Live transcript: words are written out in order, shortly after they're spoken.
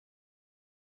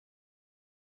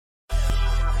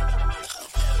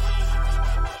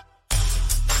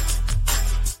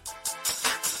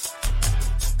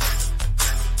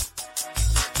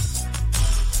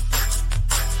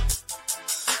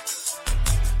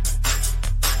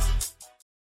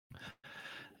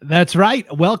That's right.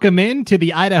 Welcome in to the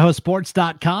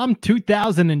idahosports.com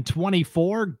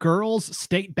 2024 Girls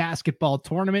State Basketball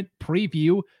Tournament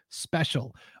Preview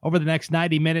Special. Over the next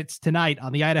 90 minutes tonight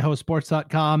on the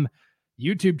idahosports.com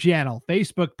YouTube channel,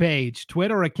 Facebook page,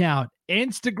 Twitter account,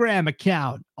 Instagram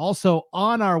account, also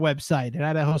on our website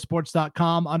at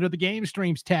idahosports.com under the Game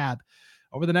Streams tab.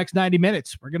 Over the next 90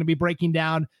 minutes, we're going to be breaking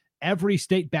down every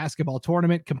state basketball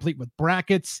tournament, complete with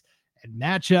brackets and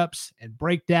matchups and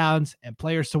breakdowns and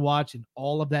players to watch and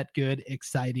all of that good,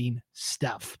 exciting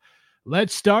stuff.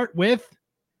 Let's start with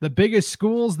the biggest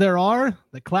schools there are,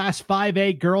 the Class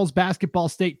 5A Girls Basketball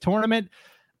State Tournament.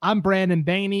 I'm Brandon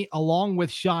Bainey along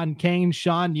with Sean Kane.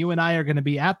 Sean, you and I are going to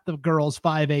be at the Girls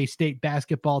 5A State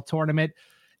Basketball Tournament.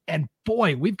 And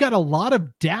boy, we've got a lot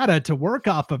of data to work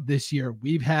off of this year.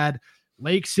 We've had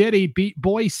Lake City beat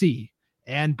Boise,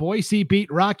 and Boise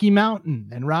beat Rocky Mountain,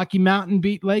 and Rocky Mountain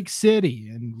beat Lake City,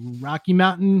 and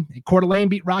Coeur d'Alene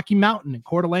beat Rocky Mountain, and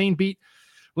Coeur d'Alene beat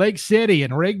Lake City,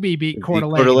 and Rigby beat Coeur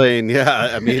d'Alene. Coeur d'Alene,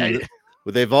 yeah. I mean,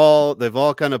 they've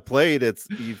all kind of played.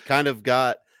 You've kind of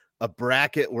got a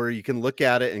bracket where you can look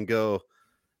at it and go,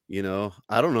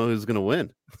 I don't know who's going to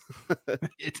win.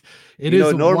 It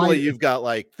is normally you've got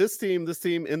like this team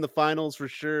in the finals for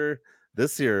sure.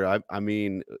 This year, I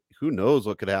mean, who knows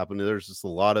what could happen? There's just a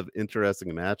lot of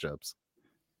interesting matchups.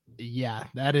 Yeah,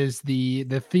 that is the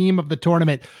theme of the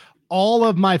tournament. All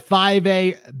of my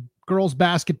 5A girls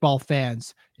basketball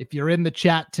fans, if you're in the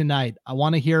chat tonight, I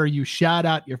want to hear you shout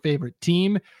out your favorite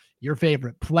team, your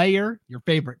favorite player, your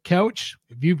favorite coach.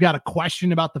 If you've got a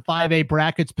question about the 5A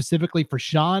bracket specifically for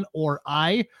Sean or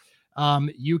I,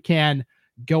 you can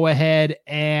go ahead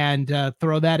and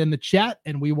throw that in the chat,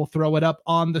 and we will throw it up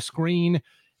on the screen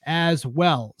as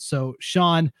well. So,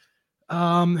 Sean,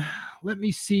 let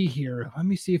me see here. Let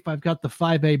me see if I've got the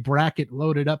 5A bracket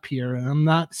loaded up here. I'm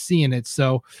not seeing it.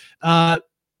 So,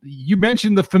 you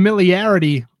mentioned the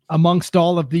familiarity amongst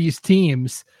all of these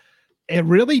teams. It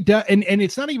really does. And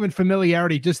it's not even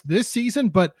familiarity just this season,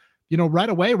 but right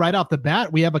away, right off the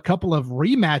bat, we have a couple of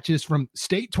rematches from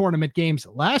state tournament games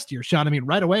last year, Sean. I mean,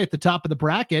 right away at the top of the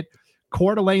bracket,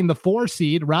 Coeur d'Alene, the 4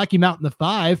 seed, Rocky Mountain, the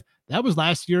 5. That was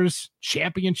last year's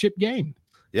championship game.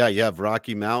 Yeah, you have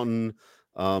Rocky Mountain,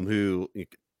 who,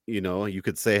 you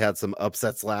could say had some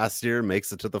upsets last year,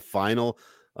 makes it to the final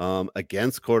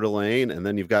against Coeur d'Alene. And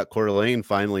then you've got Coeur d'Alene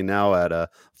finally now at a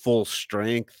full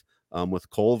strength with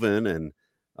Colvin, and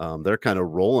they're kind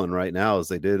of rolling right now as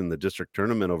they did in the district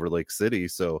tournament over Lake City.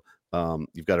 So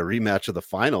you've got a rematch of the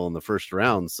final in the first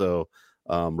round. So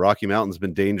Rocky Mountain's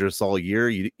been dangerous all year.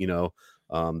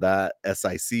 That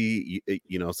SIC,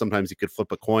 sometimes you could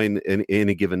flip a coin in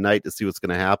any given night to see what's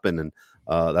going to happen. And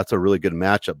that's a really good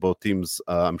matchup. Both teams,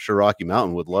 I'm sure Rocky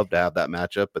Mountain would love to have that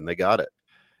matchup, and they got it.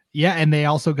 Yeah, and they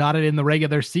also got it in the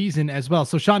regular season as well.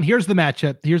 So, Sean, here's the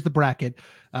matchup. Here's the bracket.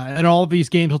 And all of these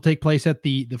games will take place at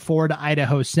the Ford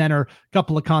Idaho Center. A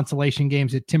couple of consolation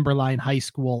games at Timberline High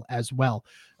School as well.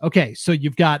 Okay, so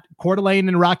you've got Coeur d'Alene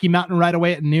and Rocky Mountain right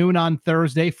away at noon on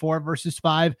Thursday, 4 versus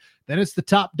 5. Then it's the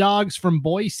top dogs from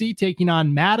Boise taking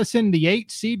on Madison, the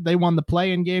 8 seed. They won the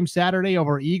play-in game Saturday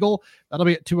over Eagle. That'll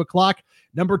be at 2 o'clock.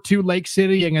 Number 2, Lake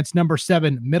City against number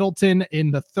 7, Middleton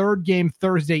in the third game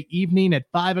Thursday evening at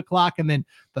 5 o'clock. And then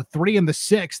the 3 and the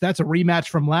 6, that's a rematch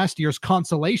from last year's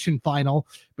consolation final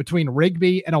between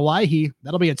Rigby and Owyhee.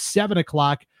 That'll be at 7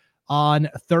 o'clock on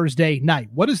Thursday night.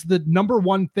 What is the number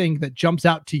one thing that jumps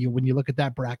out to you when you look at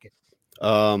that bracket?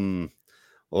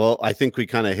 Well, I think we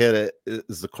kind of hit it.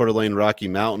 Is the Coeur d'Alene Rocky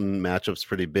Mountain matchup's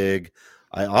pretty big.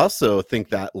 I also think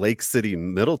that Lake City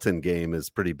Middleton game is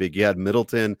pretty big. You had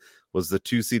Middleton was the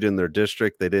 2 seed in their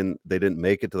district. They didn't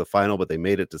make it to the final, but they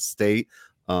made it to state.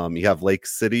 You have Lake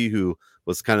City, who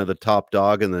was kind of the top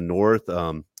dog in the north.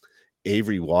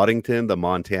 Avery Waddington, the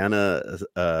Montana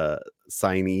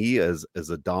signee, as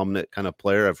a dominant kind of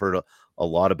player. I've heard a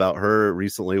lot about her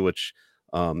recently, which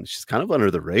she's kind of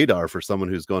under the radar for someone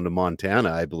who's going to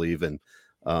Montana, I believe. And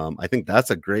I think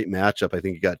that's a great matchup. I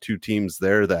think you got 2 teams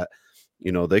there that,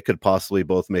 they could possibly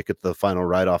both make it to the final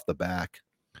right off the back.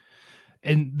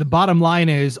 And the bottom line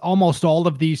is almost all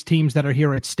of these teams that are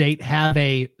here at state have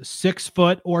a 6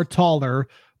 foot or taller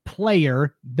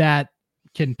player that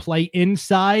can play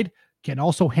inside, can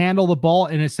also handle the ball,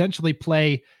 and essentially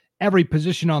play every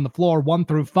position on the floor, 1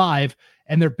 through 5.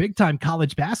 And they're big time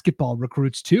college basketball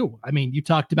recruits too. I mean, you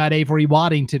talked about Avery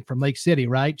Waddington from Lake City,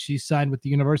 right? She's signed with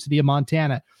the University of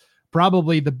Montana.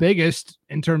 Probably the biggest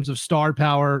in terms of star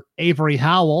power, Avery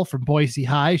Howell from Boise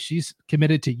High. She's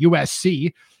committed to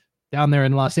USC down there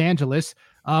in Los Angeles.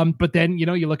 But then, you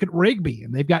look at Rigby,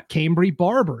 and they've got Cambry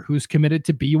Barber, who's committed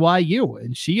to BYU,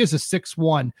 and she is a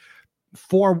 6'1"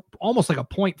 almost like a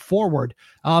point forward.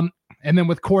 And then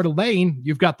with Coeur d'Alene,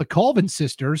 you've got the Colvin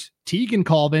sisters, Tegan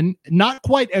Colvin, not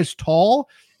quite as tall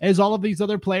as all of these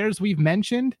other players we've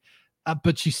mentioned,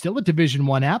 but she's still a Division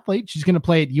I athlete. She's going to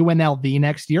play at UNLV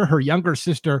next year. Her younger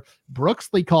sister,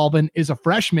 Brooksley Colvin, is a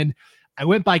freshman. I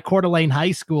went by Coeur d'Alene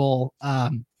High School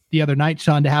the other night,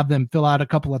 Sean, to have them fill out a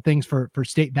couple of things for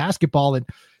state basketball. And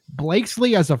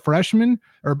Brooksley as a freshman,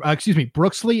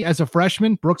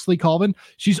 Brooksley Colvin,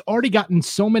 she's already gotten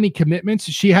so many commitments.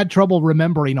 She had trouble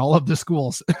remembering all of the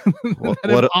schools.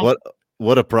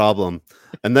 What a problem.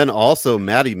 And then also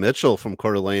Maddie Mitchell from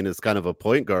Coeur d'Alene is kind of a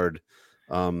point guard.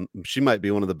 She might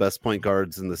be one of the best point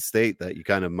guards in the state that you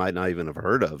kind of might not even have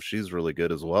heard of. She's really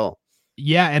good as well.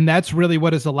 Yeah, and that's really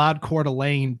what has allowed Coeur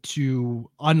d'Alene to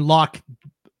unlock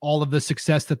all of the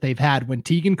success that they've had. When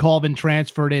Tegan Colvin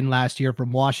transferred in last year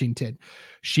from Washington,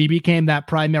 she became that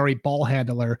primary ball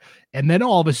handler. And then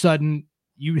all of a sudden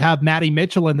you have Maddie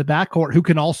Mitchell in the backcourt who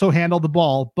can also handle the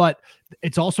ball, but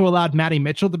it's also allowed Maddie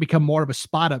Mitchell to become more of a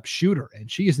spot up shooter. And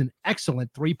she is an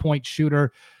excellent 3-point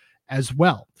shooter as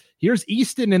well. Here's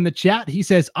Easton in the chat. He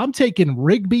says, I'm taking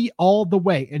Rigby all the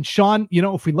way. And Sean,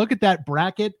 if we look at that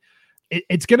bracket,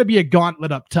 it's going to be a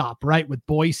gauntlet up top, right? With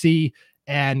Boise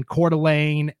and Coeur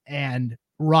d'Alene and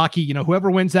Rocky, whoever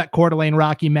wins that Coeur d'Alene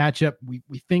Rocky matchup, we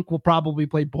think will probably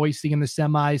play Boise in the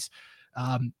semis.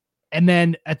 And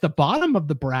then at the bottom of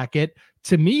the bracket,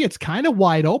 to me, it's kind of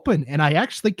wide open. And I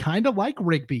actually kind of like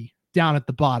Rigby down at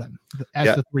the bottom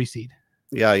as the 3 seed.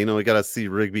 Yeah. We got to see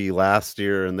Rigby last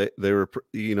year, and they were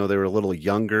a little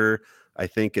younger, I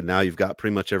think. And now you've got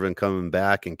pretty much everyone coming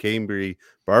back. And Cambry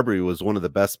Barbary was one of the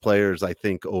best players, I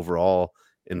think, overall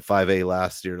in 5A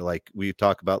last year. Like we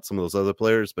talk about some of those other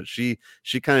players, but she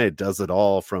kind of does it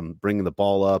all, from bringing the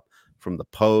ball up from the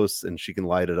post, and she can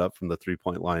light it up from the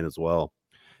 3-point line as well.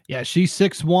 Yeah, she's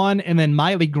 6'1", and then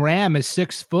Miley Graham is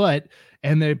 6 foot,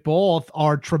 and they both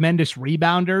are tremendous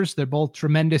rebounders. They're both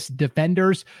tremendous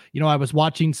defenders. I was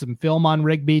watching some film on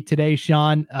Rigby today,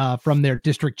 Sean, from their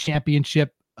district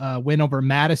championship win over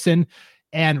Madison,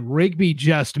 and Rigby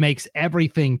just makes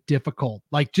everything difficult.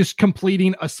 Like just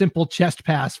completing a simple chest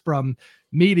pass from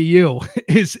me to you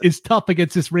is tough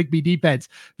against this Rigby defense.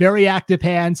 Very active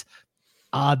hands.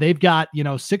 They've got,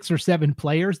 6 or 7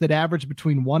 players that average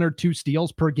between 1 or 2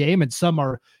 steals per game, and some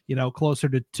are, closer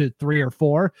to 3 or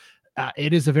 4.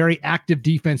 It is a very active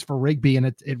defense for Rigby, and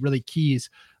it really keys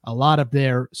a lot of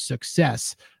their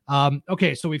success.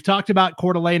 Okay, so we've talked about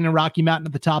Coeur d'Alene and Rocky Mountain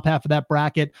at the top half of that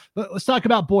bracket. Let's talk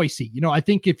about Boise. I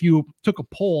think if you took a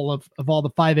poll of all the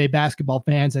 5A basketball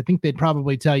fans, I think they'd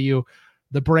probably tell you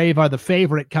the Brave are the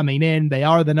favorite coming in. They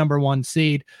are the number 1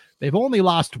 seed. They've only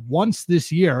lost once this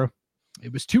year.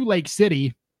 It was to Lake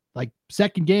City, like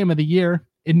second game of the year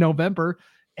in November,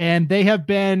 and they've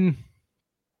been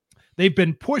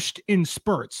pushed in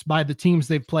spurts by the teams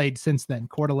they've played since then,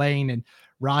 Coeur d'Alene and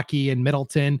Rocky and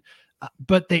Middleton,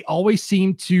 but they always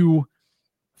seem to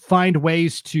find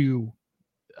ways to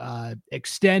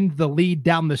extend the lead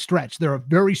down the stretch. They're a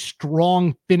very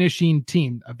strong finishing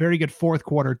team, a very good fourth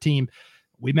quarter team.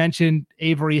 We mentioned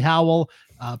Avery Howell.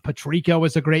 Patrico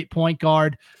is a great point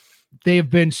guard. They've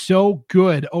been so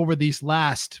good over these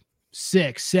last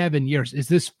 6-7 years. Is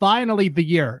this finally the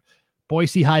year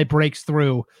Boise High breaks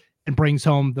through and brings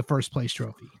home the first place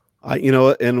trophy?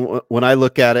 And when I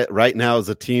look at it right now as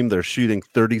a team, they're shooting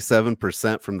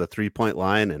 37% from the 3-point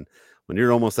line. And when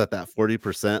you're almost at that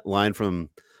 40% line from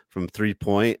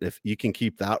 3-point, if you can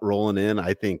keep that rolling in,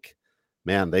 I think,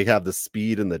 man, they have the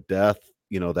speed and the depth,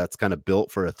 that's kind of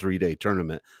built for a 3-day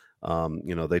tournament.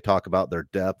 They talk about their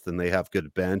depth, and they have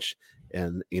good bench,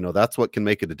 and that's what can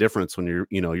make it a difference when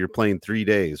you're playing 3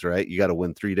 days, right? You got to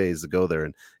win 3 days to go there,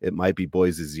 and it might be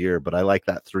Boise's year. But I like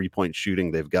that 3-point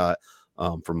shooting they've got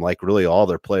from like really all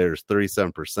their players.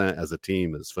 37% as a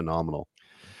team is phenomenal.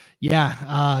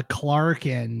 Yeah, Clark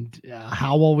and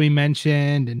Howell we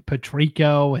mentioned, and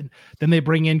Patrico, and then they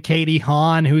bring in Katie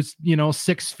Hahn, who's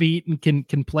 6 feet and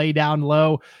can play down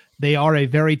low. They are a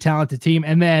very talented team,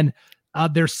 and then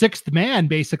their 6th man,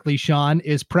 basically, Sean,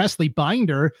 is Presley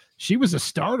Binder. She was a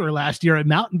starter last year at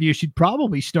Mountain View. She'd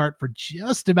probably start for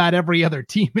just about every other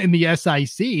team in the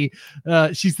SIC.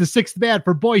 She's the 6th man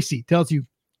for Boise. Tells you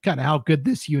kind of how good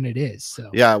this unit is. So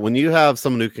yeah, when you have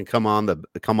someone who can come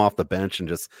off the bench and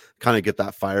just kind of get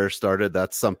that fire started,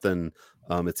 that's something.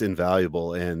 It's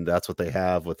invaluable, and that's what they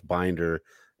have with Binder.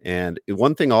 And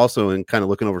one thing also, in kind of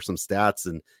looking over some stats,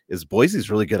 is Boise's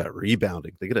really good at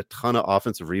rebounding. They get a ton of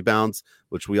offensive rebounds,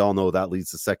 which we all know that leads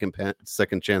to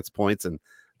second chance points. And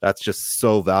that's just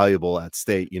so valuable at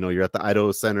state. You're at the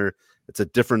Idaho Center. It's a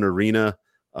different arena.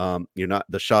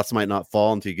 the shots might not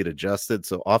fall until you get adjusted.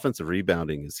 So offensive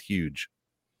rebounding is huge.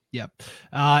 Yep.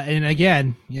 And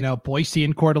again, Boise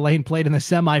and Coeur d'Alene played in the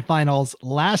semifinals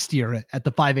last year at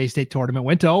the 5A state tournament,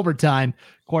 went to overtime.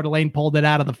 Coeur d'Alene pulled it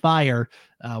out of the fire.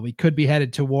 We could be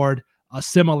headed toward a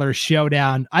similar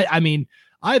showdown. I mean,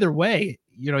 either way,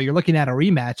 you're looking at a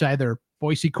rematch, either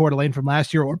Boise Coeur d'Alene from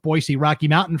last year or Boise Rocky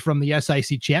Mountain from the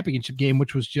SIC championship game,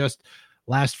 which was just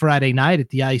last Friday night at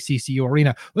the ICCU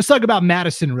Arena. Let's talk about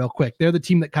Madison real quick. They're the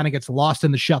team that kind of gets lost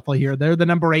in the shuffle here. They're the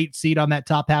number 8 seed on that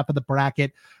top half of the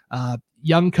bracket.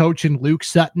 Young coach in Luke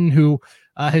Sutton, who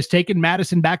has taken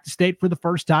Madison back to state for the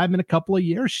first time in a couple of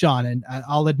years, Sean. And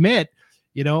I'll admit,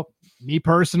 me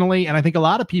personally, and I think a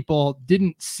lot of people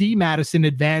didn't see Madison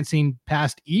advancing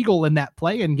past Eagle in that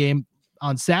play-in game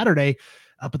on Saturday,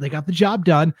 but they got the job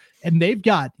done. And they've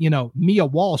got, Mia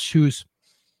Walsh, who's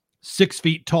 6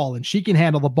 feet tall, and she can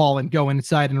handle the ball and go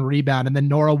inside and rebound. And then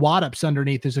Nora Waddups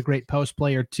underneath is a great post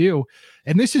player too.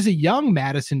 And this is a young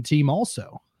Madison team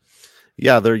also.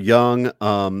 Yeah, they're young.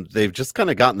 They've just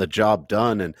kind of gotten the job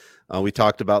done. And we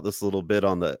talked about this a little bit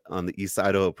on the East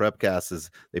Idaho Prepcast. Is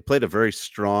they played a very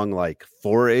strong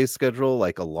 4A schedule,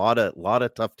 a lot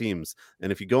of tough teams.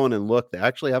 And if you go in and look, they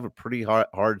actually have a pretty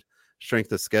hard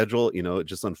strength of schedule.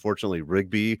 Just unfortunately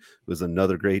Rigby, who's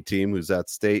another great team who's at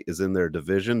state, is in their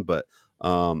division. But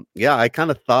I kind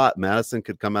of thought Madison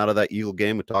could come out of that Eagle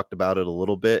game. We talked about it a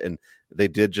little bit, and they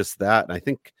did just that. And I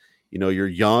think, you're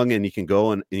young and you can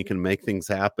go and you can make things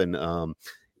happen.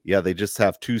 They just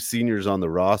have 2 seniors on the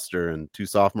roster and 2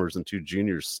 sophomores and 2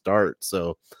 juniors start.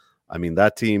 So, I mean,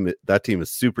 that team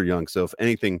is super young. So if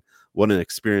anything, what an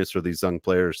experience for these young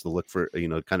players to look for,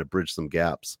 kind of bridge some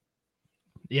gaps.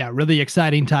 Yeah, really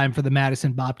exciting time for the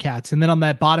Madison Bobcats. And then on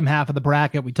that bottom half of the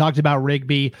bracket, we talked about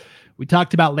Rigby. We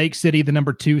talked about Lake City, the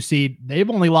number 2 seed. They've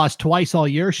only lost twice all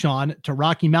year, Sean, to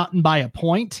Rocky Mountain by a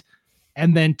point,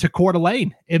 and then to Coeur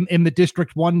d'Alene in the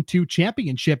District 1-2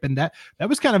 championship. And that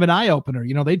was kind of an eye-opener.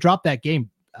 They dropped that game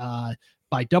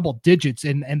by double digits,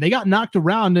 and they got knocked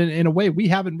around in a way we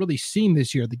haven't really seen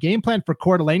this year. The game plan for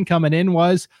Coeur d'Alene coming in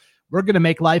was, we're going to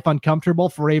make life uncomfortable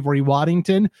for Avery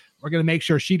Waddington. We're going to make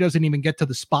sure she doesn't even get to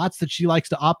the spots that she likes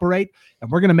to operate, and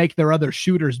we're going to make their other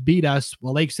shooters beat us.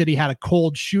 Well, Lake City had a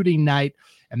cold shooting night,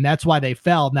 and that's why they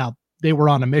fell. Now, they were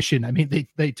on a mission. I mean,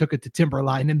 they took it to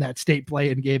Timberline in that state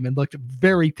play-in game and looked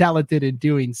very talented in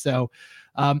doing so.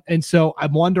 And so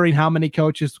I'm wondering how many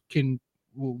coaches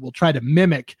will try to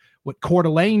mimic what Coeur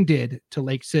d'Alene did to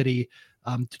Lake City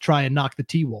to try and knock the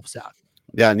T-Wolves out.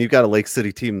 Yeah, and you've got a Lake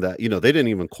City team that, they didn't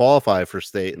even qualify for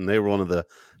state, and they were one of the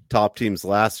top teams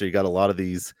last year. You got a lot of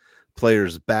these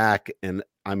players back, and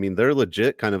I mean, they're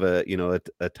legit kind of a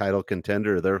title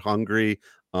contender. They're hungry.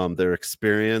 Their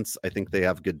experience, I think they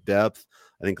have good depth.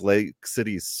 I think Lake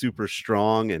City is super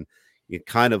strong, and you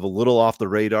kind of a little off the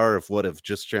radar of what have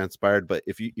just transpired. But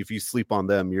if you sleep on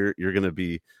them, you're going to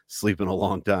be sleeping a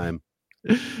long time.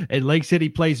 And Lake City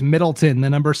plays Middleton, the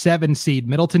number 7 seed.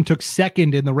 Middleton took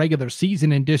second in the regular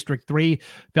season in District 3,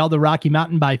 fell to Rocky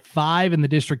Mountain by 5 in the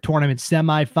district tournament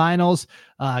semifinals.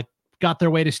 Got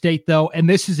their way to state, though, and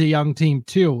this is a young team,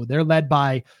 too. They're led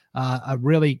by a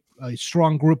really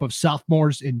strong group of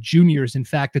sophomores and juniors. In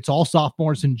fact, it's all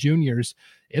sophomores and juniors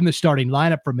in the starting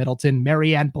lineup for Middleton.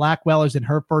 Marianne Blackwell is in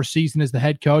her first season as the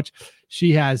head coach.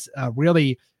 She has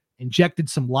really injected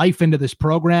some life into this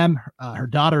program. Her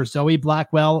daughter, Zoe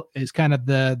Blackwell, is kind of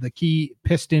the key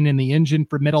piston in the engine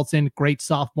for Middleton. Great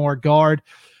sophomore guard.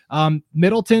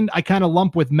 Middleton, I kind of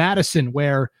lump with Madison,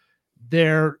 where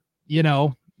they're,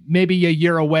 maybe a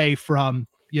year away from,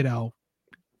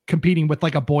 competing with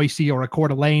like a Boise or a Coeur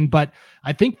d'Alene. But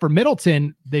I think for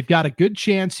Middleton, they've got a good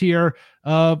chance here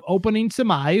of opening some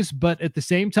eyes. But at the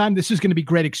same time, this is going to be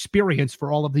great experience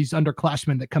for all of these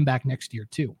underclassmen that come back next year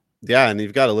too. Yeah, and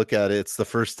you've got to look at it. It's the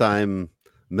first time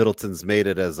Middleton's made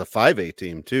it as a 5A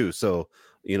team too. So,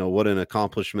 what an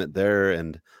accomplishment there.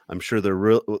 And I'm sure they're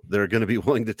going to be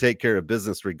willing to take care of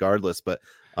business regardless. But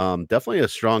definitely a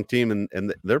strong team,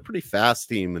 and they're a pretty fast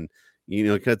team. And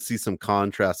you could see some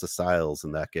contrast of styles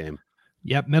in that game.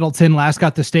 Yep. Middleton last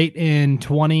got to state in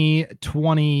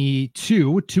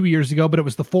 2022, 2 years ago, but it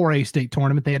was the 4A state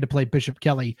tournament. They had to play Bishop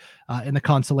Kelly in the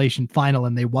consolation final,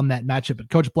 and they won that matchup. But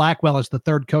Coach Blackwell is the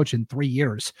third coach in 3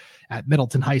 years at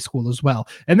Middleton High School as well.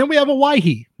 And then we have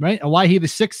Owyhee, right? Owyhee, the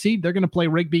 6th seed. They're going to play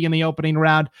Rigby in the opening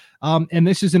round. And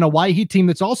this is an Owyhee team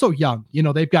that's also young.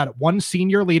 They've got one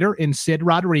senior leader in Sid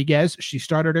Rodriguez. She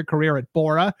started her career at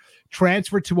Bora,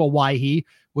 transferred to Owyhee,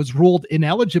 was ruled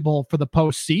ineligible for the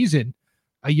postseason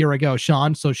a year ago,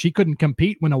 Sean. So she couldn't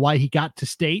compete when Owyhee got to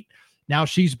state. Now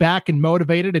she's back and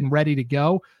motivated and ready to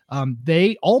go.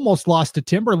 They almost lost to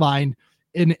Timberline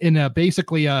in a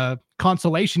basically a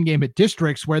consolation game at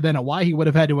districts, where then Hawaii would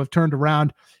have turned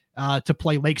around to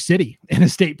play Lake City in a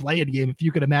state play-in game, if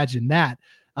you could imagine that.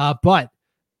 But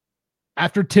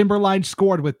after Timberline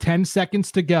scored with 10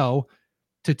 seconds to go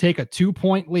to take a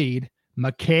 2-point lead,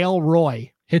 Mikhail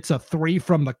Roy hits a 3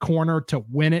 from the corner to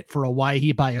win it for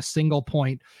Hawaii by a single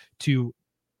point to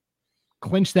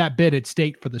clinch that bid at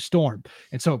state for the Storm.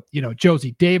 And so,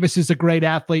 Josie Davis is a great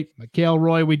athlete. Mikhail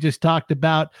Roy, we just talked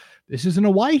about. This is an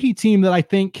Hawaii team that I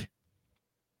think,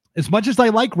 as much as I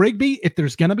like Rigby, if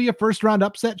there's going to be a first-round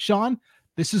upset, Sean,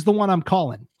 this is the one I'm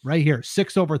calling right here,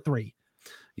 6/3.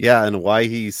 Yeah, and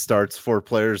Hawaii starts 4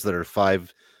 players that are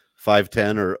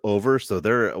 5'10" or over, so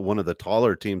they're one of the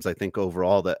taller teams, I think,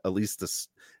 overall, that at least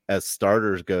as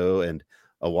starters go. And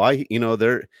Hawaii, you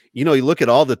look at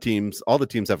all the teams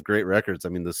have great records. I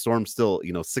mean, the Storm still,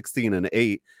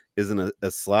 16-8 isn't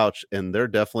a slouch, and they're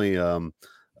definitely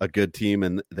a good team,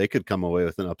 and they could come away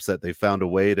with an upset. They found a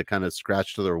way to kind of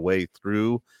scratch their way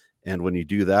through, and when you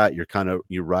do that,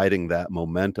 you're riding that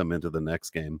momentum into the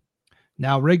next game.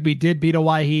 Now, Rigby did beat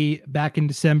Hawaii back in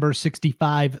December,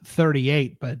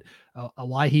 65-38, but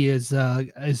Hawaii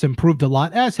has improved a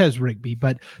lot, as has Rigby.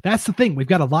 But that's the thing. We've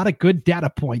got a lot of good data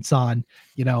points on,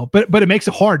 but it makes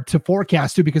it hard to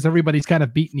forecast too, because everybody's kind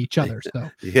of beating each other.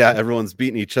 So yeah, everyone's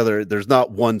beating each other. There's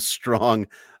not one strong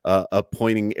a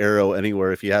pointing arrow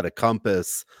anywhere. If you had a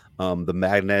compass, the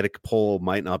magnetic pole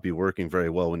might not be working very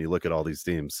well when you look at all these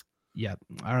teams. Yep.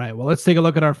 All right. Well, let's take a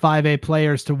look at our 5A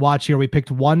players to watch here. We picked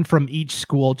one from each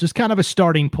school, just kind of a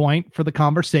starting point for the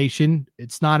conversation.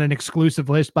 It's not an exclusive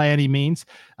list by any means.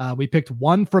 We picked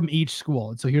one from each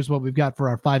school. And so here's what we've got for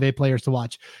our 5A players to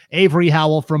watch. Avery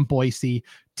Howell from Boise,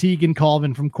 Tegan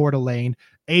Colvin from Coeur d'Alene,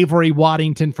 Avery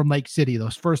Waddington from Lake City.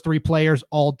 Those first 3 players,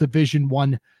 all Division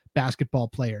I basketball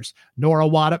players. Nora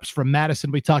Waddups from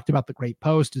Madison. We talked about the Great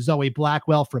Post. Zoe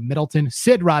Blackwell from Middleton.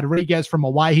 Sid Rodriguez from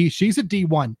Hawaii. She's a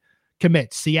D1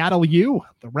 commit. Seattle U,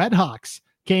 the Redhawks.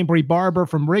 Cambry Barber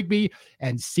from Rigby,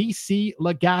 and CC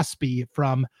Legaspi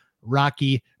from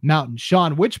Rocky Mountain.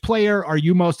 Sean, which player are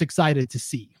you most excited to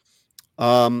see?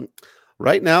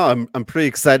 Right now, I'm pretty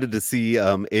excited to see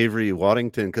Avery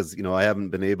Waddington, because I haven't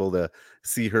been able to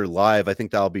see her live. I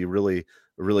think that'll be really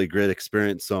great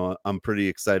experience. So I'm pretty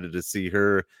excited to see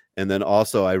her. And then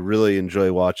also, I really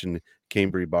enjoy watching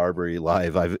Cambry Barber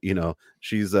live.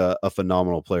 She's a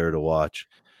phenomenal player to watch.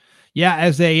 Yeah,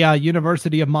 as a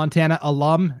University of Montana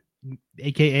alum,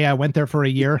 AKA I went there for a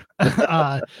year,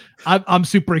 I'm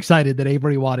super excited that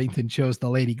Avery Waddington chose the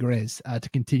Lady Grizz to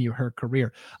continue her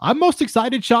career. I'm most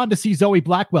excited, Sean, to see Zoe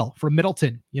Blackwell from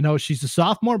Middleton. She's a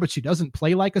sophomore, but she doesn't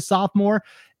play like a sophomore,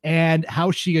 and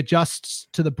how she adjusts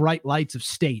to the bright lights of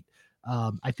state,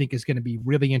 I think is going to be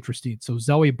really interesting. So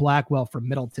Zoe Blackwell from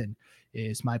Middleton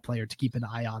is my player to keep an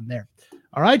eye on there.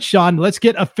 All right, Sean, let's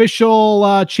get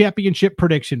official championship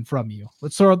prediction from you.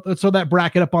 Let's throw that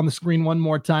bracket up on the screen one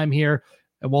more time here,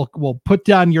 and we'll put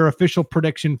down your official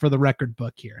prediction for the record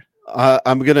book here.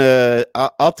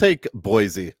 I'll take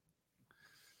Boise.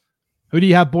 Who do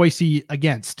you have Boise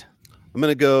against? I'm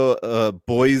going to go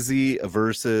Boise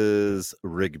versus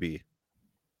Rigby.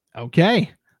 Okay,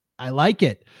 I like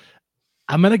it.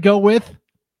 I'm going to go with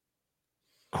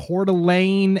Coeur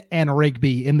d'Alene and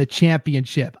Rigby in the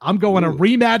championship. I'm going a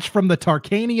rematch from the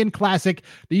Tarkanian Classic.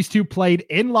 These two played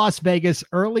in Las Vegas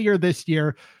earlier this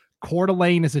year. Coeur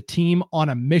d'Alene is a team on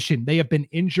a mission. They have been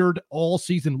injured all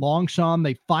season long, Sean.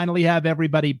 They finally have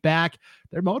everybody back.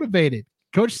 They're motivated.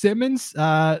 Coach Simmons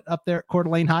up there at Coeur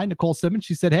d'Alene High, Nicole Simmons,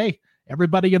 she said, hey,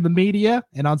 everybody in the media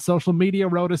and on social media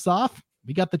wrote us off.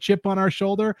 We got the chip on our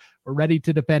shoulder. We're ready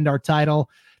to defend our title.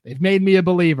 They've made me a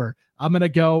believer. I'm going to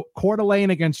go Coeur d'Alene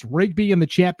against Rigby in the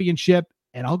championship,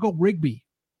 and I'll go Rigby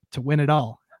to win it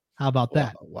all. How about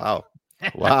that? Wow.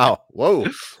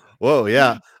 Whoa.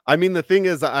 Yeah. I mean, the thing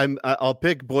is, I'll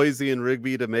pick Boise and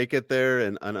Rigby to make it there,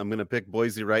 and I'm going to pick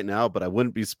Boise right now, but I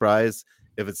wouldn't be surprised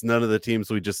if it's none of the teams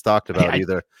we just talked about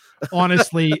either.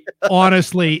 Honestly,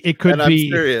 it could and be.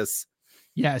 I'm serious.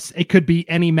 Yes, it could be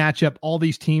any matchup. All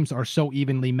these teams are so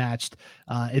evenly matched.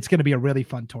 It's going to be a really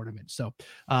fun tournament. So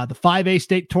the 5A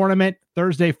state tournament,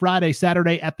 Thursday, Friday,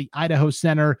 Saturday at the Idaho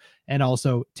Center, and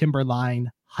also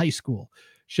Timberline High School.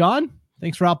 Sean,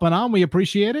 thanks for hopping on. We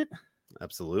appreciate it.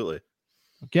 Absolutely.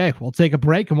 Okay, we'll take a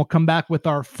break and we'll come back with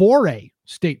our 4A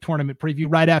state tournament preview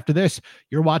right after this.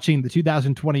 You're watching the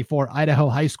 2024 Idaho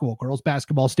High School Girls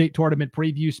Basketball State Tournament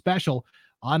Preview Special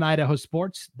on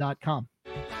idahosports.com.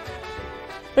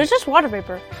 But it's just water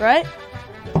vapor, right?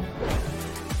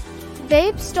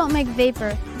 Vapes don't make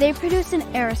vapor. They produce an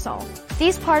aerosol.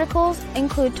 These particles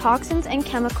include toxins and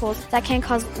chemicals that can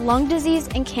cause lung disease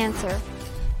and cancer.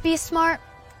 Be smart,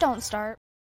 don't start.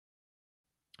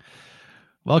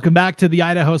 Welcome back to the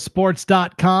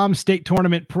IdahoSports.com state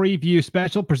tournament preview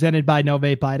special presented by No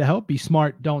Vape Idaho. Be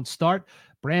smart, don't start.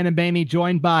 Brandon Baney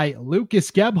joined by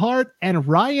Lucas Gebhardt and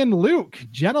Ryan Luke.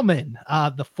 Gentlemen,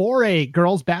 the 4A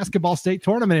girls basketball state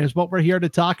tournament is what we're here to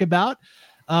talk about.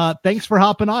 Thanks for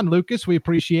hopping on, Lucas. We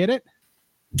appreciate it.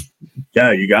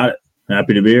 Yeah, you got it.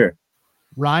 Happy to be here.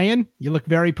 Ryan, you look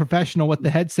very professional with the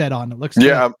headset on. It looks Yeah,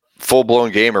 good. I'm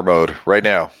full-blown gamer mode right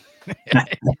now.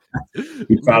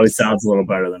 He probably sounds a little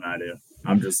better than I do.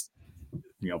 I'm just,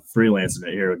 freelancing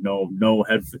it here with no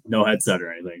headset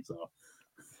or anything. So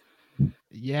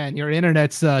yeah, and your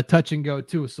internet's touch and go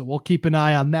too. So we'll keep an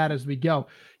eye on that as we go.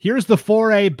 Here's the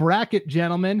 4A bracket,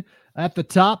 gentlemen. At the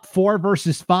top, 4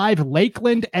 versus 5,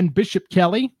 Lakeland and Bishop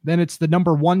Kelly. Then it's the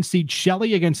number 1 seed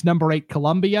Shelley against number 8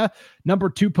 Columbia, number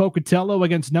 2 Pocatello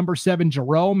against number 7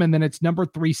 Jerome, and then it's number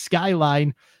 3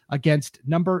 Skyline against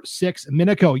number 6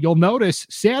 Minico. You'll notice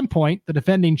Sandpoint, the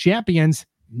defending champions,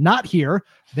 not here.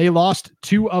 They lost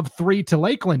 2 of 3 to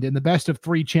Lakeland in the best of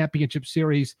 3 championship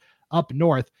series up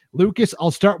north. Lucas, I'll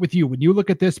start with you. When you look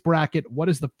at this bracket, what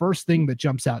is the first thing that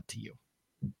jumps out to you?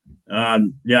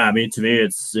 To me,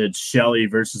 it's Shelley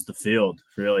versus the field,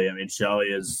 really. I mean, Shelley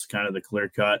is kind of the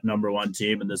clear-cut number 1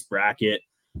 team in this bracket.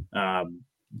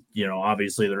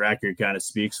 Obviously the record kind of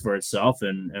speaks for itself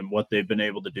and what they've been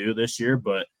able to do this year.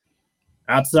 But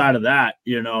outside of that,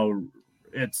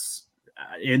 it's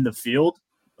in the field.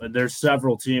 There's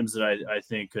several teams that I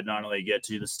think could not only get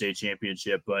to the state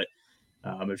championship, but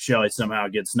if Shelley somehow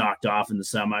gets knocked off in the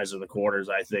semis or the quarters,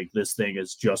 I think this thing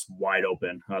is just wide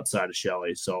open outside of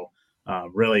Shelley. So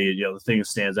really, the thing that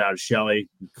stands out is Shelley,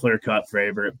 clear-cut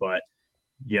favorite. But,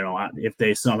 if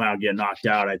they somehow get knocked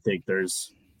out, I think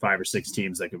there's 5 or 6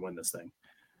 teams that could win this thing.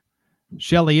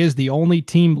 Shelley is the only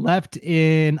team left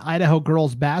in Idaho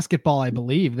girls basketball, I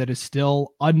believe, that is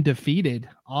still undefeated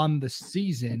on the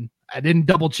season. I didn't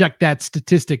double check that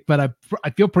statistic, but I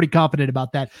feel pretty confident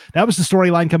about that. That was the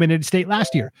storyline coming into state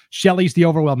last year. Shelley's the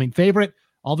overwhelming favorite.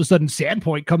 All of a sudden,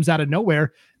 Sandpoint comes out of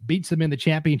nowhere, beats them in the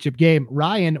championship game.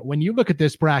 Ryan, when you look at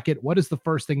this bracket, what is the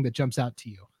first thing that jumps out to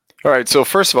you? All right, so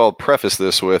first of all, preface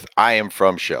this with I am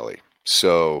from Shelley,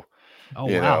 so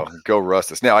go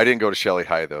Rustus. Now, I didn't go to Shelley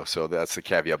High though, so that's the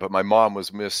caveat. But my mom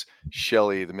was Miss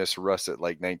Shelley, the Miss Russet,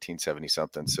 like 1970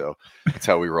 something. So that's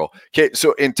how we roll. Okay,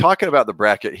 so in talking about the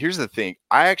bracket, here's the thing: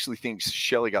 I actually think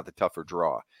Shelley got the tougher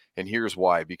draw, and here's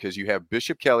why: because you have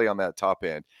Bishop Kelly on that top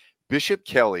end. Bishop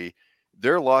Kelly,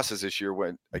 their losses this year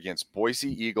went against Boise,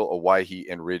 Eagle, Owyhee,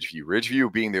 and Ridgeview.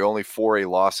 Ridgeview being the only 4A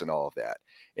loss in all of that.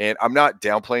 And I'm not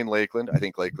downplaying Lakeland. I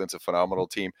think Lakeland's a phenomenal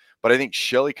team, but I think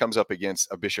Shelley comes up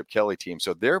against a Bishop Kelly team.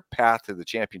 So their path to the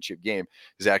championship game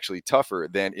is actually tougher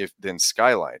than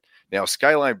Skyline. Now,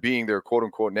 Skyline being their quote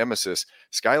unquote nemesis,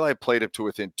 Skyline played up to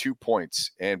within 2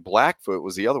 points, and Blackfoot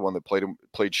was the other one that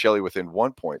played Shelley within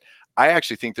 1 point. I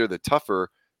actually think they're the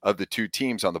tougher of the 2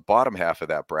 teams on the bottom half of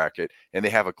that bracket, and they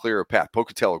have a clearer path.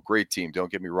 Pocatello, great team,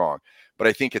 don't get me wrong. But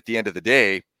I think at the end of the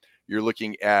day, you're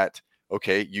looking at,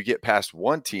 okay, you get past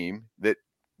one team that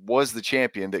was the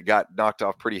champion that got knocked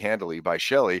off pretty handily by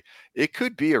Shelley. It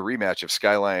could be a rematch of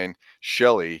Skyline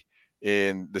Shelley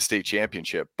in the state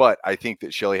championship, but I think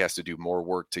that Shelley has to do more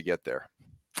work to get there.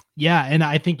 Yeah, and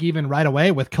I think even right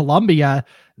away with Columbia,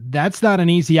 that's not an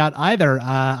easy out either.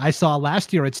 I saw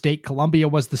last year at state, Columbia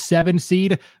was the 7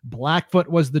 seed, Blackfoot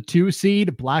was the 2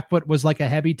 seed. Blackfoot was like a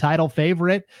heavy title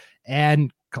favorite,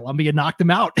 and Columbia knocked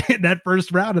them out in that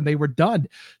first round, and they were done.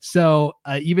 So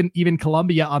even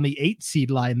Columbia on the 8 seed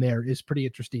line there is pretty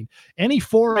interesting. Any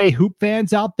 4A hoop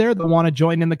fans out there that want to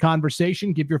join in the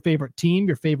conversation, give your favorite team,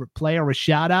 your favorite player a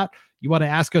shout out. You want to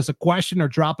ask us a question or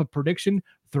drop a prediction,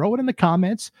 throw it in the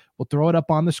comments. We'll throw it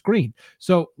up on the screen.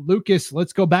 So, Lucas,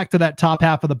 let's go back to that top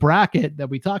half of the bracket that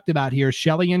we talked about here.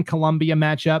 Shelley and Columbia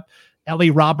matchup. Ellie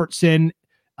Robertson,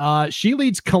 she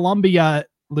leads Columbia,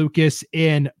 Lucas,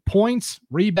 in points,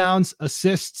 rebounds,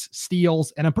 assists,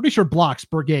 steals, and I'm pretty sure blocks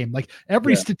per game. Like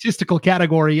every statistical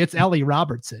category, it's Ellie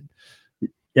Robertson.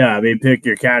 Yeah, I mean, pick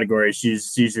your category.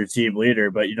 She's your team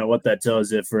leader, but you know what that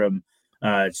tells you from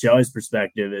Shelley's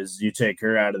perspective is you take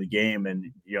her out of the game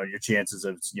and, your chances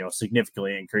of,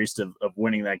 significantly increased of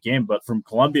winning that game. But from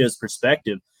Columbia's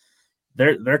perspective,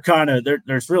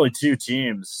 there's really 2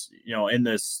 teams, in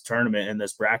this tournament, in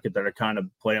this bracket, that are kind of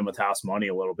playing with house money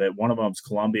a little bit. One of them's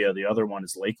Columbia. The other one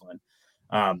is Lakeland.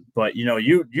 But,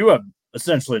 you have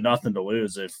essentially nothing to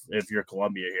lose if you're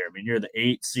Columbia here. I mean, you're the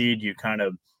 8 seed. You kind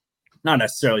of not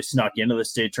necessarily snuck into the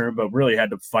state tournament, but really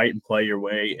had to fight and play your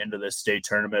way into this state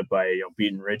tournament by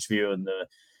beating Ridgeview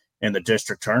in the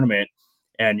district tournament.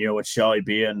 And with Shelley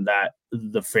being that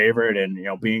the favorite and,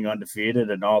 being undefeated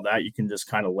and all that, you can just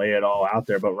kind of lay it all out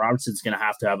there. But Robertson's going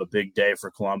to have a big day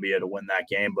for Columbia to win that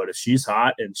game. But if she's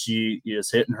hot and she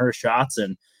is hitting her shots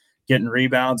and getting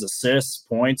rebounds, assists,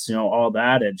 points, all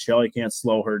that, and Shelley can't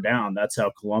slow her down, that's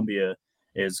how Columbia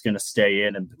is going to stay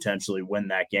in and potentially win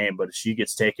that game. But if she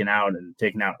gets taken out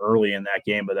early in that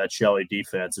game by that Shelley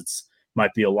defense,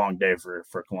 might be a long day for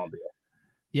Columbia.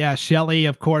 Yeah, Shelley,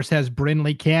 of course, has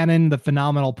Brinley Cannon, the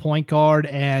phenomenal point guard,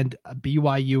 and a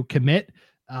BYU commit.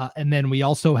 And then we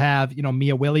also have,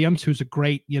 Mia Williams, who's a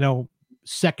great,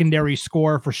 secondary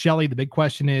scorer for Shelley. The big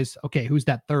question is, okay, who's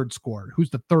that third scorer? Who's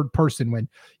the third person when,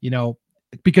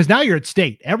 because now you're at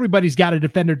state. Everybody's got a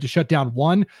defender to shut down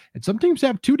one, and some teams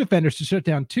have two defenders to shut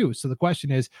down two. So the question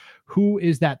is, who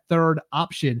is that third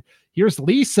option? Here's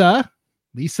Lisa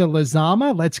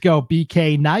Lizama. Let's go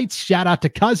BK Knights. Shout out to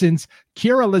cousins,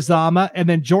 Kira Lizama, and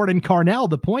then Jordan Carnell,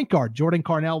 the point guard. Jordan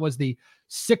Carnell was the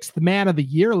 6th man of the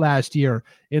year last year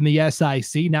in the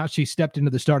SIC. Now she stepped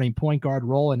into the starting point guard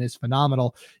role and is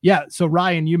phenomenal. Yeah. So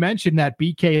Ryan, you mentioned that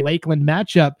BK Lakeland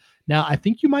matchup. Now I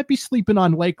think you might be sleeping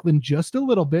on Lakeland just a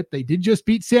little bit. They did just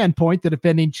beat Sandpoint, the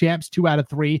defending champs, 2 out of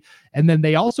 3. And then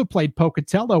they also played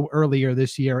Pocatello earlier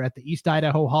this year at the East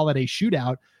Idaho Holiday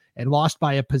Shootout and lost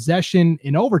by a possession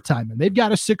in overtime. And they've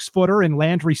got a 6-footer in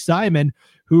Landry Simon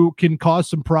who can cause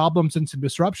some problems and some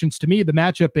disruptions. To me, the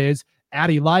matchup is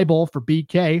Addie Leibel for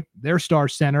BK, their star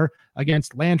center,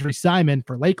 against Landry Simon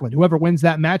for Lakeland. Whoever wins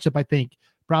that matchup, I think,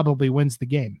 probably wins the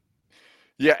game.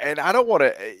 Yeah, and I don't want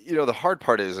to, the hard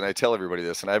part is, and I tell everybody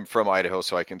this, and I'm from Idaho,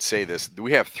 so I can say this,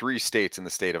 we have 3 states in the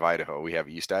state of Idaho. We have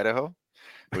East Idaho,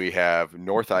 we have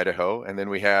North Idaho, and then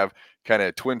we have kind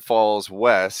of Twin Falls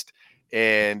West.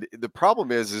 And the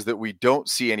problem is that we don't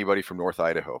see anybody from North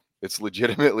Idaho. It's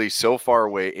legitimately so far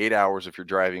away, 8 hours if you're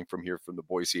driving from here, from the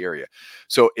Boise area.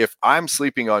 So if I'm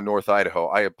sleeping on North Idaho,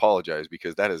 I apologize,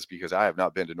 because that is because I have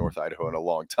not been to North Idaho in a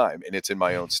long time, and it's in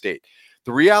my own state.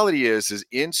 The reality is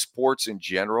in sports in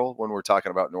general, when we're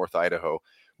talking about North Idaho,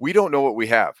 we don't know what we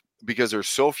have because there's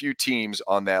so few teams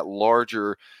on that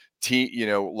larger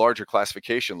larger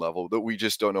classification level that we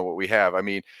just don't know what we have. I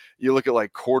mean, you look at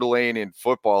like Coeur d'Alene in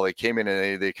football, they came in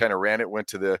and they kind of ran it, went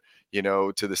to the,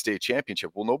 to the state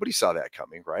championship. Well, nobody saw that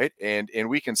coming, right? And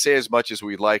we can say as much as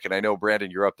we'd like, and I know,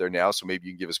 Brandon, you're up there now, so maybe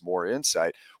you can give us more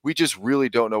insight. We just really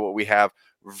don't know what we have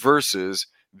versus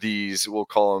these, we'll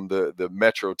call them the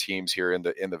metro teams here in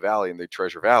the valley, in the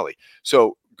Treasure Valley.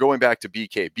 So going back to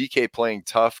BK playing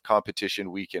tough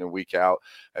competition week in and week out.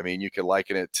 I mean, you can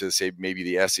liken it to, say, maybe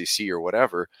the SEC or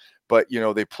whatever, but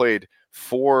they played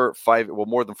more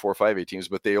than 4 5A teams,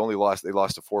 but they lost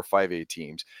to 4 5A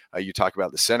teams. You talk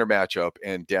about the center matchup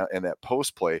and that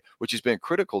post play, which has been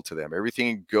critical to them.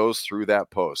 Everything goes through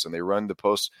that post, and they run the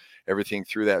post, everything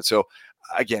through that. So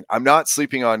again, I'm not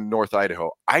sleeping on North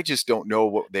Idaho. I just don't know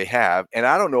what they have, and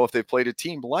I don't know if they played a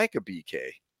team like a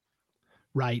BK.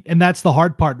 Right. And that's the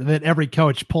hard part, that every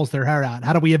coach pulls their hair out.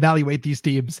 How do we evaluate these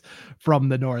teams from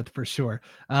the north, for sure?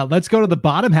 Let's go to the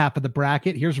bottom half of the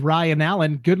bracket. Here's Ryan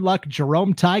Allen. Good luck,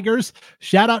 Jerome Tigers.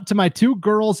 Shout out to my 2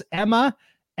 girls, Emma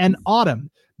and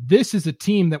Autumn. This is a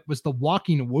team that was the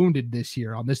walking wounded this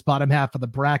year on this bottom half of the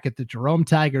bracket. The Jerome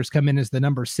Tigers come in as the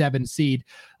number 7 seed.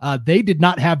 They did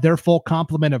not have their full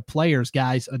complement of players,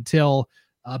 guys, until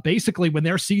basically when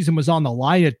their season was on the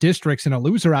line at districts in a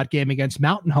loser out game against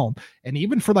Mountain Home. And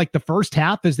even for like the first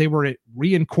half, as they were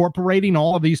reincorporating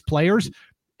all of these players,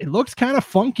 it looks kind of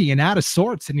funky and out of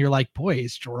sorts. And you're like, boy,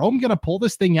 is Jerome going to pull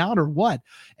this thing out or what?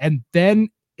 And then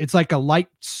it's like a light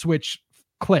switch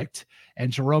clicked,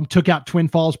 and Jerome took out Twin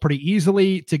Falls pretty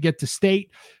easily to get to state.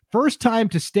 First time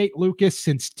to state, Lucas,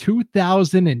 since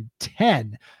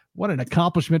 2010. What an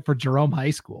accomplishment for Jerome High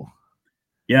School.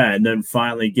 Yeah, and then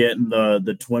finally getting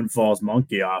the Twin Falls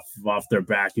monkey off their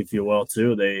back, if you will,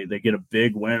 too. They get a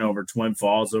big win over Twin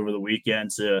Falls over the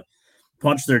weekend to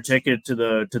punch their ticket to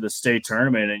the state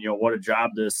tournament. And what a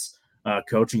job this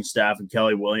coaching staff and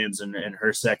Kelly Williams and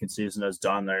her second season has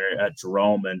done there at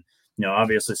Jerome. And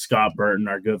obviously Scott Burton,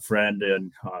 our good friend,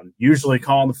 and usually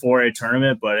calling the 4A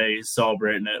tournament, but hey, he's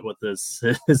celebrating it with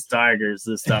his Tigers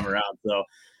this time around. So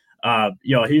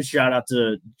huge shout out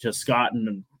to Scott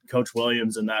and Coach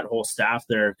Williams and that whole staff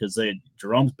there, because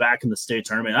Jerome's back in the state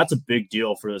tournament. That's a big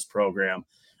deal for this program.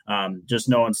 Just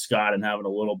knowing Scott and having a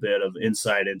little bit of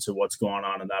insight into what's going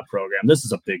on in that program. This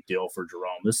is a big deal for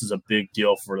Jerome. This is a big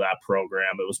deal for that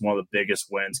program. It was one of the biggest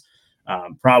wins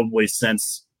probably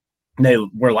since they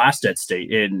were last at state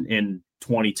in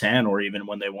 2010, or even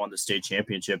when they won the state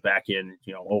championship back in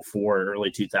 04,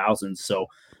 early 2000s. So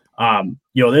That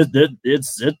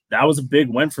was a big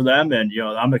win for them, and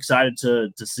I'm excited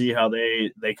to see how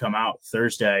they come out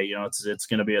Thursday. It's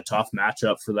going to be a tough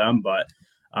matchup for them, but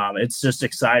it's just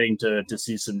exciting to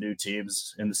see some new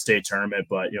teams in the state tournament.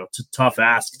 But tough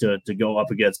ask to go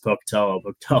up against Pocatello.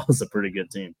 Pocatello is a pretty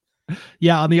good team.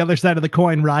 Yeah, on the other side of the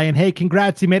coin, Ryan. Hey,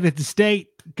 congrats! You made it to state.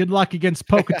 Good luck against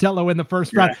Pocatello in the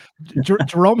first round.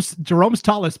 Jerome's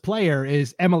tallest player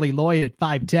is Emily Lloyd at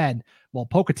 5'10". Well,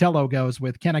 Pocatello goes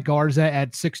with Kenna Garza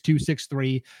at 6'2",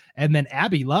 6'3", and then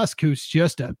Abby Lusk, who's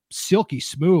just a silky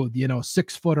smooth,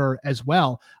 6-footer as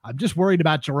well. I'm just worried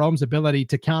about Jerome's ability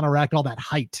to counteract all that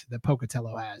height that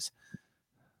Pocatello has.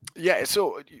 Yeah,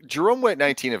 so Jerome went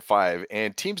 19-5,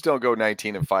 and teams don't go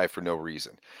 19-5 for no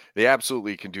reason. They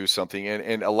absolutely can do something,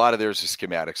 and a lot of theirs is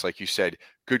schematics. Like you said,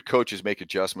 good coaches make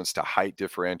adjustments to height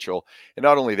differential, and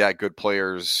not only that, good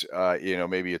players.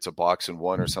 Maybe it's a box and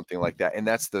one or something like that, and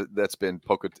that's been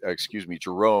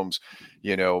Jerome's,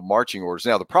 marching orders.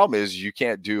 Now the problem is you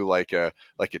can't do like a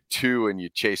 2 and you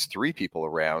chase 3 people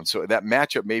around, so that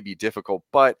matchup may be difficult,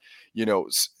 but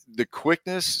the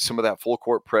quickness, some of that full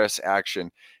court press action,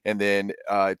 and then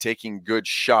taking good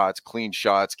shots, clean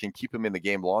shots, can keep him in the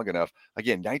game long enough.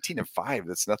 Again, 19-5,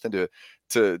 that's nothing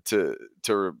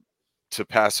to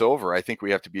pass over. I think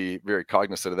we have to be very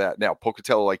cognizant of that. Now,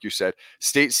 Pocatello, like you said,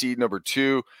 state seed number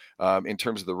 2 in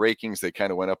terms of the rankings. They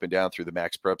kind of went up and down through the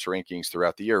Max Preps rankings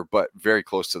throughout the year, but very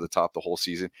close to the top the whole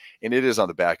season. And it is on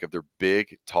the back of their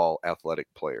big, tall,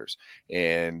 athletic players.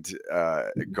 And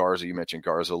Garza, you mentioned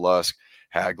Garza, Lusk,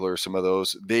 Hagler, some of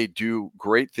those, they do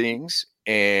great things,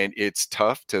 and it's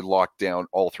tough to lock down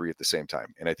all 3 at the same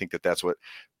time. And I think that's what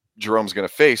Jerome's going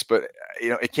to face, but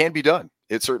it can be done.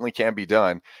 It certainly can be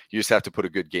done. You just have to put a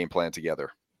good game plan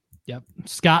together. Yep.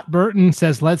 Scott Burton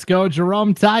says, let's go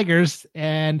Jerome Tigers.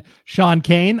 And Sean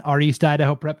Kane, our East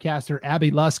Idaho prepcaster,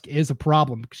 Abby Lusk is a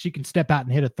problem. She can step out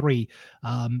and hit a 3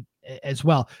 as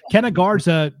well. Kenna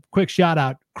Garza, quick shout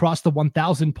out, crossed the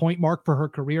 1,000 point mark for her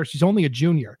career. She's only a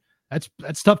junior.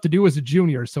 That's tough to do as a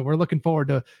junior. So we're looking forward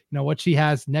to, what she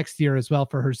has next year as well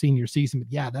for her senior season. But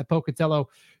yeah, that Pocatello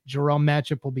Jerome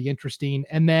matchup will be interesting.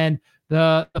 And then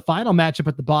the final matchup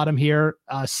at the bottom here,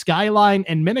 Skyline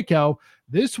and Minico.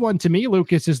 This one to me,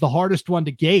 Lucas, is the hardest one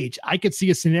to gauge. I could see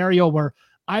a scenario where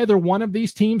either one of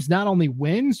these teams not only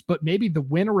wins, but maybe the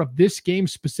winner of this game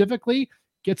specifically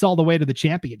gets all the way to the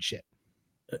championship.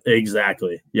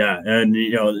 Exactly. Yeah. And,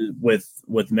 with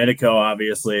Minico,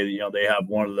 obviously, they have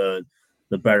one of the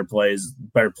better players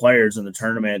in the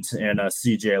tournament, and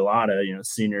CJ Lotta,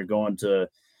 senior, going to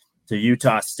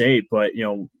Utah State. But,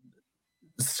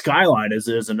 Skyline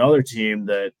is another team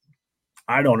that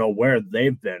I don't know where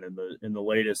they've been in the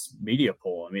latest media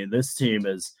poll. I mean, this team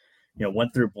is,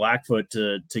 went through Blackfoot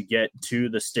to get to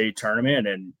the state tournament,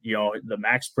 and the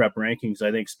Max Prep rankings,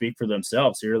 I think, speak for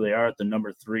themselves. Here they are at the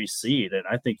number 3 seed, and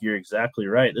I think you're exactly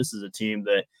right. This is a team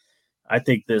that I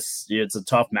think it's a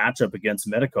tough matchup against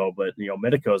Minico, but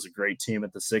Minico is a great team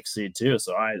at the 6th seed too.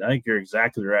 So I think you're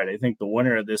exactly right. I think the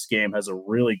winner of this game has a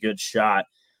really good shot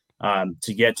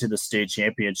to get to the state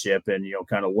championship, and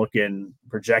kind of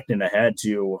projecting ahead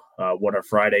to what our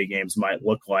Friday games might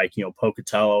look like.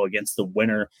 Pocatello against the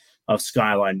winner of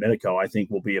Skyline Minico, I think,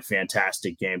 will be a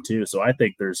fantastic game too. So I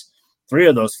think there's 3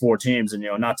 of those 4 teams, and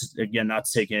not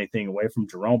to take anything away from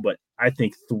Jerome, but I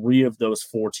think 3 of those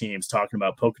 4 teams, talking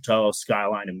about Pocatello,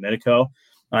 Skyline, and Minico,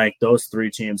 I think those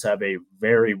 3 teams have a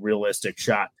very realistic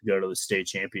shot to go to the state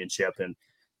championship and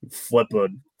flip a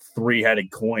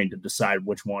 3-headed coin to decide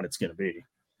which one it's going to be.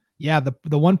 Yeah,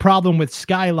 the one problem with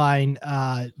Skyline,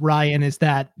 Ryan, is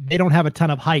that they don't have a ton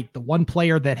of height. The one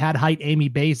player that had height, Amy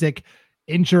Basic,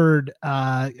 injured,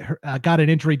 got an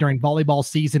injury during volleyball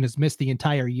season, has missed the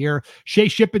entire year. Shea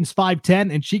Shippen's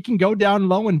 5'10", and she can go down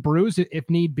low and bruise if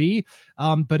need be.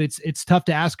 But it's tough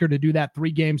to ask her to do that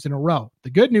 3 games in a row. The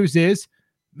good news is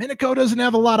Minico doesn't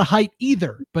have a lot of height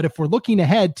either. But if we're looking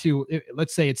ahead to,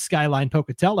 let's say it's Skyline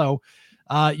Pocatello,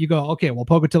 you go, okay, well,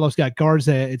 Pocatello's got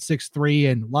Garza at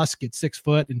 6'3" and Lusk at 6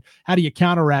 foot. And how do you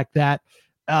counteract that?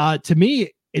 To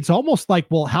me, it's almost like,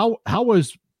 well, how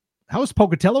is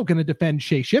Pocatello going to defend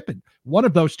Shea Shippen? One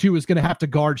of those 2 is going to have to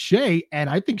guard Shea, and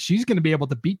I think she's going to be able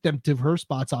to beat them to her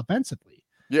spots offensively.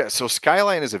 Yeah, so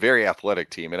Skyline is a very athletic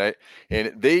team, and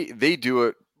they do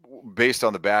it based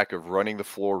on the back of running the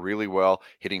floor really well,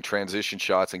 hitting transition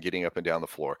shots, and getting up and down the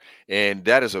floor. And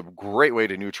that is a great way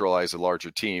to neutralize a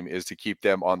larger team, is to keep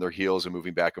them on their heels and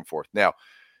moving back and forth. Now,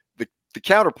 the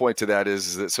counterpoint to that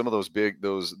is that some of those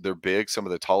some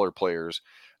of the taller players,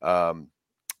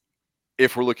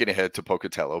 if we're looking ahead to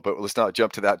Pocatello, but let's not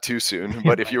jump to that too soon.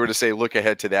 But if you were to say look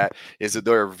ahead to that, is that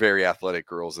they're very athletic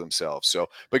girls themselves. So,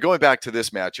 but going back to this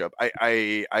matchup,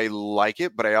 I like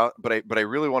it, but I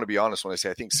really want to be honest when I say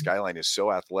I think Skyline is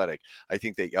so athletic. I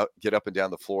think they get up and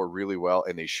down the floor really well,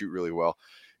 and they shoot really well.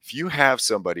 If you have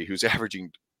somebody who's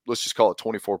averaging, let's just call it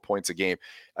 24 points a game,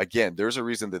 again, there's a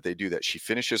reason that they do that. She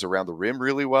finishes around the rim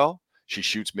really well. She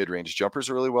shoots mid-range jumpers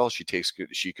really well.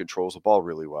 She controls the ball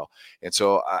really well. And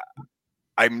so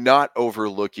I'm not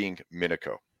overlooking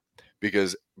Minico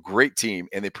because great team,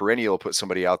 and they perennial put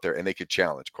somebody out there and they could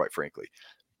challenge, quite frankly.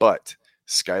 But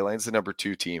Skyline's the number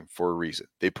 2 team for a reason.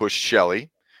 They pushed Shelley,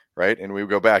 right? And we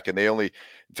go back and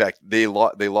they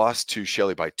lost to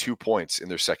Shelley by 2 points in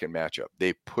their second matchup.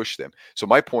 They pushed them. So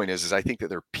my point is I think that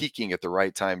they're peaking at the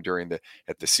right time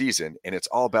at the season, and it's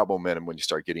all about momentum when you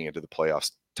start getting into the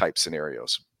playoffs type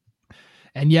scenarios.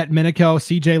 And yet Minico,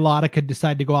 CJ Lotta could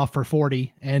decide to go off for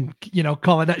 40 and,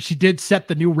 call it out. She did set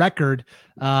the new record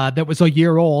that was a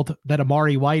year old that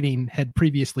Amari Whiting had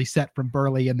previously set from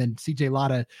Burley. And then CJ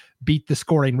Lotta beat the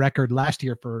scoring record last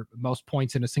year for most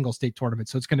points in a single state tournament.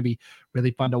 So it's going to be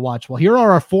really fun to watch. Well, here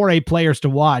are our 4A players to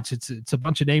watch. It's a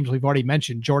bunch of names we've already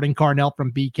mentioned. Jordan Carnell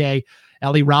from BK,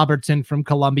 Ellie Robertson from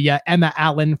Columbia, Emma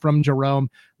Allen from Jerome,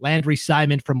 Landry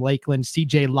Simon from Lakeland,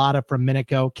 CJ Lotta from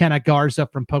Minico, Kenna Garza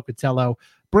from Pocatello,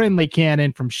 Brinley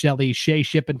Cannon from Shelley, Shay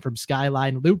Shippen from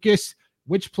Skyline. Lucas,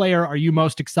 which player are you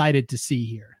most excited to see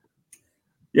here?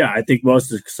 Yeah, I think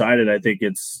most excited. I think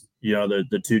it's,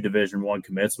 the 2 Division I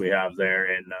commits we have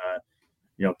there. And,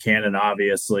 Cannon,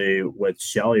 obviously, with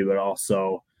Shelley, but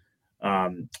also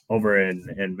over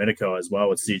in Minico as well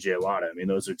with CJ Lotta. I mean,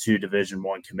 those are 2 Division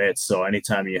I commits. So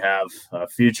anytime you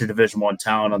have future Division I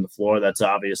talent on the floor, that's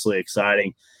obviously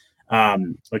exciting.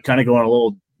 But kind of going a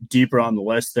little deeper on the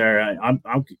list there,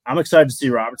 I'm excited to see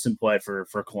Robertson play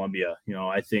for Columbia.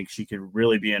 I think she could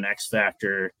really be an X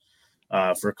factor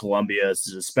for Columbia,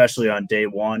 especially on day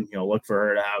one. Look for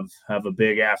her to have a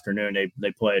big afternoon.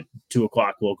 They play at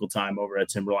 2:00 local time over at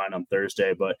Timberline on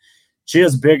Thursday, but she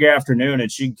has a big afternoon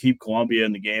and she can keep Columbia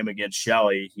in the game against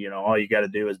Shelley. All you got to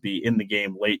do is be in the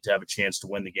game late to have a chance to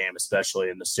win the game, especially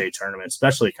in the state tournament,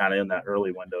 especially kind of in that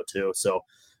early window too. So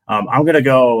I'm going to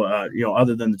go,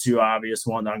 other than the 2 obvious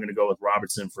ones, I'm going to go with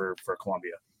Robertson for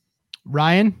Columbia.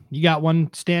 Ryan, you got one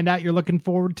standout you're looking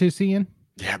forward to seeing?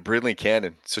 Yeah, Brinley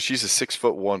Cannon. So she's a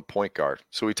 6'1" point guard.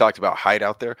 So we talked about height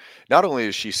out there. Not only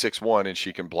is she 6'1" and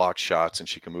she can block shots and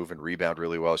she can move and rebound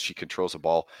really well, she controls the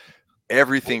ball.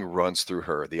 Everything runs through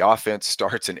her. The offense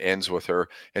starts and ends with her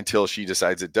until she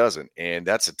decides it doesn't. And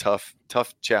that's a tough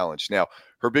challenge. Now,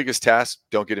 her biggest task,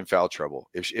 don't get in foul trouble.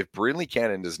 If Brinley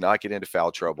Cannon does not get into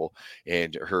foul trouble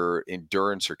and her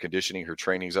endurance, her conditioning, her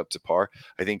training's up to par,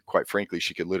 I think, quite frankly,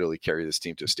 she could literally carry this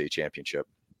team to a state championship.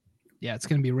 Yeah, it's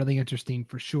going to be really interesting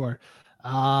for sure.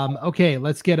 Okay,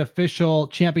 let's get official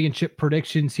championship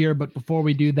predictions here. But before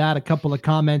we do that, a couple of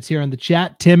comments here in the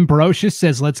chat. Tim Brocious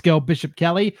says, let's go Bishop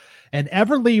Kelly. And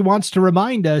Everly wants to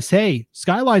remind us, hey,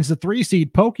 Skyline's the 3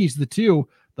 seed, Pokey's the 2.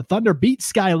 The Thunder beat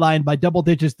Skyline by double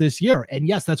digits this year. And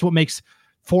yes, that's what makes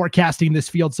forecasting this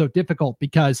field so difficult,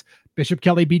 because Bishop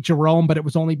Kelly beat Jerome, but it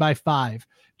was only by 5.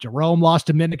 Jerome lost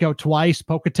to Minico twice.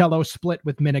 Pocatello split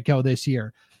with Minico this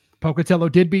year. Pocatello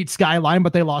did beat Skyline,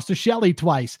 but they lost to Shelley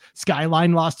twice.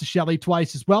 Skyline lost to Shelley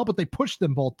twice as well, but they pushed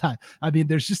them both times. I mean,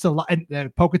 there's just a lot.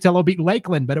 And Pocatello beat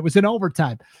Lakeland, but it was in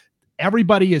overtime.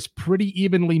 Everybody is pretty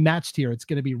evenly matched here. It's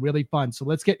going to be really fun. So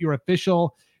let's get your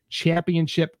official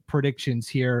championship predictions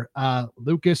here.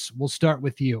 Lucas, we'll start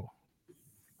with you.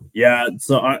 Yeah,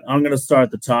 so I'm going to start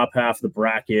at the top half of the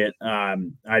bracket.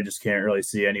 I just can't really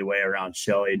see any way around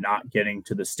Shelley not getting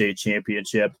to the state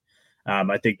championship.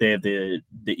 I think they have the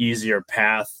easier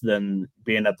path than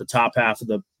being at the top half of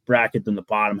the bracket than the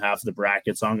bottom half of the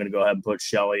bracket. So I'm going to go ahead and put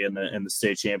Shelley in the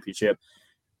state championship.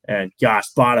 And gosh,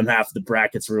 bottom half of the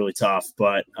bracket's really tough,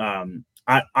 but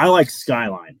I like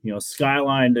Skyline.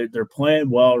 Skyline, they're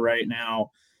playing well right now.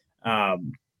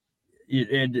 And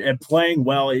playing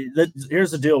well. Here's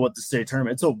the deal with the state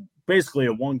tournament. It's basically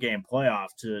a 1-game playoff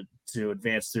to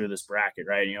advance through this bracket,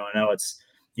 right? I know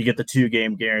you get the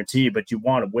 2-game guarantee, but you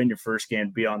want to win your first game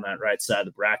to be on that right side of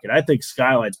the bracket. I think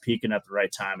Skyline's peaking at the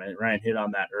right time, and Ryan hit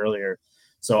on that earlier.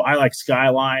 So I like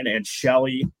Skyline and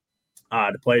Shelley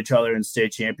to play each other in the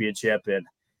state championship, and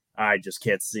I just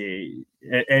can't see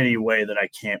any way that I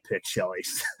can't pick Shelley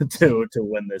to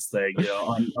win this thing.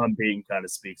 Unbeaten kind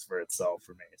of speaks for itself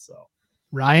for me. So,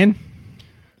 Ryan?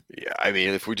 Yeah, I mean,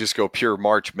 if we just go pure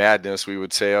March Madness, we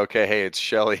would say, okay, hey, it's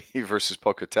Shelley versus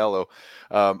Pocatello.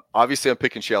 Obviously, I'm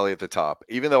picking Shelley at the top,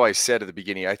 even though I said at the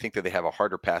beginning, I think that they have a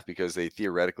harder path because they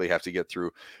theoretically have to get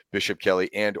through Bishop Kelly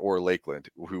and or Lakeland,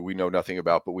 who we know nothing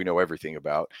about, but we know everything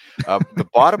about. The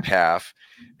bottom half,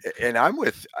 and I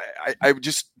would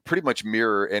just pretty much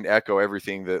mirror and echo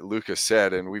everything that Lucas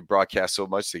said, and we broadcast so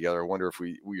much together. I wonder if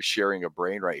we're sharing a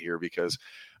brain right here, because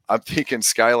I'm thinking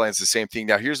Skyline's the same thing.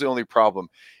 Now, here's the only problem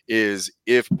is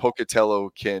if Pocatello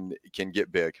can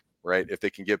get big, right? If they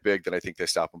can get big, then I think they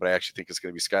stop them. But I actually think it's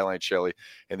going to be Skyline, Shelley,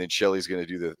 and then Shelley's going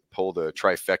to pull the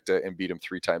trifecta and beat them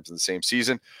 3 times in the same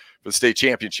season for the state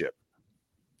championship.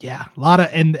 Yeah,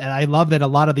 and I love that a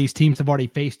lot of these teams have already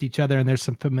faced each other and there's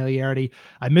some familiarity.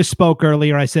 I misspoke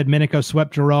earlier. I said Minico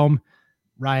swept Jerome.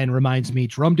 Ryan reminds me,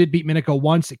 Jerome did beat Minico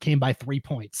once. It came by 3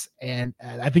 points. And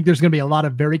I think there's going to be a lot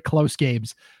of very close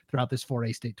games throughout this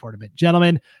 4A state tournament.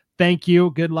 Gentlemen, thank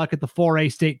you. Good luck at the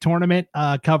 4A state tournament.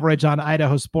 Coverage on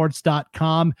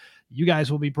idahosports.com. You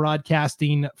guys will be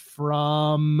broadcasting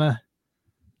from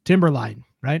Timberline,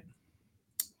 right?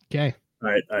 Okay.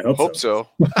 I hope so.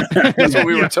 That's what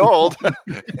we were told.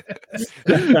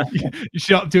 You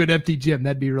show up to an empty gym.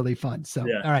 That'd be really fun. So,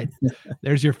 yeah. All right,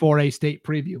 there's your 4A state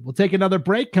preview. We'll take another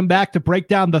break, come back to break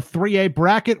down the 3A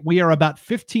bracket. We are about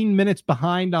 15 minutes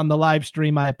behind on the live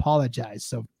stream. I apologize.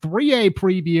 So 3A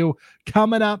preview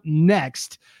coming up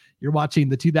next. You're watching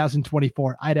the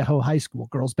 2024 Idaho High School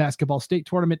Girls Basketball State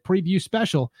Tournament preview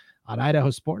special on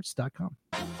idahosports.com.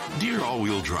 Dear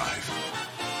all-wheel drive,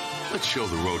 let's show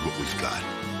the road what we've got.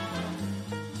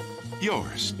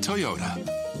 Yours, Toyota.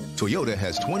 Toyota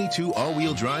has 22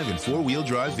 all-wheel drive and 4-wheel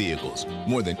drive vehicles,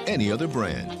 more than any other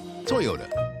brand.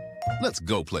 Toyota. Let's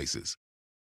go places.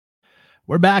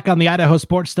 We're back on the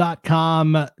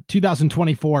idahosports.com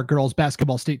 2024 Girls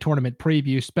Basketball State Tournament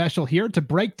preview special here to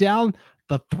break down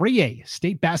the 3A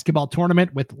state basketball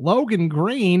tournament with Logan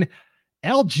Green.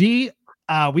 LG,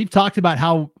 we've talked about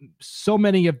how so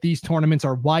many of these tournaments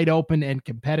are wide open and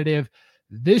competitive.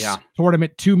 This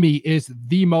tournament, to me, is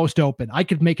the most open. I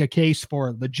could make a case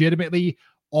for legitimately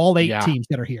all 8 teams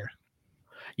that are here.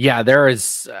 Yeah, there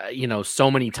is, so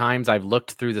many times I've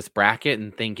looked through this bracket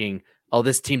and thinking, oh,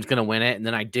 this team's going to win it. And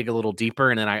then I dig a little deeper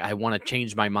and then I want to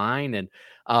change my mind and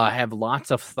have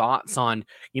lots of thoughts on,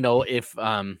 if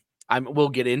we'll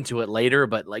get into it later,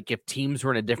 but like if teams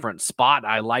were in a different spot,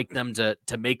 I like them to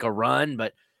make a run.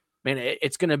 But man,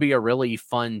 it's going to be a really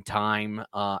fun time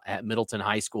at Middleton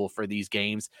High School for these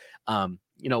games.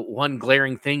 One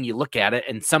glaring thing, you look at it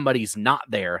and somebody's not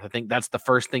there. I think that's the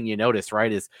first thing you notice,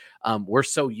 right? Is we're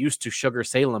so used to Sugar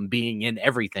Salem being in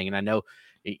everything. And I know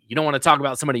you don't want to talk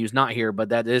about somebody who's not here, but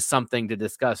that is something to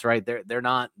discuss, right? They're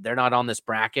not on this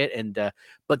bracket. And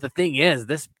but the thing is,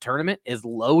 this tournament is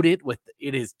loaded with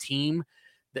team.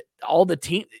 All the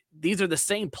team, these are the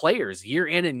same players year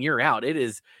in and year out. It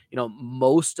is,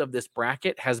 most of this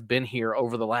bracket has been here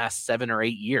over the last 7 or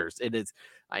 8 years. It is,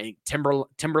 I think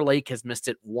Timberlake has missed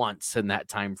it once in that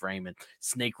time frame, and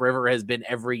Snake River has been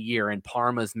every year, and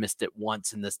Parma's missed it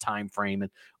once in this time frame,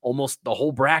 and almost the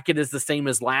whole bracket is the same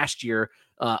as last year,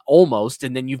 almost.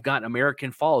 And then you've got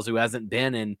American Falls, who hasn't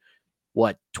been in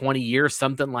 20 years,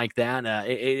 something like that.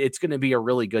 It's going to be a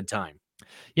really good time.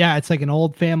 Yeah, it's like an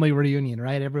old family reunion,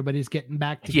 right? Everybody's getting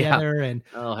back together.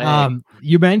 Yeah. And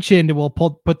you mentioned, we'll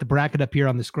put the bracket up here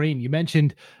on the screen. You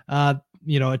mentioned, a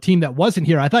team that wasn't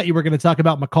here. I thought you were going to talk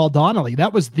about McCall Donnelly.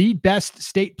 That was the best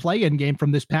state play-in game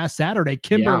from this past Saturday,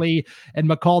 Kimberly and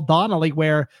McCall Donnelly,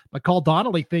 where McCall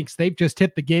Donnelly thinks they've just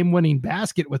hit the game-winning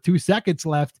basket with 2 seconds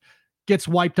left, gets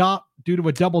wiped out due to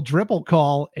a double dribble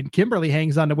call, and Kimberly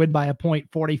hangs on to win by a point,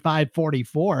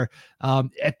 45-44.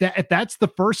 If that's the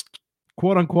first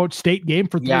quote unquote state game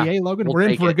for 3A, Logan, we're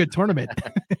in for a good tournament.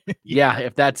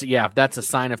 If that's a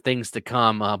sign of things to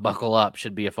come, buckle up.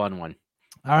 Should be a fun one.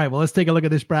 All right, well, let's take a look at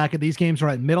this bracket. These games are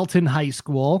at Middleton High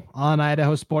School on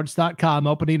idahosports.com.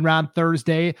 Opening round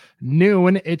Thursday,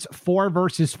 noon. It's 4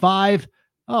 versus 5.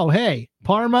 Oh, hey,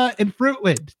 Parma and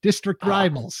Fruitland, district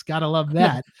rivals. Gotta love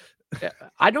that.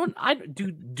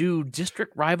 Do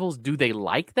district rivals, do they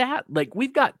like that? Like,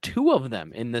 we've got 2 of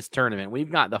them in this tournament.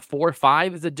 We've got the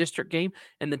 4-5 is a district game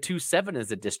and the 2-7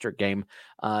 is a district game.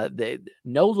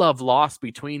 No love lost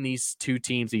between these 2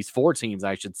 teams, these 4 teams,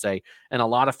 I should say, and a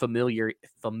lot of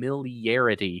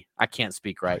familiarity. I can't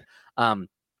speak right.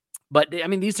 But I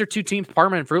mean, these are 2 teams,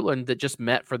 Parma and Fruitland, that just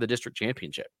met for the district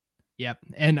championship. Yep.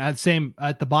 And same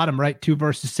at the bottom, right? 2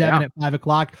 versus 7 at 5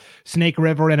 o'clock. Snake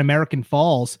River and American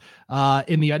Falls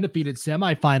in the undefeated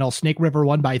semifinal. Snake River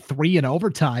won by 3 in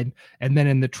overtime. And then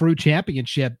in the true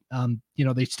championship,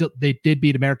 they did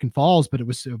beat American Falls, but it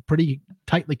was a pretty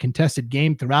tightly contested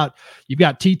game throughout. You've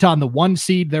got Teton, the 1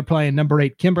 seed. They're playing number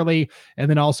 8 Kimberly. And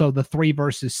then also the 3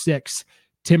 versus 6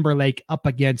 Timberlake up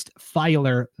against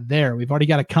Filer there. We've already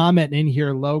got a comment in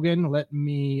here, Logan. Let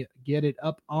me get it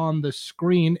up on the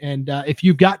screen. And if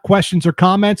you've got questions or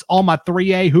comments, all my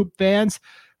 3A hoop fans,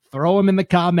 throw them in the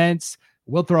comments.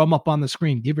 We'll throw them up on the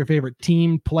screen. Give your favorite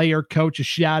team, player, coach a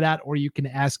shout out, or you can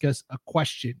ask us a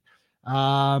question.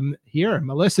 Here,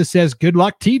 Melissa says, good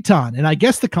luck, Teton. And I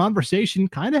guess the conversation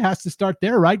kind of has to start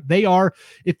there, right? They are,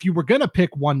 if you were going to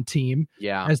pick one team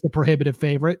as the prohibitive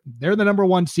favorite, they're the number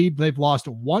 1 seed. They've lost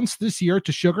once this year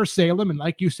to Sugar Salem. And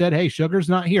like you said, hey, Sugar's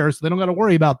not here, so they don't got to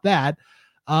worry about that.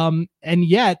 And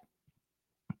yet,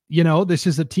 this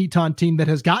is a Teton team that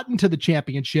has gotten to the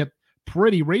championship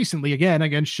pretty recently, again,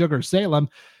 against Sugar Salem.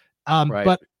 Right.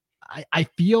 But I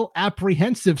feel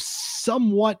apprehensive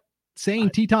somewhat saying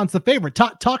Teton's the favorite.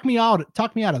 Talk me out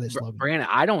of this, Logan. Brandon,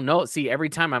 I don't know. See, every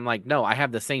time I'm like, no, I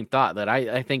have the same thought that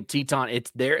I think Teton, it's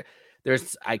there.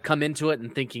 I come into it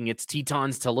and thinking it's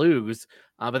Teton's to lose.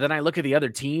 But then I look at the other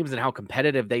teams and how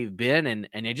competitive they've been,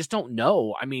 and I just don't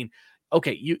know. I mean,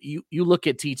 okay, you look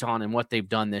at Teton and what they've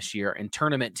done this year and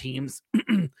tournament teams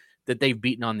that they've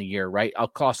beaten on the year, right?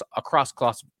 Across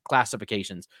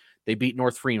classifications. They beat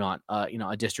North Fremont,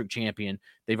 a district champion.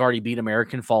 They've already beat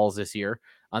American Falls this year.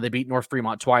 They beat North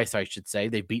Fremont twice, I should say.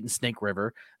 They've beaten Snake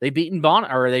River. They've beaten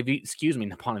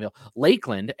Bonneville,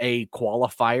 Lakeland, a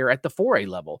qualifier at the 4A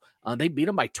level. They beat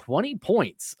them by 20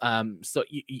 points. So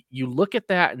you look at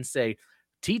that and say,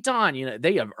 Teton,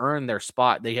 they have earned their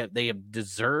spot. They have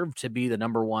deserved to be the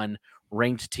number 1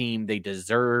 ranked team. They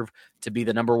deserve to be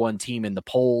the number 1 team in the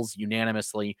polls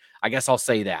unanimously. I guess I'll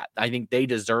say that. I think they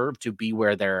deserve to be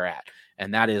where they're at.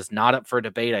 And that is not up for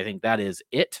debate. I think that is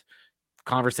it.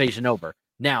 Conversation over.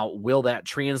 Now, will that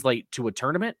translate to a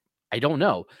tournament? I don't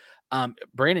know.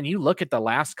 Brandon, you look at the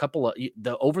last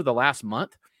over the last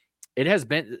month, it has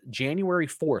been January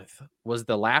 4th was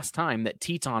the last time that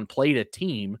Teton played a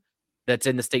team that's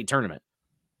in the state tournament.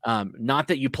 Not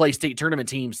that you play state tournament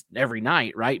teams every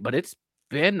night, right? But it's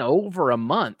been over a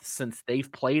month since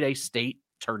they've played a state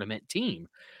tournament team.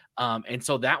 And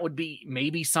so that would be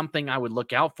maybe something I would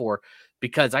look out for,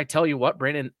 because I tell you what,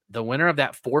 Brandon, the winner of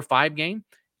that 4-5 game,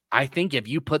 I think if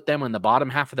you put them in the bottom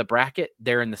half of the bracket,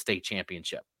 they're in the state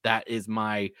championship. That is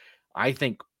I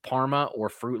think Parma or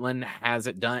Fruitland has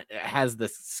the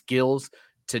skills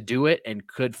to do it and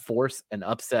could force an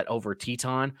upset over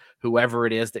Teton, whoever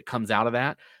it is that comes out of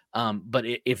that. But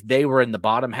if they were in the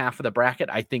bottom half of the bracket,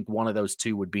 I think one of those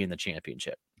two would be in the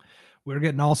championship. We're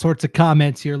getting all sorts of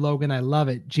comments here, Logan. I love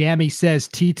it. Jamie says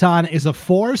Teton is a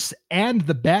force and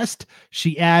the best.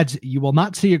 She adds, you will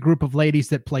not see a group of ladies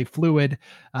that play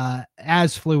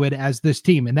as fluid as this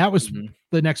team. And that was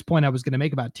the next point I was going to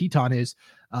make about Teton is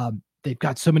they've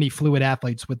got so many fluid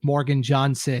athletes with Morgan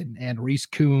Johnson and Reese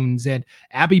Coons and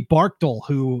Abby Barkdale,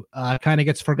 who kind of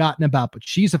gets forgotten about, but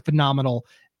she's a phenomenal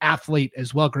athlete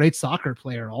as well. Great soccer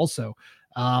player also.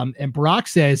 And Brock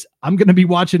says, I'm going to be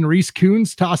watching Reese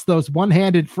Coons toss those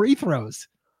one-handed free throws.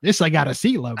 This I got to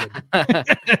see, Logan.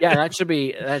 Yeah, that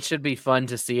should be fun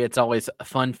to see. It's always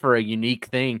fun for a unique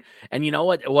thing. And you know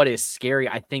what is scary?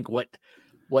 I think what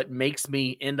makes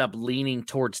me end up leaning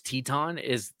towards Teton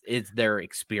is their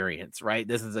experience, right?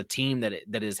 This is a team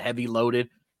that is heavy loaded,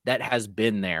 that has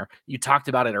been there. You talked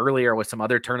about it earlier with some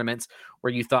other tournaments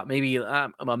where you thought maybe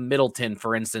a Middleton,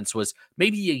 for instance, was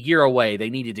maybe a year away. They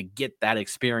needed to get that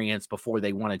experience before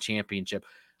they won a championship.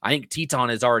 I think Teton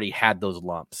has already had those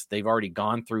lumps. They've already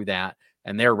gone through that,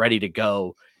 and they're ready to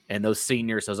go. And those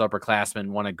seniors, those upperclassmen,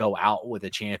 want to go out with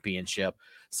a championship.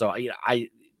 So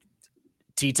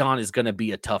Teton is going to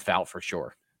be a tough out for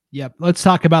sure. Yep. Let's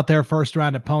talk about their first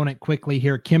round opponent quickly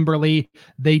here. Kimberly,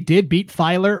 they did beat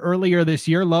Filer earlier this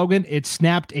year, Logan. It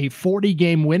snapped a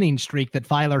 40-game winning streak that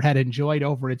Filer had enjoyed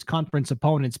over its conference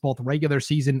opponents, both regular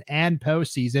season and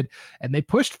postseason. And they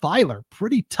pushed Filer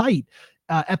pretty tight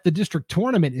at the district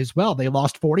tournament as well. They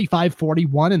lost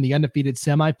 45-41 in the undefeated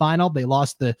semifinal. They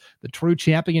lost the true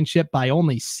championship by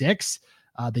only 6.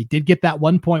 They did get that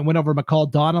 1-point win over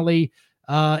McCall Donnelly.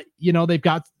 They've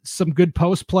got some good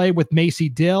post play with Macy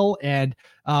Dill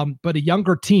but a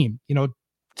younger team,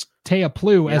 Taya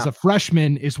Plu as a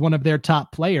freshman is one of their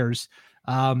top players.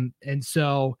 And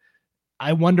so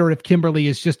I wonder if Kimberly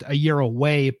is just a year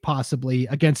away, possibly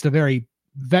against a very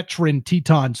veteran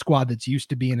Teton squad that's used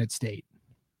to being at state.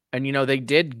 And,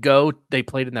 they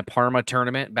played in the Parma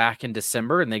tournament back in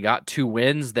December, and they got 2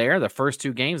 wins there. The first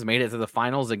 2 games made it to the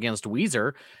finals against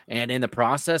Weiser, and in the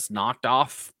process knocked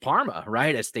off Parma,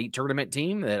 right? A state tournament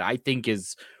team that I think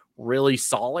is really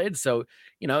solid. So,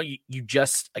 you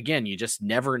just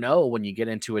never know when you get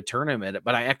into a tournament.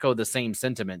 But I echo the same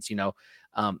sentiments.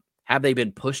 Have they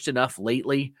been pushed enough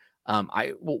lately?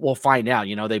 We'll find out.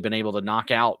 They've been able to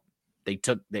knock out.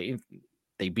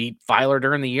 They beat Filer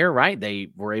during the year, right? They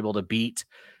were able to beat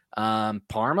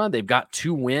Parma. They've got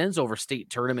 2 wins over state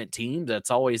tournament teams.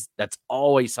 That's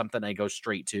always something I go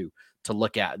straight to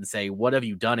look at and say, what have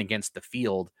you done against the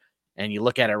field? And you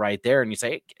look at it right there and you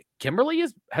say, Kimberly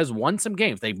has won some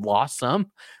games. They've lost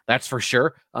some, that's for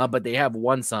sure, but they have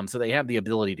won some, so they have the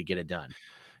ability to get it done.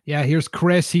 Yeah, here's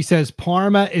Chris. He says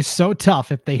Parma is so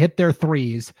tough. If they hit their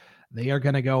threes, they are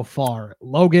going to go far.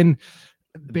 Logan,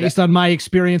 based on my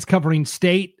experience covering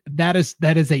state, that is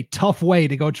a tough way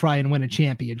to go try and win a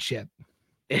championship.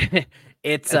 You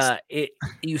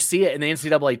see it in the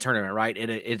NCAA tournament, right?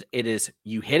 It is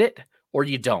you hit it or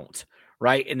you don't,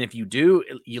 right? And if you do,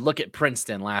 you look at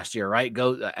Princeton last year, right?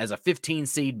 Go as a 15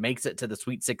 seed, makes it to the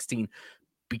Sweet 16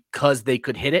 because they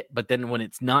could hit it, but then when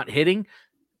it's not hitting,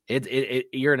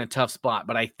 you're in a tough spot.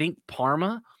 But I think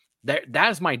Parma, that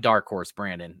is my dark horse,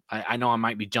 Brandon. I know I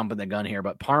might be jumping the gun here,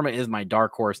 but Parma is my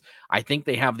dark horse. I think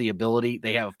they have the ability.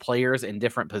 They have players in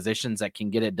different positions that can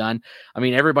get it done. I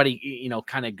mean, everybody,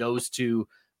 kind of goes to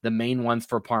the main ones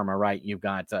for Parma, right? You've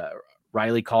got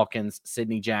Riley Calkins,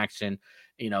 Sidney Jackson,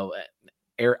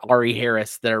 Ari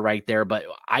Harris that are right there. But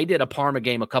I did a Parma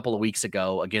game a couple of weeks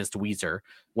ago against Weiser,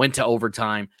 went to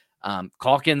overtime.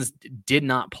 Calkins did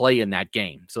not play in that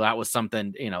game. So that was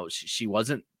something, she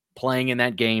wasn't playing in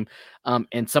that game.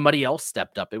 And somebody else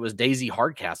stepped up. It was Daisy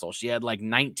Hardcastle. She had like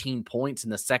 19 points in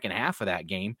the second half of that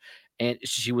game. And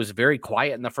she was very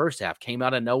quiet in the first half, came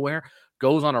out of nowhere,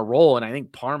 goes on a roll. And I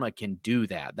think Parma can do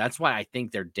that. That's why I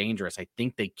think they're dangerous. I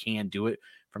think they can do it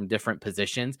from different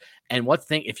positions. And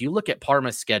if you look at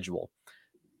Parma's schedule,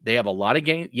 they have a lot of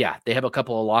games. Yeah, they have a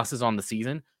couple of losses on the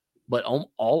season, but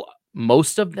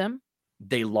most of them,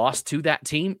 they lost to that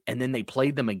team and then they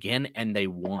played them again and they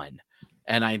won.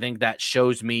 And I think that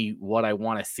shows me what I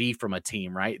want to see from a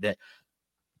team, right? That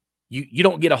you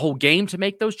don't get a whole game to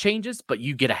make those changes, but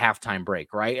you get a halftime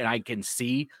break, right? And I can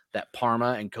see that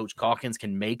Parma and Coach Calkins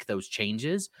can make those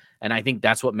changes. And I think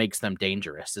that's what makes them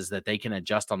dangerous, is that they can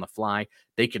adjust on the fly.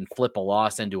 They can flip a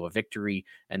loss into a victory,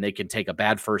 and they can take a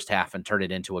bad first half and turn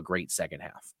it into a great second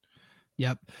half.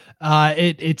 Yep.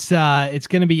 It's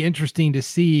going to be interesting to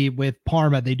see with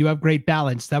Parma. They do have great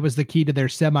balance. That was the key to their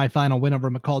semifinal win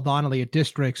over McCall Donnelly at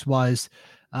districts was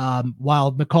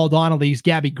while McCall Donnelly's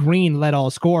Gabby Green led all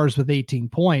scorers with 18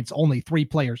 points, only 3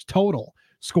 players total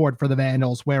scored for the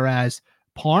Vandals, whereas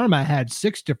Parma had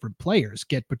 6 different players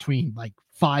get between like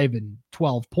 5 and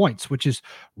 12 points, which is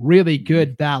really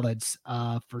good balance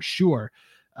for sure.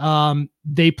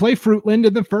 They play Fruitland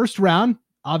in the first round.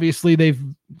 Obviously, they've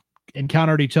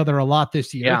encountered each other a lot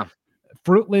this year. Yeah.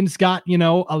 Fruitland's got,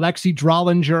 Alexi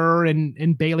Drollinger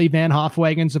and Bailey Van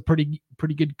Hofwagen's a pretty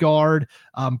good guard.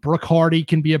 Brooke Hardy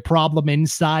can be a problem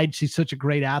inside. She's such a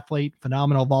great athlete,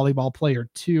 phenomenal volleyball player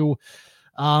too.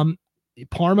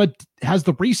 Parma has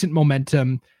the recent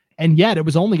momentum, and yet it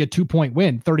was only a 2-point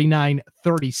win,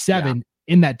 39-37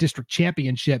 in that district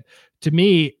championship. To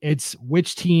me, it's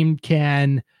which team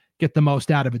can get the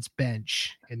most out of its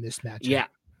bench in this matchup. Yeah.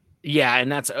 Yeah,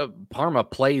 and that's Parma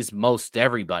plays most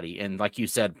everybody, and like you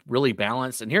said, really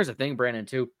balanced. And here's the thing, Brandon,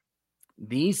 too.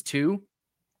 These two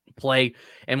play,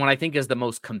 and what I think is the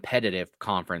most competitive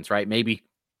conference, right? Maybe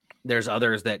there's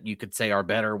others that you could say are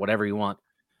better, whatever you want.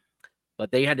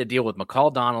 But they had to deal with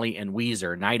McCall Donnelly and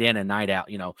Weiser night in and night out.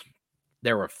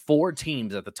 There were 4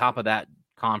 teams at the top of that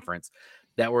conference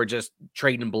that were just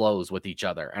trading blows with each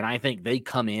other. And I think they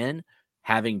come in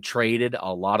having traded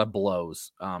a lot of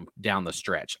blows down the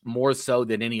stretch, more so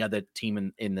than any other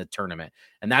team in the tournament.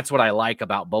 And that's what I like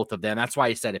about both of them. That's why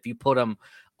I said if you put them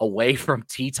away from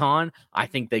Teton, I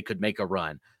think they could make a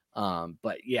run.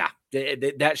 But yeah,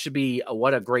 that should be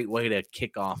what a great way to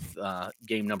kick off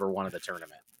game number 1 of the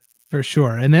tournament. For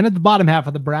sure. And then at the bottom half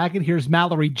of the bracket, here's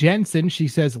Mallory Jensen. She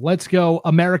says, let's go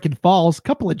American Falls.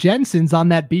 Couple of Jensens on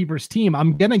that Beavers team.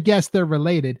 I'm going to guess they're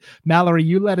related. Mallory,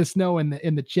 you let us know in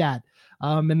the chat.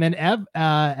 And then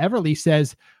Everly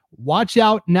says, watch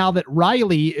out now that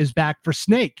Riley is back for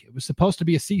Snake. It was supposed to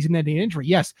be a season-ending injury.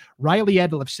 Yes, Riley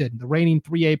Edlifson, the reigning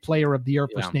 3A player of the year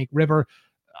for Snake River,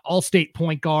 all-state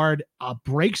point guard,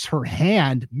 breaks her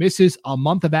hand, misses a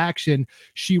month of action.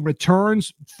 She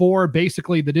returns for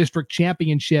basically the district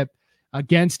championship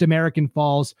against American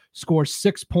Falls, scores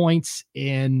 6 points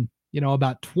in,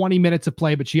 about 20 minutes of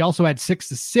play, but she also had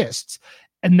 6 assists.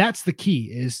 And that's the key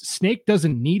is Snake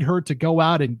doesn't need her to go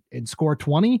out and score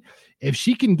 20. If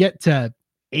she can get to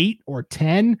 8 or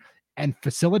 10 and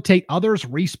facilitate others,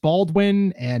 Reese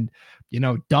Baldwin and,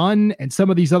 Dunn and some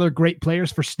of these other great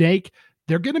players for Snake,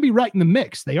 they're going to be right in the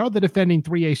mix. They are the defending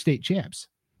 3A state champs.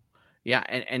 Yeah.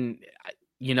 And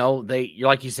they,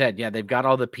 like you said, they've got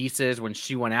all the pieces. When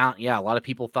she went out, a lot of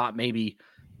people thought maybe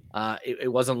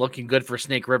it wasn't looking good for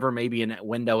Snake River. Maybe a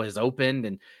window has opened,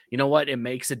 and you know what? It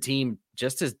makes a team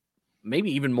just as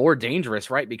maybe even more dangerous,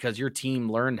 right? Because your team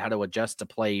learned how to adjust to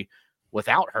play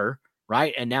without her,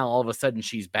 right? And now all of a sudden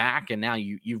she's back, and now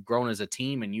you've grown as a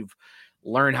team, and you've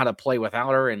learned how to play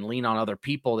without her and lean on other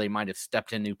people. They might have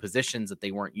stepped in new positions that they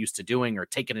weren't used to doing, or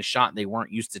taken a shot they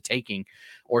weren't used to taking,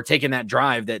 or taking that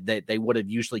drive that they would have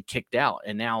usually kicked out.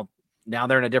 And now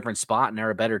they're in a different spot and they're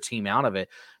a better team out of it.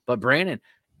 But Brandon,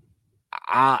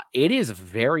 it is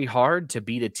very hard to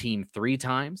beat a team 3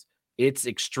 times. It's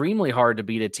extremely hard to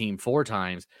beat a team 4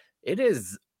 times. It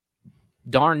is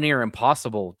darn near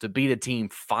impossible to beat a team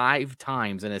 5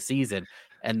 times in a season.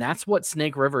 And that's what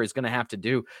Snake River is going to have to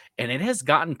do. And it has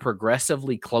gotten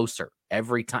progressively closer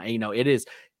every time.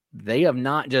 They have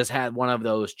not just had one of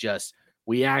those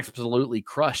we absolutely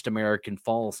crushed American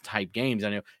Falls type games.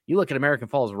 I know you look at American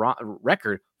Falls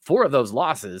record, 4 of those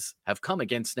losses have come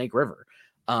against Snake River.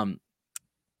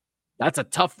 That's a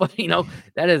tough,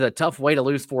 that is a tough way to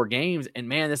lose 4 games. And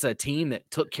man, this is a team that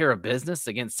took care of business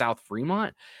against South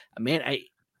Fremont. Man,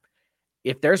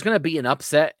 if there's going to be an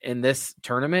upset in this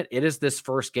tournament, it is this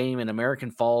first game. And American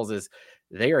Falls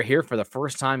they are here for the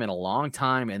first time in a long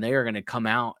time, and they are going to come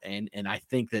out. And I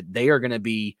think that they are going to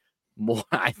be more,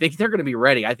 I think they're going to be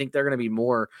ready. I think they're going to be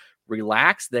more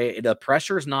relaxed. The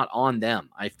pressure is not on them.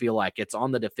 I feel like it's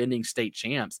on the defending state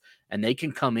champs, and they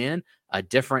can come in a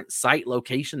different site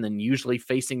location than usually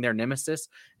facing their nemesis.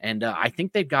 And I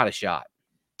think they've got a shot.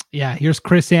 Yeah, here's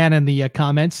Chris Ann in the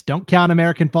comments. Don't count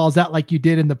American Falls out like you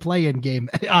did in the play-in game.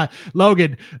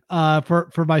 Logan,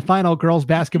 for my final girls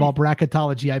basketball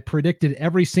bracketology, I predicted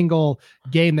every single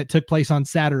game that took place on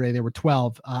Saturday. There were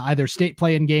 12, either state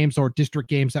play-in games or district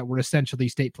games that were essentially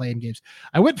state play-in games.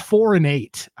 I went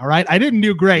 4-8. All right, I didn't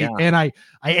do great, and I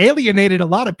alienated a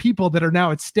lot of people that are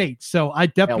now at state. So I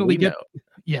definitely get.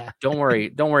 Yeah. Don't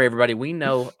worry, everybody. We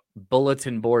know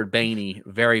Bulletin Board Baney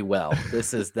very well.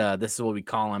 This is what we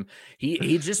call him.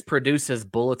 He just produces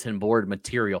bulletin board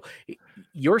material.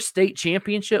 Your state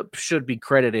championship should be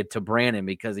credited to Brandon,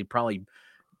 because he probably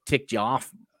ticked you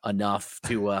off enough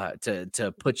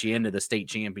to put you into the state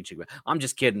championship. I'm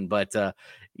just kidding, but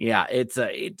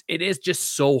it is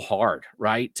just so hard,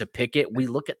 right, to pick it. We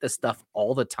look at this stuff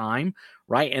all the time,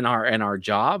 right, in our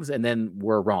jobs, and then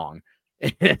we're wrong.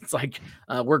 It's like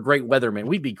we're great weathermen.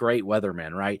 We'd be great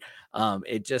weathermen, right?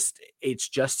 It's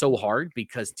just so hard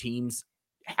because teams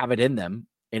have it in them,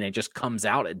 and it just comes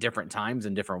out at different times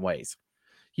in different ways.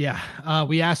 Yeah.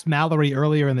 We asked Mallory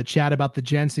earlier in the chat about the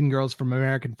Jensen girls from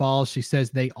American Falls. She says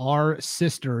they are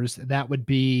sisters. That would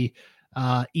be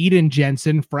Eden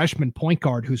Jensen, freshman point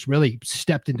guard, who's really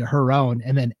stepped into her own.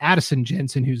 And then Addison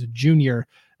Jensen, who's a junior,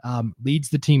 leads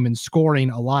the team in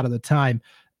scoring a lot of the time.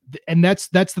 And that's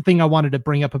the thing I wanted to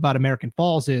bring up about American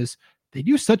Falls is they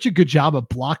do such a good job of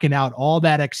blocking out all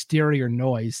that exterior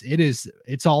noise.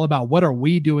 It's all about what are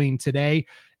we doing today.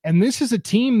 And this is a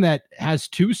team that has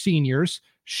 2 seniors,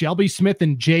 Shelby Smith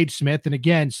and Jade Smith. And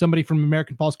again, somebody from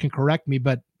American Falls can correct me,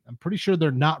 but I'm pretty sure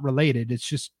they're not related. It's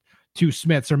just 2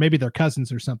 Smiths, or maybe they're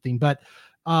cousins or something. But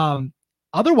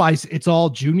otherwise, it's all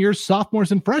juniors,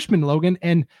 sophomores, and freshmen, Logan.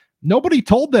 And nobody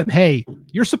told them, hey,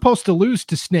 you're supposed to lose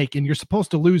to Snake and you're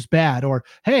supposed to lose bad, or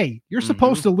hey, you're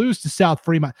supposed to lose to South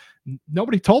Fremont.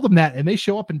 Nobody told them that, and they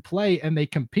show up and play and they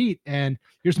compete. And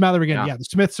here's Mallory again. Yeah, the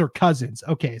Smiths are cousins.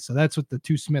 Okay, so that's what the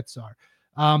 2 Smiths are.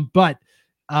 But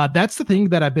that's the thing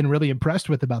that I've been really impressed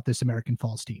with about this American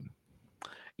Falls team.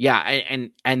 Yeah,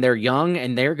 and they're young,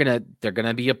 and they're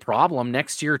gonna be a problem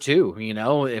next year too.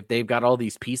 If they've got all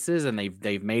these pieces and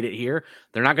they've made it here,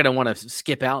 they're not gonna want to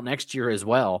skip out next year as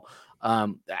well.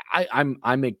 I'm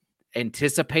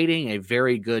anticipating a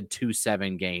very good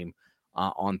 2-7 game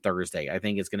on Thursday. I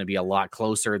think it's going to be a lot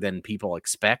closer than people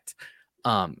expect.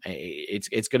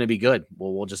 It's going to be good.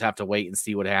 We'll just have to wait and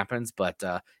see what happens. But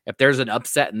if there's an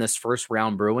upset in this first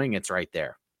round brewing, it's right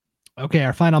there. Okay,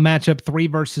 our final matchup, 3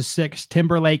 versus 6,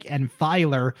 Timberlake and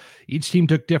Filer. Each team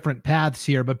took different paths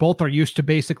here, but both are used to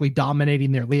basically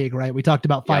dominating their league, right? We talked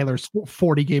about Filer's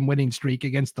 40-game winning streak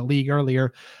against the league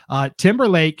earlier.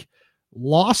 Timberlake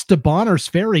lost to Bonners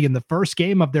Ferry in the first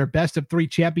game of their best of 3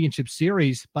 championship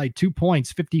series by 2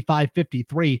 points,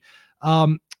 55-53.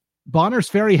 Bonners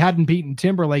Ferry hadn't beaten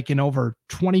Timberlake in over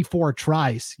 24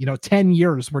 tries, 10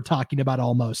 years we're talking about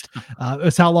almost.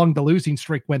 That's how long the losing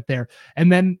streak went there.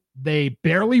 And then they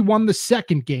barely won the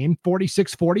second game,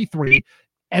 46-43.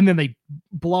 And then they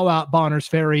blow out Bonners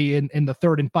Ferry in the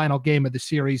third and final game of the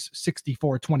series,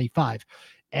 64-25.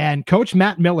 And Coach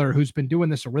Matt Miller, who's been doing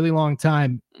this a really long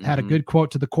time, had a good quote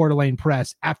to the Coeur d'Alene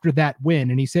Press after that win.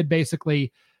 And he said,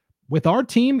 basically, with our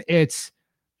team,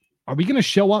 are we going to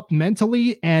show up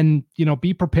mentally and,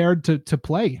 be prepared to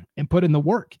play and put in the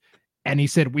work? And he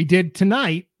said, we did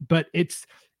tonight, but it's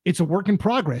a work in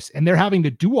progress. And they're having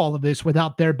to do all of this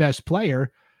without their best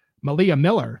player, Malia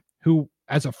Miller, who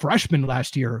as a freshman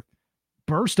last year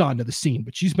burst onto the scene,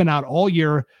 but she's been out all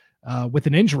year with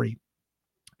an injury.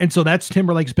 And so that's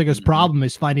Timberlake's biggest problem,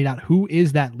 is finding out who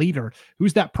is that leader,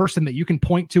 who's that person that you can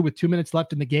point to with 2 minutes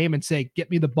left in the game and say,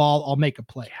 get me the ball, I'll make a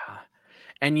play. Yeah.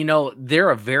 And, they're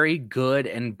a very good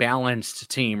and balanced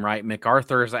team, right?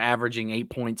 MacArthur's averaging 8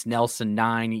 points, Nelson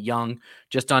 9, Young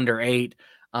just under 8,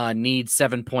 Needs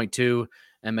 7.2,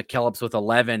 and McKellips with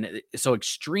 11. So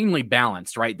extremely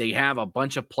balanced, right? They have a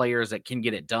bunch of players that can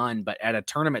get it done, but at a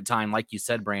tournament time, like you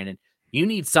said, Brandon, you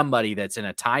need somebody that's in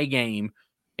a tie game,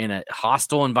 in a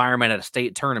hostile environment at a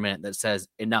state tournament, that says,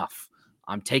 enough,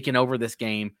 I'm taking over this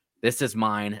game. This is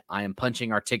mine. I am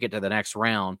punching our ticket to the next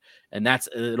round. And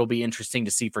it'll be interesting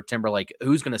to see for Timberlake,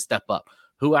 who's going to step up,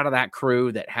 who out of that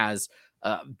crew that has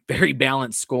very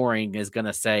balanced scoring is going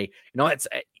to say,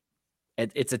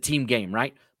 it's a team game,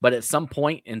 right? But at some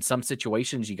point in some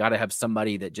situations, you got to have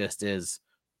somebody that just is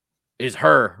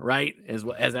her, right? As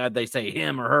they say,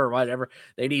 him or her, whatever.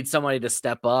 They need somebody to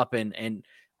step up, and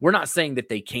we're not saying that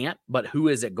they can't, but who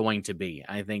is it going to be?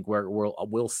 I think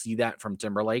we'll see that from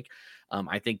Timberlake.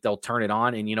 I think they'll turn it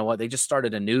on, and you know what? They just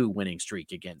started a new winning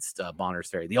streak against Bonners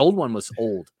Ferry. The old one was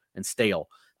old and stale.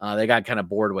 They got kind of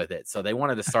bored with it, so they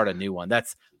wanted to start a new one.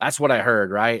 That's what I heard,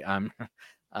 right?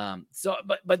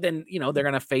 But then they're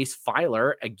going to face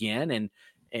Filer again,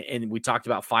 and we talked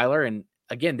about Filer, and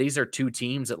again, these are two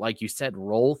teams that, like you said,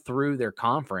 roll through their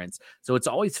conference. So it's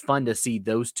always fun to see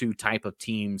those two type of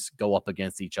teams go up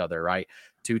against each other, right?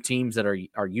 Two teams that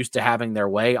are used to having their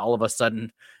way, all of a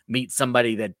sudden meet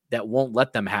somebody that won't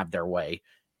let them have their way.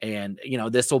 And,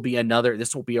 this will be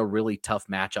a really tough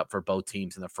matchup for both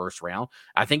teams in the first round.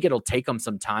 I think it'll take them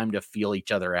some time to feel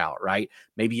each other out, right?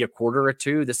 Maybe a quarter or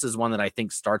two. This is one that I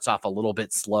think starts off a little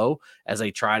bit slow as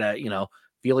they try to,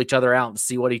 feel each other out and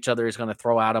see what each other is going to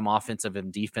throw at them offensive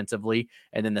and defensively.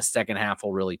 And then the second half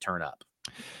will really turn up.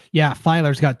 Yeah,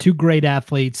 Filer's got two great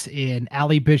athletes in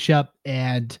Allie Bishop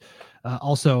and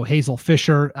also Hazel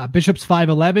Fisher. Bishop's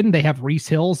 5'11". They have Reese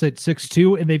Hills at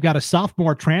 6'2", and they've got a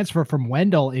sophomore transfer from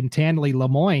Wendell in Tanley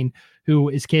Lemoyne, who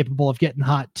is capable of getting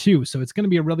hot too. So it's going to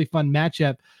be a really fun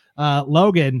matchup.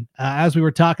 Logan, as we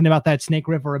were talking about that Snake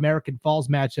River American Falls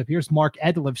matchup, here's Mark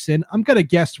Edlifson. I'm going to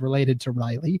guess related to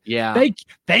Riley. Yeah.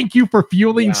 Thank you for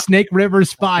fueling Snake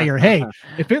River's fire. Hey,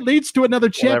 if it leads to another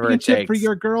championship for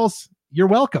your girls, you're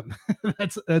welcome.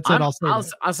 That's what I'll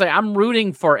say. I'll say I'm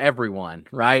rooting for everyone,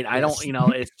 right? Yes. I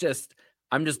don't, it's just,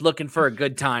 I'm just looking for a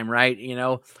good time, right?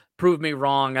 Prove me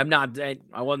wrong. I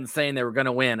wasn't saying they were going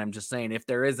to win. I'm just saying if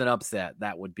there is an upset,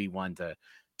 that would be one to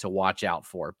watch out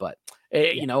for. But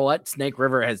you know what? Snake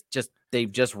River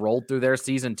they've just rolled through their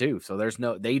season too. So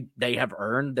they have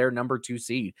earned their number 2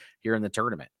 seed here in the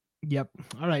tournament. Yep.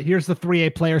 All right. Here's the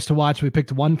 3A players to watch. We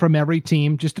picked one from every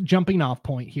team. Just a jumping off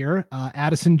point here.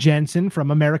 Addison Jensen from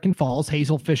American Falls,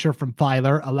 Hazel Fisher from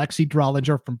Filer, Alexi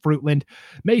Drollinger from Fruitland,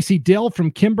 Macy Dill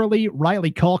from Kimberly, Riley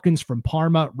Calkins from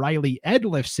Parma, Riley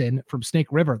Edlifson from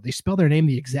Snake River. They spell their name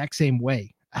the exact same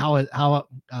way. How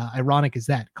ironic is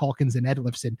that? Calkins and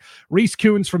Edlifson. Reese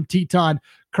Coons from Teton,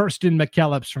 Kirsten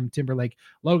McKellips from Timberlake.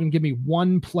 Logan, give me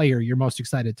one player you're most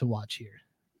excited to watch here.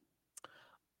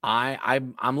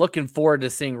 I'm looking forward to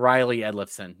seeing Riley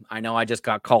Edlifson. I know I just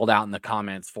got called out in the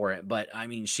comments for it, but I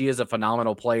mean, she is a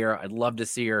phenomenal player. I'd love to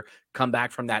see her come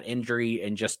back from that injury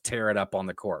and just tear it up on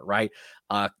the court, right?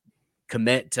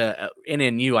 Commit to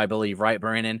NNU, I believe, right,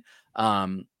 Brandon?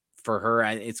 For her,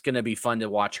 it's going to be fun to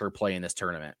watch her play in this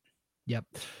tournament. Yep,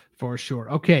 for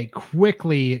sure. Okay,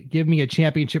 quickly give me a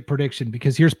championship prediction,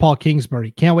 because here's Paul Kingsbury.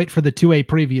 Can't wait for the 2A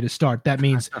preview to start. That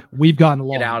means we've gone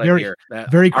along. Get out of here.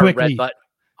 Very quickly.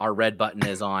 Our red button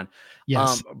is on.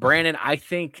 Yes. Brandon, I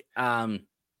think the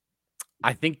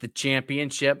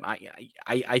championship,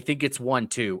 I think it's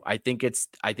 1-2. I think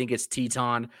it's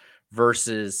Teton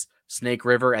versus Snake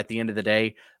River at the end of the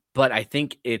day. But I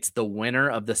think it's the winner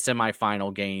of the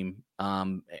semifinal game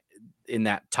in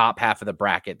that top half of the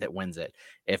bracket that wins it.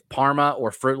 If Parma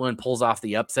or Fruitland pulls off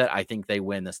the upset, I think they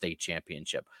win the state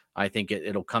championship. I think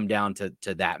it'll come down to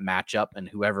that matchup, and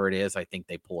whoever it is, I think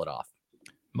they pull it off.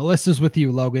 Melissa's with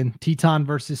you, Logan. Teton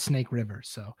versus Snake River.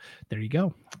 So there you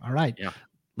go. All right. Yeah.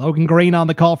 Logan Green on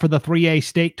the call for the 3A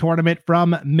state tournament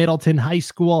from Middleton High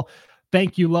School.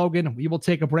 Thank you, Logan. We will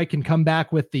take a break and come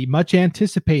back with the much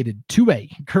anticipated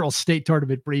 2A girls state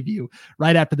tournament preview.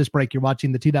 Right after this break, you're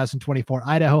watching the 2024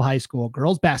 Idaho High School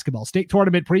girls basketball state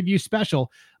tournament preview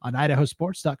special on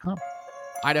idahosports.com.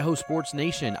 Idaho Sports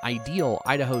Nation, Ideal,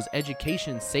 Idaho's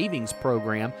education savings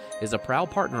program, is a proud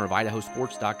partner of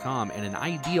idahosports.com and an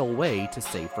ideal way to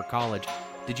save for college.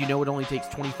 Did you know it only takes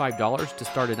 $25 to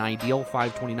start an Ideal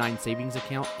 529 savings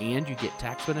account and you get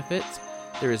tax benefits?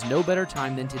 There is no better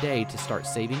time than today to start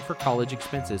saving for college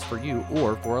expenses for you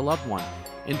or for a loved one.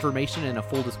 Information and a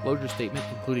full disclosure statement,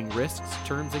 including risks,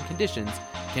 terms, and conditions,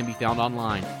 can be found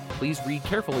online. Please read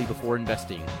carefully before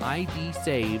investing.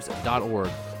 idsaves.org.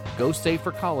 Go save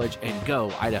for college and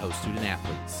go Idaho student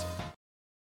athletes.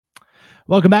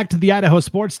 Welcome back to the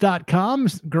idahosports.com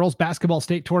girls basketball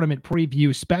state tournament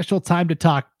preview special. Time to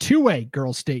talk 2A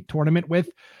girls state tournament with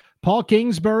Paul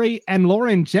Kingsbury and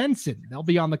Lauren Jensen. They'll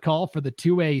be on the call for the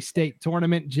 2A state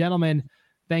tournament. Gentlemen,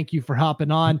 thank you for hopping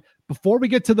on. Before we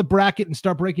get to the bracket and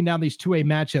start breaking down these 2A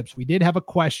matchups, we did have a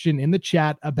question in the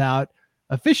chat about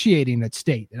officiating at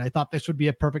state. And I thought this would be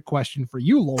a perfect question for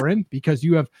you, Lauren, because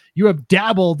you have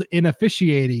dabbled in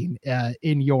officiating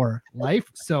in your life.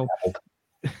 So,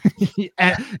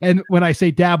 and when I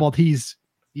say dabbled, he's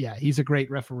a great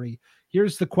referee.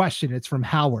 Here's the question. It's from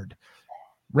Howard.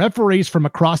 Referees from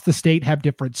across the state have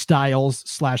different styles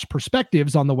 /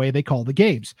 perspectives on the way they call the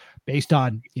games based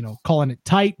on, calling it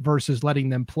tight versus letting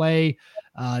them play.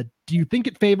 Do you think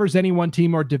it favors any one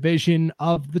team or division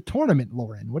of the tournament,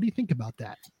 Lauren? What do you think about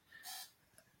that?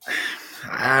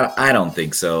 I don't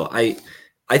think so. I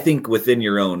think within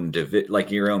your own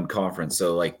your own conference.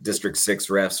 So like District 6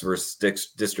 refs versus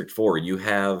District 4, you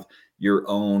have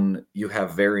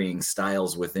varying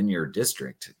styles within your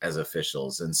district as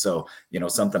officials. And so,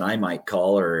 something I might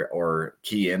call or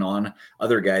key in on,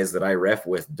 other guys that I ref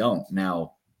with don't.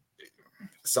 Now,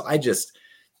 so I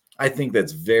think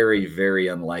that's very, very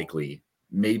unlikely.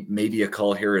 Maybe a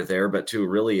call here or there, but to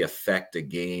really affect a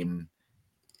game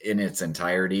in its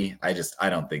entirety, I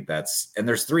don't think that's, and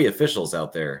there's 3 officials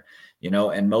out there,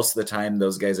 and most of the time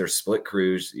those guys are split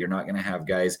crews. You're not going to have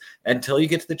guys until you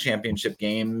get to the championship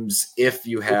games if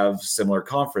you have similar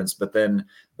conference, but then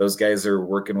those guys are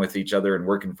working with each other and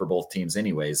working for both teams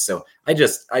anyways. So I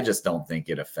just don't think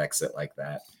it affects it like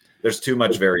that. There's too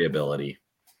much variability.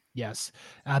 Yes.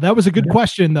 That was a good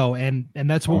question, though, and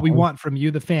that's what we want from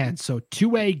you, the fans. So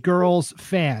 2A girls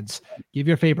fans, give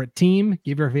your favorite team,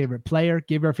 give your favorite player,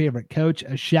 give your favorite coach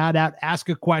a shout out, ask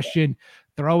a question,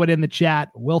 throw it in the chat.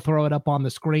 We'll throw it up on the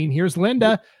screen. Here's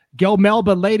Linda. Go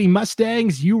Melba Lady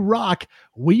Mustangs. You rock.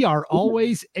 We are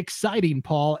always exciting,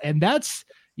 Paul. And that's,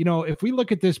 if we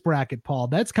look at this bracket, Paul,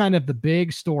 that's kind of the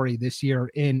big story this year,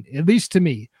 at least to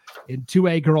me, in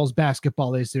 2A girls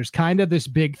basketball, is there's kind of this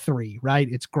big 3, right?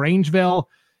 It's Grangeville,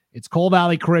 it's Cole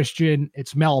Valley Christian,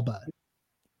 it's Melba.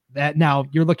 That now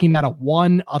you're looking at a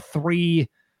 1, a 3,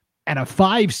 and a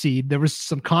 5 seed. There was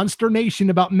some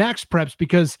consternation about Max Preps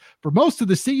because for most of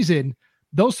the season,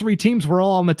 those 3 teams were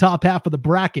all on the top half of the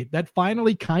bracket. That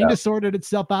finally kind of sorted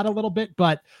itself out a little bit,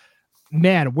 but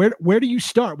man, where do you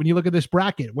start when you look at this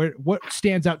bracket? What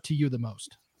stands out to you the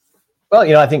most?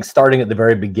 Well, I think starting at the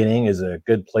very beginning is a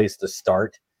good place to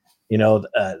start.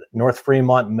 North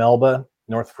Fremont, Melba,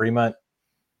 North Fremont,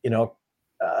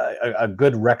 a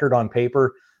good record on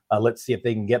paper. Let's see if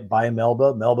they can get by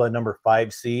Melba. Melba, number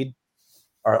 5 seed.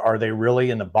 Are they really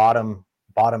in the bottom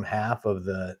half of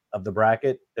the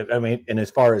bracket? I mean, and as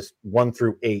far as 1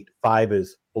 through 8, 5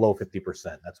 is below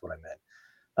 50%. That's what I meant.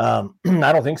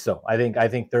 I don't think so. I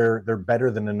think they're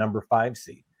better than the number 5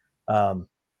 seed.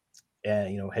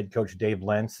 And head coach Dave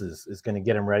Lentz is going to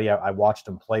get him ready. I watched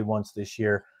him play once this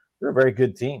year. They're a very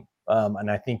good team. And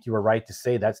I think you were right to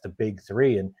say that's the big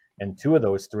 3. And 2 of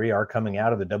those 3 are coming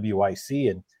out of the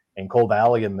WIC, and Cole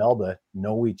Valley and Melba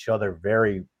know each other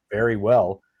very, very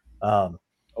well.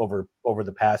 Over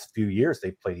the past few years,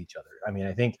 they've played each other. I mean,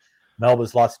 I think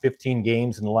Melba's lost 15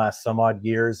 games in the last some odd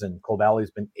years, and Cole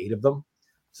Valley's been 8 of them.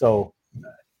 So,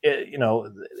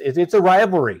 it's a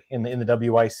rivalry in the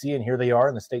WIC, and here they are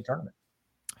in the state tournament.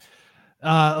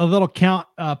 A little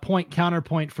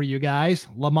counterpoint for you guys.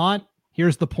 Lamont,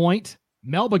 here's the point.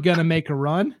 Melba gonna make a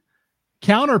run.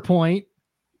 Counterpoint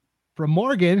from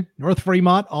Morgan, North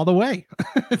Fremont all the way.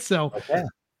 So,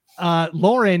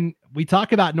 Lauren, we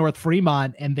talk about North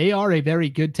Fremont, and they are a very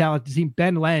good, talented team.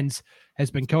 Ben Lenz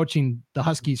has been coaching the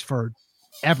Huskies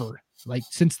forever, like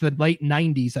since the late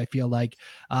 90s, I feel like.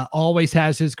 Always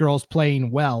has his girls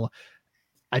playing well.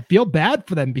 I feel bad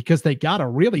for them because they got a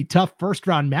really tough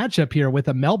first-round matchup here with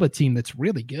a Melba team that's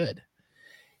really good.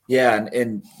 Yeah,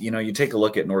 and you take a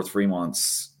look at North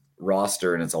Fremont's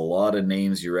roster, and it's a lot of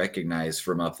names you recognize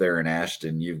from up there in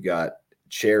Ashton. You've got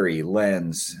Cherry,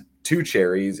 Lenz, two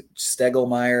Cherries,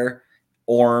 Stegelmeyer,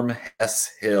 Orm,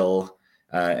 Hess, Hill,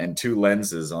 and two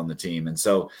Lenzes on the team. And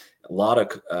so a lot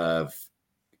of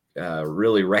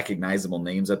really recognizable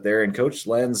names up there. And Coach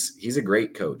Lenz, he's a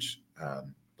great coach.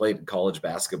 Played college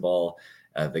basketball.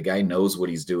 The guy knows what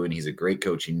he's doing. He's a great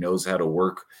coach. He knows how to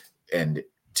work and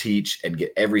teach and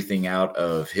get everything out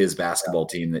of his basketball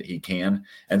team that he can.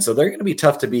 And so they're going to be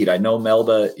tough to beat. I know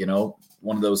Melba,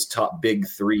 one of those top big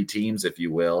three teams, if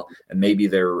you will, and maybe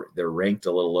they're ranked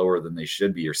a little lower than they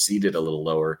should be or seated a little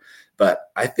lower. But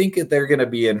I think that they're going to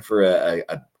be in for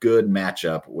a good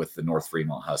matchup with the North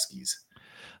Fremont Huskies.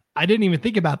 I didn't even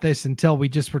think about this until we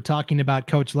just were talking about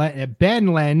Coach Ben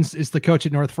Lenz is the coach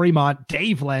at North Fremont.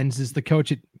 Dave Lenz is the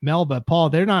coach at Melba. Paul,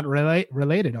 they're not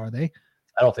related, are they?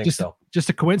 I don't think so. Just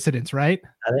a coincidence, right?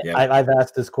 I've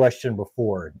asked this question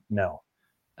before. No.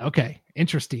 Okay.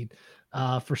 Interesting.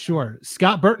 For sure.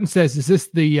 Scott Burton says, is this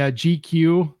the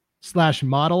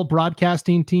GQ/model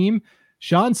broadcasting team?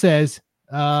 Sean says,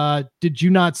 did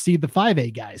you not see the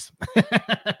 5A guys?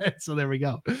 So there we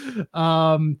go.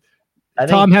 I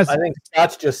think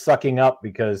Scott's just sucking up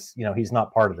because, he's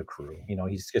not part of the crew.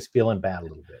 He's just feeling bad a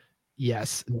little bit.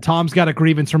 Yes. Tom's got a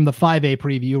grievance from the 5A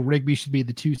preview. Rigby should be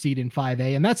the 2 seed in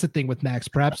 5A. And that's the thing with Max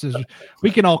Preps is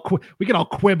we can all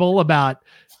quibble about,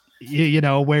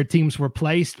 where teams were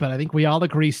placed, but I think we all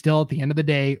agree still at the end of the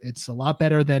day, it's a lot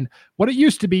better than what it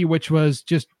used to be, which was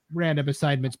just random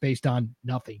assignments based on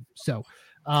nothing. So,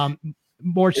 go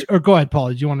ahead, Paul.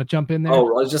 Did you want to jump in there? Oh,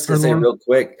 I was just going to say real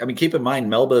quick. I mean, keep in mind,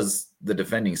 Melba's the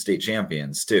defending state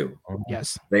champions too.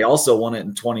 Yes. They also won it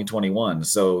in 2021.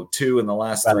 So 2 in the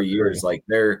last 3 years, like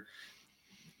they're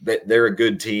a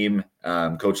good team.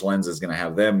 Coach Lenz is going to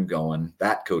have them going.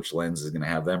 That Coach Lenz is going to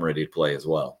have them ready to play as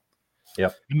well.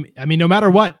 Yep. I mean, no matter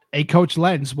what, a Coach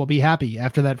Lenz will be happy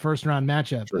after that first round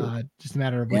matchup. Just a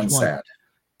matter of which and one. Sad.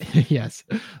 Yes.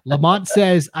 Lamont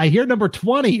says, I hear number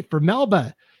 20 for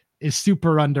Melba is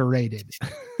super underrated.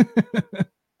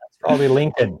 That's probably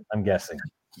Lincoln, I'm guessing.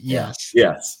 Yes.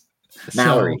 Yes.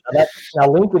 Mallory. Now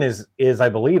Lincoln is I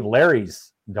believe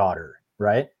Larry's daughter,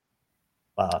 right?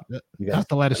 You guys have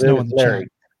to let us know in the chat.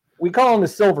 We call him the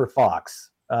Silver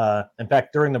Fox. In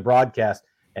fact, during the broadcast,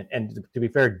 and to be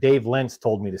fair, Dave Lentz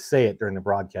told me to say it during the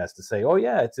broadcast to say, "Oh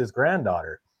yeah, it's his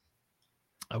granddaughter."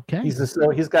 Okay. He's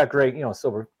got great,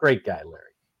 great guy,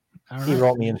 Larry. Right. He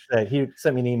wrote me and he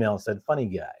sent me an email and said, "Funny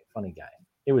guy."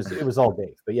 It was all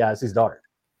Dave, but yeah, it's his daughter.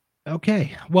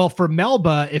 Okay. Well, for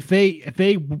Melba, if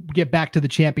they get back to the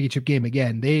championship game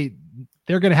again,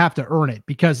 they're going to have to earn it,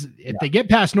 because if they get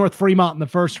past North Fremont in the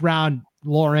first round,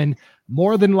 Lauren,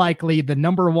 more than likely the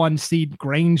number 1 seed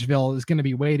Grangeville is going to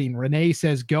be waiting. Renee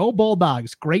says, go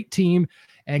Bulldogs, great team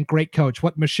and great coach.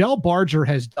 What Michelle Barger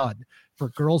has done for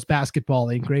girls basketball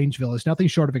in Grangeville is nothing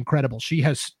short of incredible. She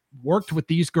has worked with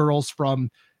these girls from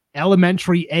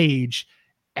elementary age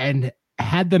and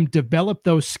had them develop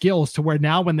those skills to where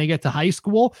now when they get to high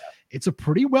school, it's a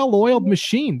pretty well-oiled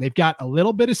machine. They've got a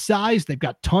little bit of size. They've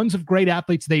got tons of great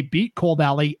athletes. They beat Cold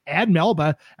Valley and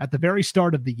Melba at the very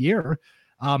start of the year.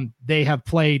 They have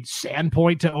played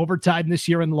Sandpoint to overtime this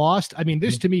year and lost. I mean,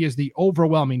 this to me is the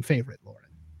overwhelming favorite, Lauren.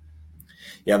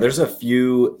 Yeah, there's a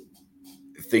few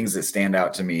things that stand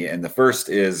out to me. And the first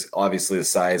is obviously the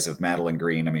size of Madeline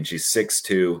Green. I mean, she's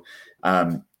 6'2".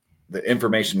 The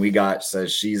information we got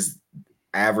says she's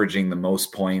averaging the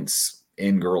most points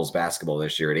in girls basketball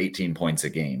this year at 18 points a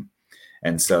game.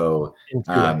 And so in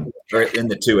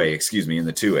the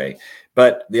 2A.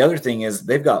 But the other thing is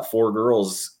they've got 4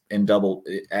 girls in double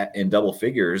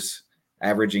figures,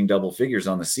 averaging double figures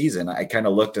on the season. I kind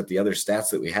of looked at the other stats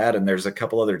that we had, and there's a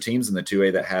couple other teams in the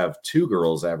 2A that have 2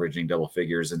 girls averaging double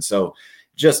figures. And so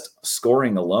just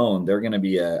scoring alone, they're going to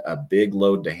be a big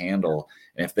load to handle.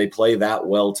 And if they play that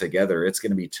well together, it's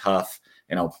going to be tough.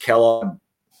 Kellogg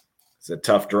is a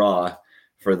tough draw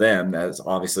for them. As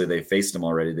obviously they faced them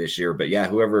already this year. But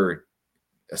yeah,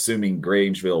 assuming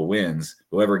Grangeville wins,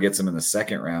 whoever gets them in the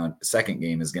second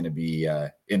game is going to be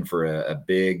in for a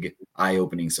big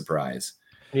eye-opening surprise.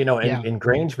 And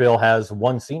Grangeville has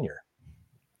 1 senior.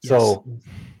 So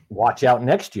watch out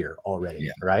next year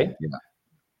already, right? Yeah.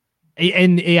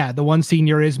 And the 1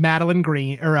 senior is Madeline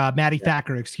Green or Maddie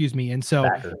Thacker, excuse me. And so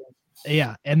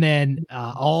Yeah, and then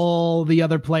all the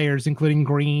other players, including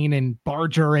Green and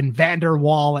Barger and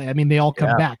Vanderwall, I mean, they all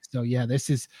come back. So yeah,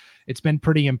 it's been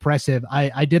pretty impressive.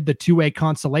 I did the 2A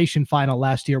consolation final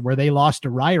last year where they lost to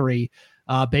Ryrie.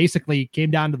 Basically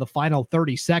came down to the final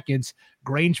 30 seconds.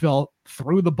 Grangeville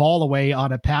threw the ball away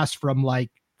on a pass from like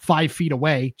 5 feet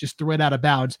away, just threw it out of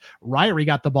bounds. Ryrie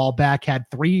got the ball back, had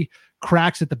 3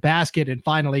 cracks at the basket, and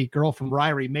finally girl from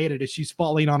Ryrie made it as she's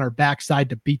falling on her backside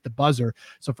to beat the buzzer.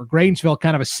 So for Grangeville,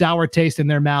 kind of a sour taste in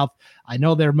their mouth. I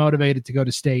know they're motivated to go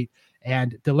to state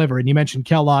and deliver. And you mentioned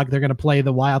Kellogg. They're going to play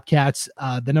the Wildcats,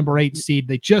 the number 8 seed.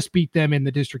 They just beat them in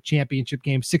the district championship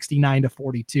game,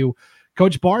 69-42.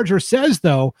 Coach Barger says,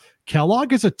 though,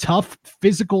 Kellogg is a tough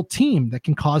physical team that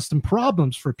can cause some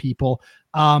problems for people.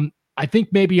 I think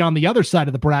maybe on the other side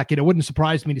of the bracket, it wouldn't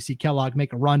surprise me to see Kellogg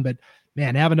make a run, but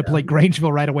man, having to play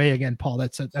Grangeville right away again, Paul,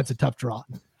 that's a tough draw.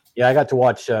 Yeah, I got to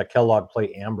watch Kellogg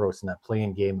play Ambrose in that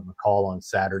play-in game at McCall on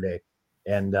Saturday,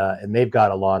 and they've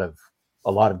got a lot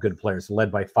of good players,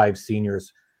 led by 5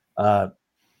 seniors.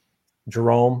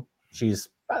 Jerome,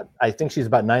 I think she's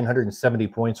about 970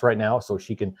 points right now, so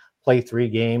she can play 3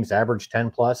 games, average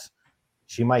 10 plus.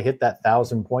 She might hit that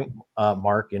 1,000-point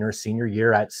mark in her senior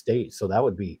year at state, so that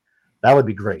would be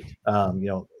great.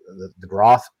 The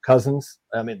Groth cousins,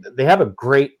 I mean, they have a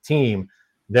great team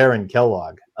there in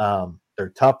Kellogg. They're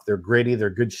tough, they're gritty, they're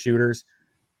good shooters.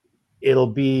 It'll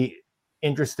be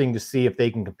interesting to see if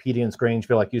they can compete against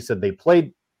Grangeville. Like you said, they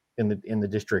played in the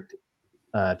district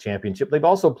championship. They've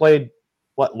also played,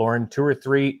 Lauren, 2 or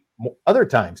 3 other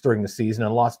times during the season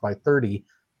and lost by 30-ish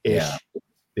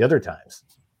the other times.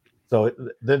 So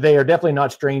they are definitely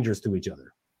not strangers to each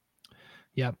other.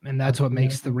 Yep, and that's what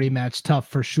makes the rematch tough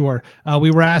for sure.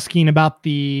 We were asking about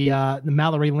the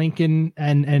Mallory Lincoln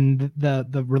and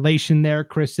the relation there.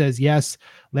 Chris says yes.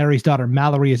 Larry's daughter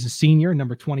Mallory is a senior,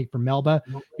 number 20 for Melba.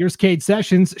 Here's Cade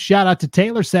Sessions. Shout out to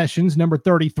Taylor Sessions, number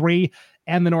 33,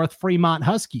 and the North Fremont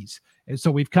Huskies. And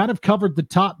so we've kind of covered the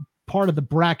top part of the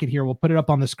bracket here. We'll put it up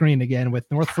on the screen again with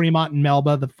North Fremont and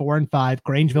Melba, the 4 and 5,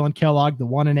 Grangeville and Kellogg, the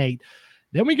 1 and 8.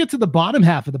 Then we get to the bottom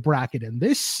half of the bracket, and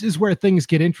this is where things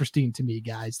get interesting to me,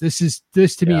 guys. This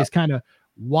to me is kind of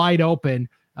wide open.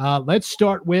 Let's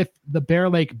start with the Bear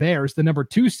Lake Bears, the number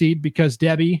 2 seed, because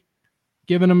Debbie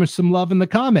giving them some love in the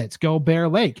comments. Go Bear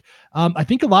Lake. I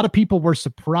think a lot of people were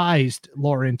surprised,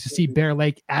 Lauren, to see Bear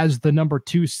Lake as the number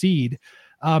 2 seed.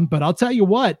 But I'll tell you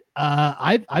what,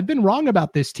 I've been wrong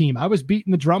about this team. I was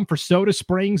beating the drum for Soda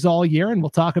Springs all year, and we'll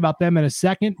talk about them in a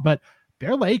second. But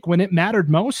Bear Lake, when it mattered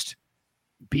most,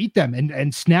 beat them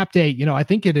and snapped I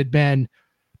think it had been,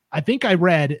 I think I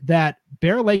read that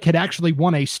Bear Lake had actually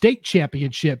won a state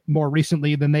championship more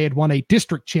recently than they had won a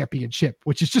district championship,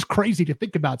 which is just crazy to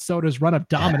think about Soda's run of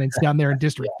dominance down there in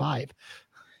District 5.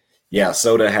 Yeah,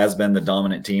 Soda has been the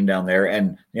dominant team down there.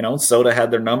 And, Soda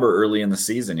had their number early in the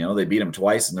season. They beat them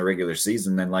twice in the regular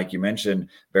season. Then, like you mentioned,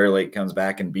 Bear Lake comes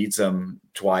back and beats them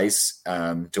twice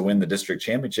to win the district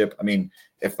championship. I mean,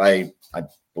 if I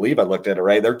believe I looked at it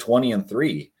right, they're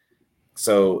 20-3.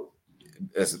 So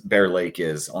as Bear Lake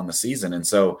is on the season. And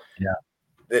so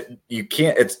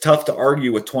it's tough to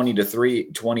argue with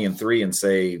 20-3 and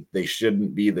say they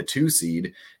shouldn't be the 2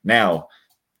 seed. Now,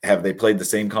 have they played the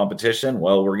same competition?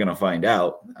 Well, we're going to find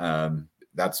out.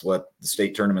 That's what the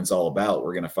state tournament's all about.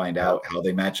 We're going to find out how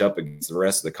they match up against the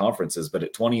rest of the conferences. But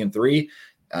at 20-3,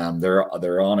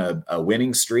 they're on a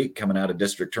winning streak coming out of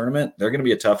district tournament. They're going to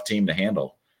be a tough team to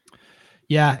handle.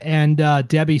 Yeah, and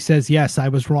Debbie says, yes, I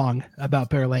was wrong about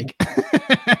Bear Lake.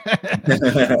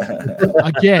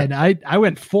 Again, I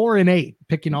went 4 and 8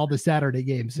 picking all the Saturday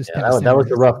games.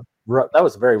 That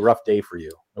was a very rough day for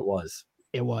you. It was.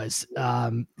 It was.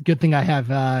 Good thing I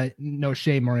have no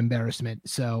shame or embarrassment.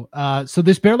 So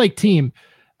this Bear Lake team,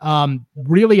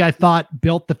 really, I thought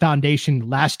built the foundation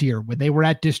last year when they were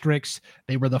at districts.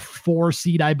 They were the 4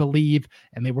 seed, I believe,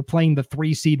 and they were playing the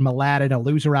 3 seed Malad in a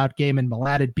loser out game, and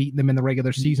Malad had beaten them in the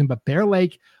regular season. But Bear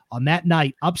Lake on that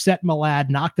night upset Malad,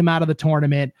 knocked them out of the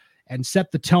tournament, and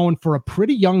set the tone for a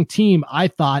pretty young team, I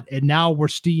thought. And now we're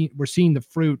seeing the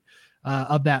fruit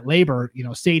of that labor.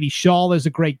 Sadie Shaw is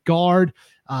a great guard.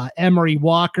 Emery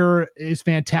Walker is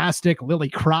fantastic. Lily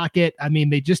Crockett. I mean,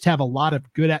 they just have a lot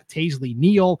of good at Taisley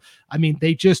Neal. I mean,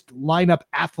 they just line up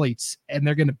athletes and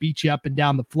they're going to beat you up and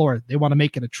down the floor. They want to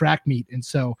make it a track meet. And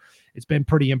so it's been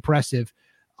pretty impressive.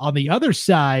 On the other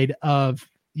side of,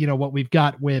 what we've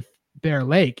got with Bear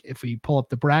Lake, if we pull up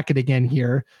the bracket again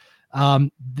here,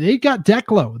 they got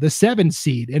Declo, the 7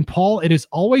 seed. And Paul, it is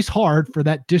always hard for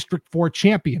that District 4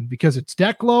 champion because it's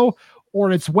Declo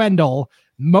or it's Wendell.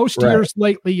 Most years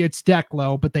lately it's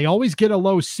Declo, but they always get a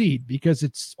low seed because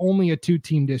it's only a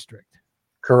 2-team district.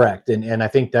 Correct. And I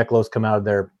think Declo's come out of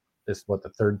there this,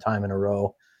 the third time in a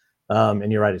row.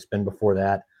 And you're right, it's been before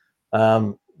that.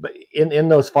 But in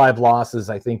those 5 losses,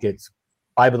 I think it's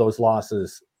 5 of those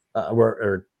losses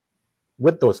were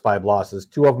with those 5 losses,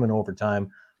 2 of them in overtime,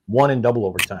 1 in double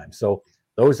overtime. So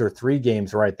those are 3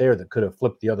 games right there that could have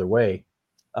flipped the other way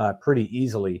pretty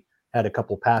easily had a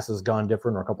couple passes gone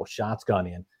different or a couple shots gone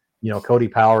in. Cody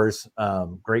Powers,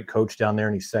 great coach down there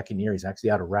in his second year. He's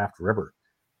actually out of Raft River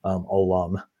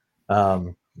alum.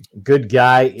 Good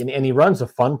guy, and he runs a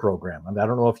fun program. I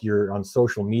don't know if you're on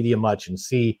social media much and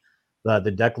see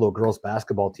the Declo girls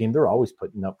basketball team. They're always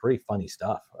putting up pretty funny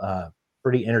stuff,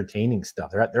 pretty entertaining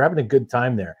stuff. They're having a good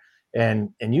time there,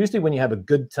 and usually when you have a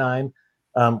good time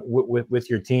with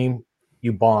your team,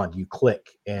 you bond, you click,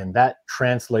 and that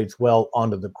translates well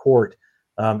onto the court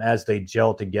as they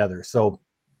gel together. So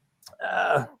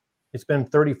it's been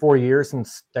 34 years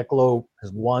since Declo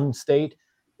has won state.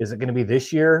 Is it going to be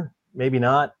this year? Maybe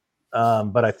not,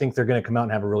 but I think they're going to come out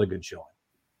and have a really good showing.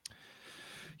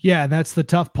 Yeah, that's the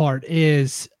tough part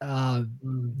is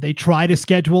they try to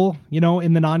schedule,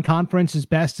 in the non-conference as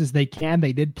best as they can.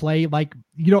 They did play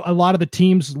a lot of the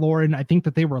teams, Lauren, I think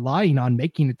that they were relying on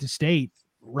making it to state.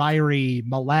 Ryrie,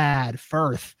 Malad,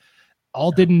 Firth,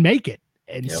 all didn't make it.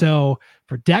 And so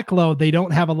for Declo, they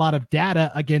don't have a lot of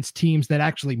data against teams that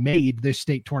actually made this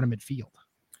state tournament field.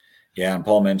 Yeah, and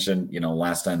Paul mentioned,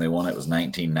 last time they won it was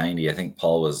 1990. I think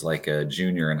Paul was like a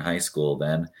junior in high school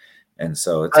then. And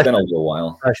so it's been a little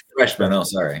while. Freshman. Oh,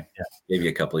 sorry. Yeah. Maybe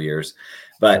a couple of years.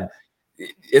 But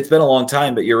it's been a long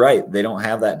time. But you're right. They don't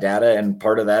have that data. And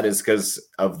part of that is because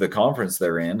of the conference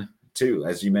they're in, too.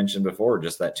 As you mentioned before,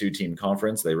 just that 2-team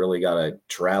conference. They really got to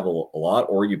travel a lot,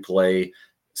 or you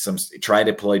try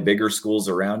to play bigger schools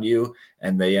around you,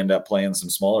 and they end up playing some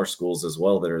smaller schools as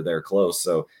well that are there close.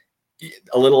 So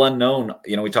a little unknown.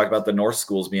 We talk about the North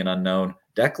schools being unknown.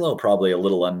 Declo probably a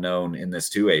little unknown in this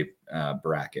 2A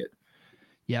bracket.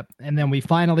 Yep. And then we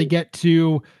finally get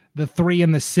to the 3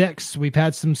 and the 6. We've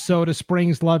had some Soda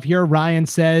Springs love here. Ryan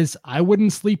says, I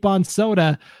wouldn't sleep on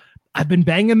Soda. I've been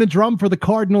banging the drum for the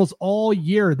Cardinals all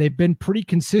year. They've been pretty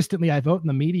consistently. I vote in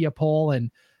the media poll, and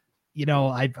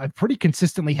I've pretty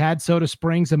consistently had Soda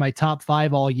Springs in my top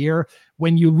 5 all year.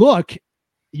 When you look,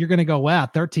 you're going to go, wow,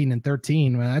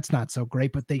 13-13. Well, that's not so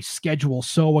great, but they schedule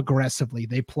so aggressively.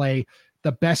 They play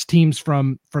the best teams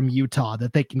from Utah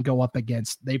that they can go up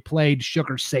against. They played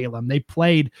Sugar Salem. They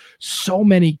played so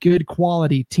many good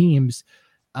quality teams.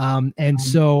 And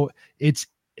so it's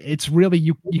really,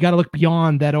 you got to look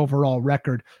beyond that overall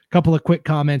record. A couple of quick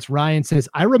comments. Ryan says,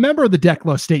 I remember the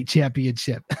Declo State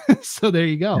Championship. So there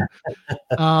you go.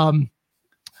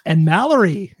 And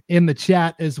Mallory in the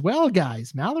chat as well,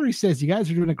 guys. Mallory says, you guys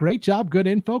are doing a great job. Good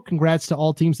info. Congrats to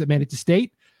all teams that made it to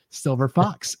state. Silver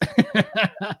Fox.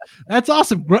 That's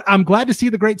awesome. I'm glad to see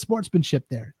the great sportsmanship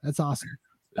there. That's awesome.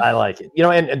 I like it.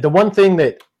 And the one thing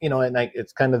that,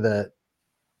 it's kind of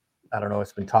I don't know,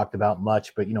 it's been talked about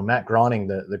much, but, Matt Groening,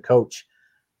 the coach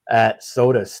at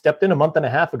Soda, stepped in a month and a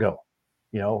half ago.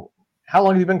 How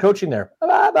long have you been coaching there?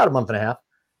 About a month and a half.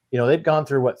 They've gone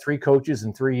through 3 coaches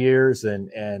in 3 years, and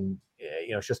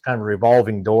it's just kind of a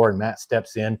revolving door, and Matt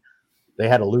steps in. They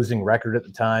had a losing record at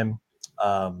the time.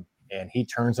 And he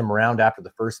turns them around after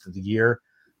the first of the year.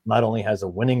 Not only has a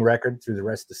winning record through the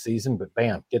rest of the season, but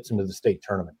bam, gets him to the state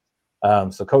tournament.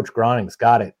 So Coach Groening's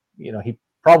got it. He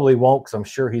probably won't, because I'm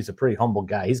sure he's a pretty humble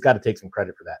guy. He's got to take some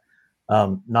credit for that.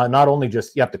 Not only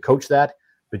just you have to coach that,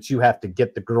 but you have to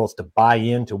get the girls to buy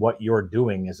into what you're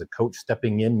doing as a coach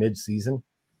stepping in mid-season.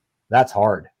 That's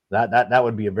hard. That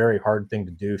would be a very hard thing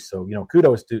to do. So,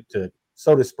 kudos to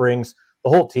Soda Springs, the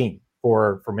whole team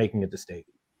for making it to state.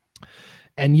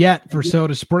 And yet for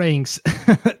Soda Springs,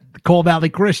 Cole Valley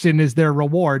Christian is their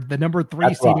reward, the number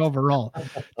 3 seed overall.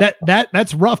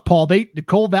 That's rough, Paul.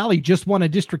 Cole Valley just won a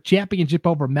district championship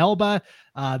over Melba.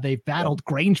 They've battled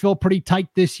Grangeville pretty tight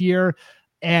this year.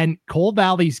 And Cole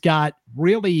Valley's got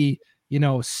really,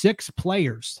 6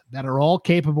 players that are all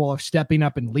capable of stepping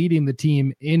up and leading the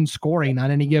team in scoring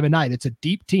on any given night. It's a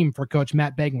deep team for Coach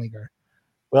Matt Beglinger.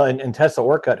 Well, and Tessa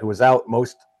Orcutt, who was out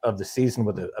most of the season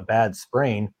with a bad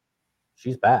sprain,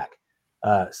 she's back.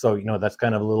 So, that's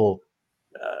kind of a little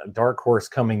dark horse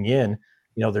coming in.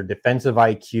 Their defensive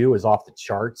IQ is off the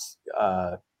charts.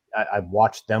 I've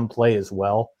watched them play as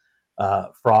well.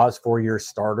 Froz, 4-year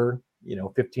starter,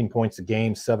 15 points a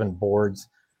game, 7 boards.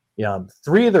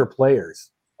 3 of their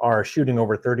players are shooting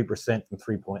over 30% from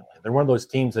three-point line. They're one of those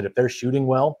teams that if they're shooting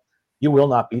well, you will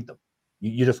not beat them.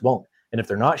 You just won't. And if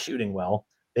they're not shooting well,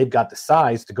 they've got the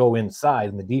size to go inside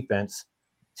in the defense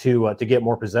to get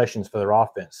more possessions for their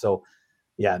offense. So,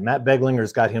 Yeah, Matt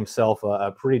Beglinger's got himself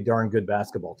a pretty darn good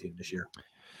basketball team this year.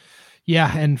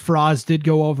 Yeah, and Froz did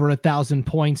go over 1,000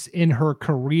 points in her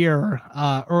career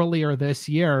earlier this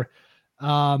year.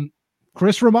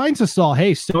 Chris reminds us all,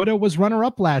 hey, Soda was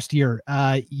runner-up last year.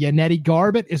 Nettie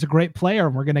Garbett is a great player,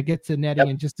 and we're going to get to Nettie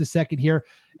in just a second here.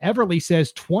 Everly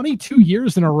says 22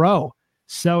 years in a row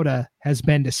Soda has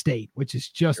been to state, which is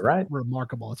just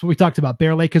remarkable. It's what we talked about.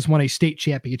 Bear Lake has won a state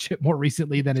championship more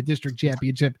recently than a district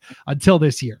championship until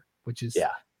this year, which is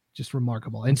just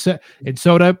remarkable. And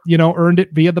Soda, earned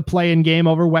it via the play-in game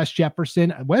over West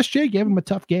Jefferson. West J gave him a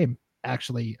tough game,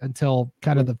 actually, until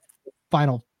kind of the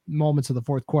final moments of the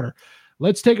fourth quarter.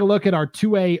 Let's take a look at our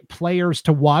 2A players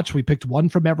to watch. We picked one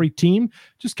from every team,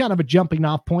 just kind of a jumping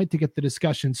off point to get the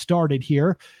discussion started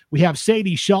here. We have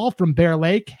Sadie Shaw from Bear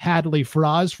Lake, Hadley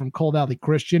Froz from Coal Valley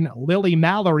Christian, Lily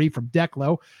Mallory from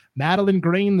Declo, Madeline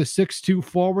Green, the 6'2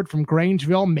 forward from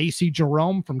Grangeville, Macy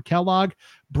Jerome from Kellogg,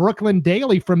 Brooklyn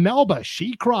Daly from Melba.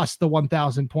 She crossed the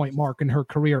 1,000 point mark in her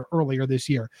career earlier this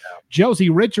year. Josie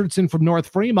Richardson from North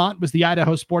Fremont was the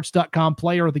IdahoSports.com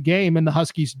player of the game in the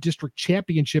Huskies district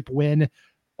championship win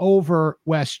over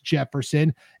West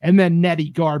Jefferson. And then Nettie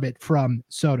Garbett from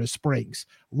Soda Springs.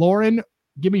 Lauren,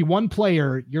 give me one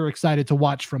player you're excited to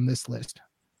watch from this list.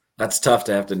 That's tough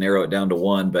to have to narrow it down to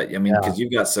one, but I mean, because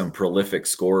you've got some prolific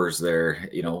scorers there,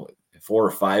 4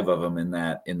 or 5 of them in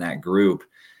that group.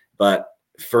 But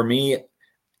for me,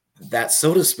 that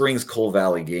Soda Springs Coal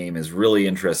Valley game is really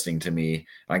interesting to me.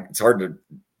 It's hard to,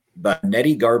 but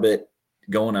Nettie Garbett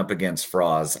going up against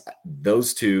Froz,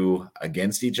 those two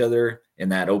against each other in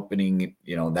that opening,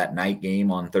 that night game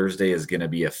on Thursday is going to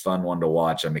be a fun one to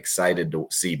watch. I'm excited to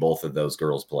see both of those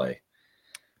girls play.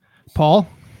 Paul?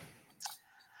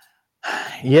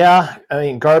 Yeah, I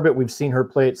mean, Garbett, we've seen her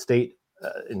play at state,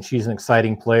 and she's an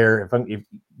exciting player. If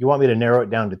you want me to narrow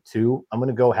it down to 2, I'm going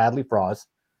to go Hadley Froz,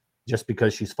 just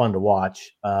because she's fun to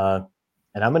watch. And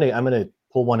I'm gonna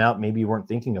pull one out maybe you weren't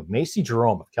thinking of. Macy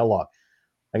Jerome of Kellogg.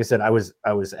 Like I said, I was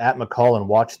at McCall and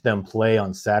watched them play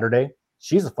on Saturday.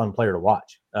 She's a fun player to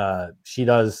watch. She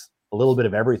does a little bit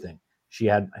of everything. She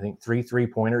had, I think, 3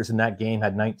 3-pointers in that game,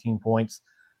 had 19 points.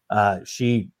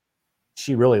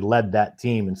 She really led that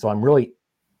team. And so I'm really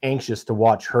anxious to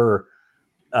watch her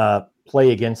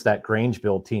play against that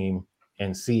Grangeville team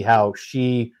and see how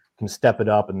she can step it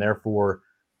up and therefore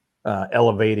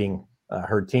elevating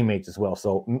her teammates as well.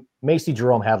 So Macy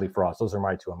Jerome, Hadley Frost, those are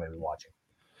my 2 I'm going to be watching.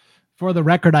 For the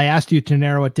record, I asked you to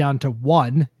narrow it down to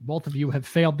 1. Both of you have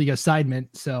failed the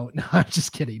assignment. So no, I'm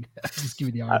just kidding. I'm just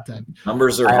giving you a hard time.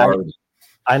 Numbers are hard.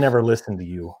 I never listened to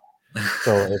you.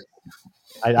 So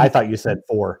I thought you said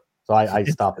 4. So I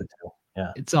stopped at 2.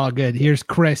 Yeah. It's all good. Here's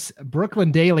Chris.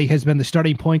 Brooklyn Daly has been the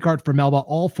starting point guard for Melba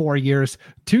all 4 years,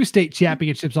 2 state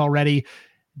championships already.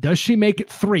 Does she make it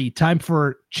 3? Time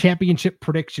for championship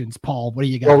predictions. Paul, what do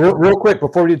you got? Well, real quick,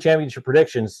 before we do championship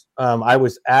predictions, I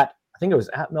think it was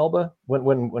at Melba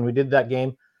when we did that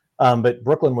game. But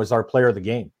Brooklyn was our player of the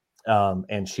game.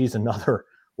 And she's another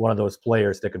one of those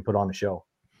players that can put on a show.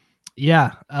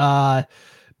 Yeah.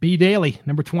 B Daly,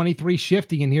 number 23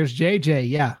 shifty. And here's JJ.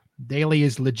 Yeah. Daly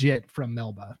is legit from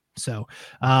Melba. So,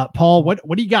 Paul, what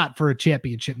do you got for a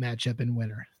championship matchup in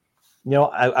winter?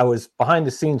 I was behind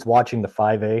the scenes watching the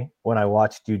 5A when I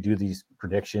watched you do these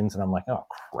predictions, and I'm like, oh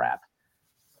crap.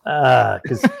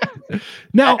 Because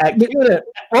now at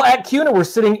CUNA, we're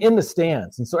sitting in the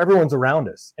stands, and so everyone's around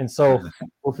us, and so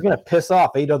we're going to piss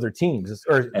off 8 other teams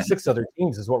or 6 other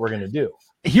teams is what we're going to do.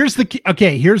 Here's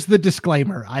the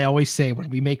disclaimer I always say when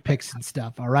we make picks and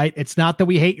stuff. All right. It's not that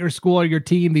we hate your school or your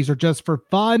team. These are just for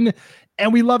fun.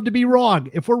 And we love to be wrong.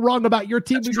 If we're wrong about your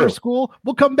team or your school,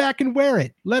 we'll come back and wear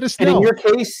it. Let us know. And in your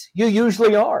case, you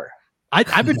usually are.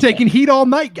 I've been taking heat all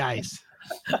night, guys.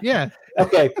 Yeah.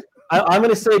 Okay. I'm going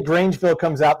to say Grangeville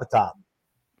comes out the top.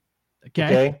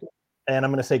 Okay. And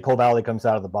I'm going to say Coal Valley comes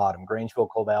out of the bottom. Grangeville,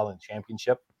 Coal Valley in the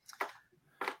championship.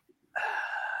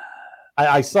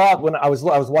 I saw it when I was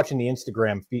watching the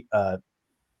Instagram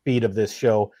feed of this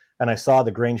show, and I saw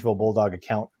the Grangeville Bulldog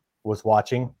account was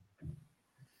watching.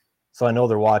 So I know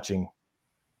they're watching.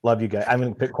 Love you guys. I'm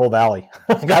going to pick Coal Valley.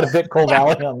 I got to pick Coal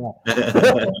Valley on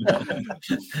that.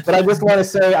 But I just want to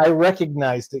say I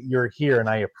recognize that you're here, and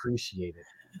I appreciate it.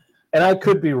 And I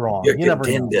could be wrong. You never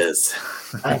know.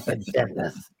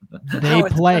 They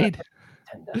played.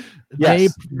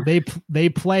 Yes. They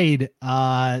played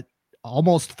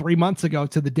almost 3 months ago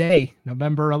to the day,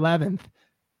 November 11th,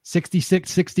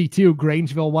 66-62.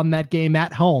 Grangeville won that game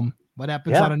at home. What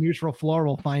happens on a neutral floor,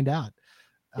 we'll find out.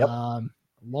 Yep.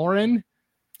 Lauren?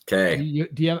 Okay.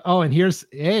 Do you have? Oh, and here's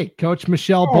Coach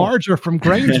Michelle Barger from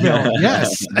Grangeville.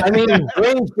 Yes, I mean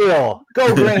Grangeville.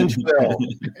 Go Grangeville.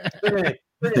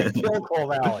 We're gonna kill Cole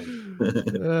Valley.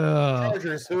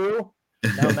 Chargers who?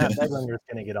 Now Matt Bedlinger's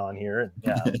gonna get on here.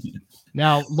 Yeah.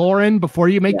 Now, Lauren, before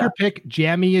you make your pick,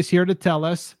 Jamie is here to tell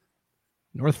us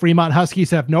North Fremont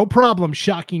Huskies have no problem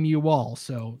shocking you all.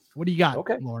 So, what do you got,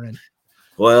 Lauren?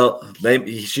 Well,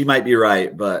 she might be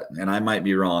right, and I might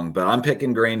be wrong, but I'm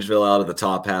picking Grangeville out of the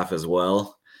top half as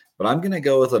well. But I'm going to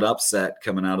go with an upset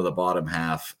coming out of the bottom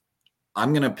half.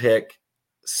 I'm going to pick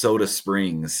Soda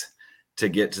Springs to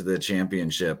get to the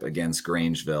championship against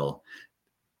Grangeville.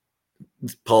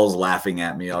 Paul's laughing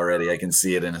at me already. I can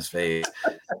see it in his face.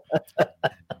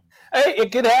 Hey,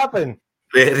 it could happen.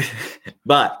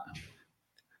 But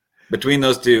between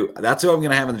those two, that's who I'm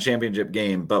going to have in the championship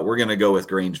game, but we're going to go with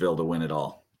Grangeville to win it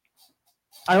all.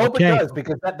 I hope it does,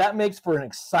 because that makes for an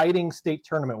exciting state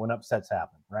tournament when upsets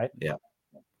happen, right? Yeah.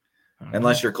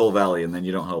 Unless you're Cole Valley, and then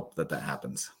you don't hope that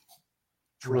happens.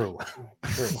 True.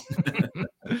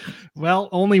 Well,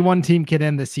 only one team can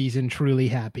end the season truly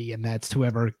happy, and that's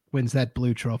whoever wins that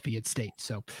blue trophy at state.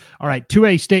 So, all right,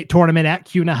 2A state tournament at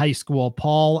Cuna High School.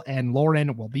 Paul and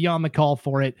Lauren will be on the call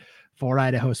for it for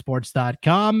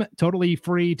idahosports.com. Totally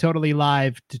free, totally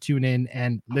live to tune in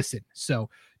and listen. So,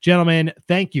 gentlemen,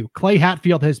 thank you. Clay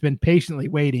Hatfield has been patiently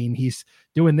waiting. He's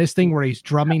doing this thing where he's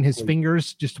drumming his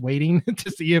fingers, just waiting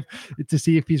to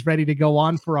see if he's ready to go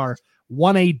on for our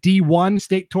 1A D1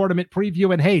 state tournament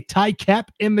preview. And hey, Ty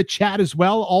Kep in the chat as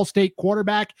well, all-state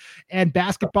quarterback and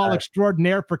basketball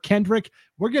extraordinaire for Kendrick.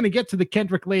 We're going to get to the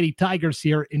Kendrick Lady Tigers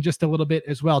here in just a little bit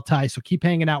as well, Ty, so keep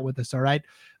hanging out with us, all right?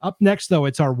 Up next, though,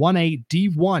 it's our 1A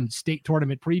D1 state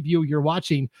tournament preview. You're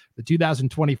watching the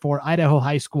 2024 Idaho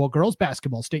High School Girls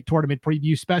Basketball State Tournament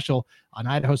Preview Special on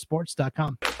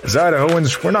idahosports.com. As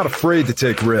Idahoans, we're not afraid to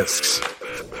take risks.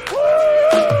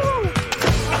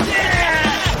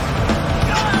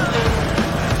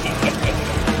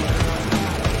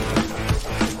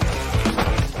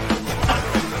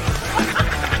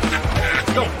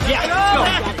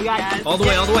 All the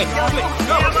way. Go. All the way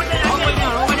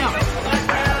down.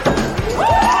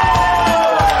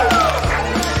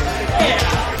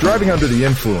 Driving under the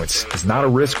influence is not a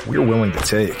risk we're willing to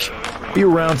take. Be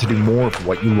around to do more of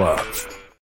what you love.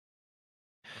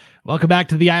 Welcome back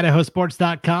to the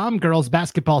idahosports.com Girls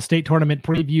Basketball State Tournament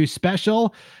Preview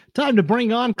Special. Time to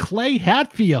bring on Clay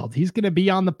Hatfield. He's going to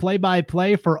be on the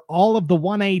play-by-play for all of the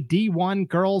 1A D1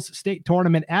 Girls State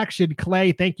Tournament action.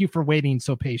 Clay, thank you for waiting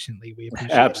so patiently. We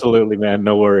appreciate it. Absolutely, man.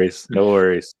 No worries.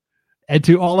 And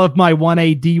to all of my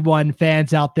 1A D1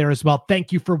 fans out there as well,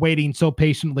 thank you for waiting so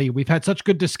patiently. We've had such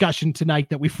good discussion tonight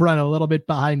that we've run a little bit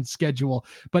behind schedule.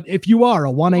 But if you are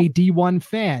a 1A D1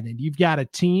 fan and you've got a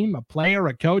team, a player,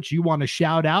 a coach you want to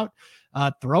shout out,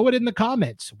 throw it in the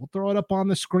comments. We'll throw it up on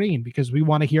the screen because we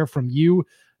want to hear from you,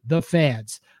 the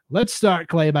fans. Let's start,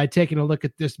 Clay, by taking a look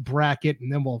at this bracket, and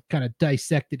then we'll kind of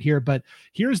dissect it here. But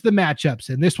here's the matchups,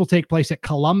 and this will take place at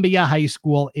Columbia High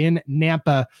School in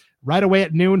Nampa right away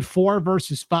at noon. 4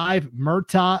 versus 5,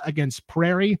 Murtaugh against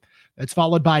Prairie. That's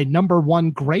followed by number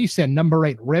 1 Grace and number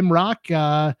 8 Rimrock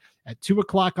at 2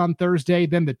 o'clock on Thursday.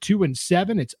 Then the 2 and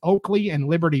 7, it's Oakley and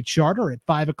Liberty Charter at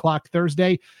 5 o'clock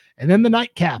Thursday. And then the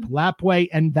nightcap, Lapway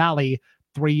and Valley,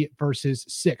 3 versus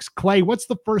 6. Clay, what's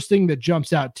the first thing that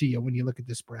jumps out to you when you look at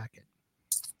this bracket?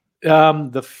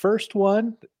 The first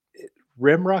one,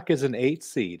 Rimrock is an 8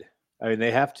 seed. I mean,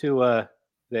 they have to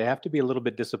be a little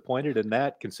bit disappointed in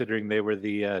that, considering they were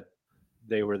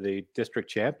the district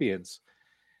champions,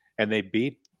 and they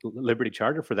beat Liberty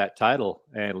Charter for that title,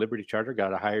 and Liberty Charter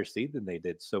got a higher seed than they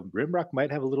did. So Rimrock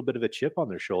might have a little bit of a chip on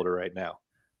their shoulder right now.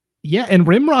 Yeah, and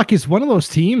Rimrock is one of those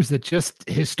teams that just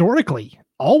historically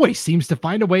always seems to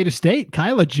find a way to state.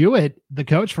 Kyla Jewett, the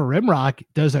coach for Rimrock,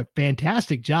 does a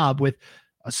fantastic job with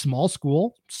a small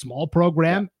school, small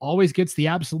program, always gets the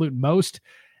absolute most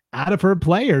out of her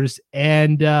players.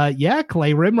 And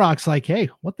Clay, Rimrock's like,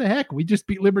 hey, what the heck? We just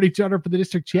beat Liberty Charter for the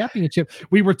district championship.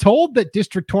 We were told that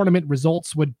district tournament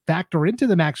results would factor into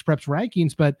the Max Preps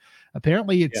rankings, but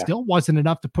apparently it still wasn't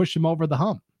enough to push them over the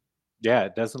hump. Yeah,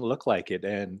 it doesn't look like it.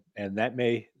 And that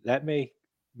may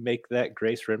make that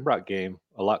Grace Rimrock game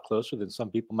a lot closer than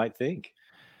some people might think.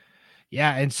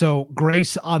 Yeah, and so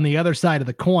Grace on the other side of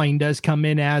the coin does come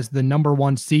in as the number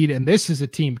 1 seed, and this is a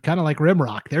team kind of like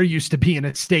Rimrock. They're used to being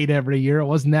at state every year. It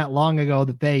wasn't that long ago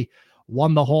that they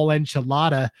won the whole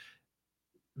enchilada.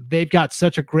 They've got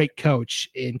such a great coach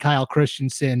in Kyle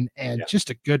Christensen, and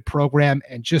just a good program,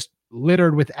 and just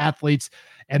littered with athletes,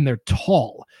 and they're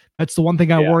tall. That's the one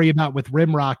thing I worry about with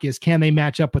Rimrock is, can they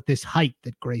match up with this height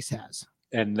that Grace has?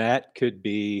 And that could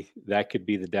be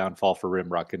the downfall for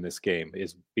Rimrock in this game,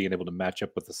 is being able to match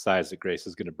up with the size that Grace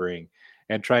is going to bring,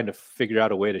 and trying to figure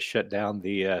out a way to shut down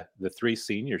the three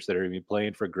seniors that are going to be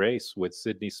playing for Grace with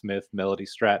Sydney Smith, Melody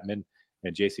Stratman,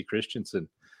 and JC Christensen.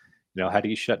 How do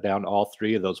you shut down all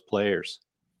three of those players?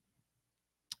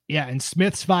 Yeah, and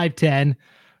Smith's 5'10",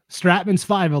 Stratman's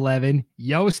 5'11",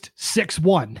 Yost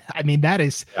 6'1". I mean,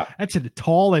 that's a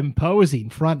tall, imposing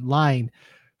front line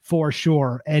for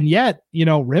sure. And yet,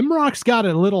 Rimrock's got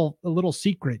a little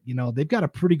secret. They've got a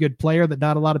pretty good player that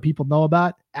not a lot of people know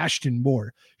about, Ashton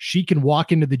Moore. She can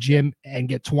walk into the gym and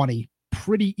get 20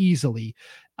 pretty easily.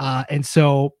 And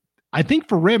so I think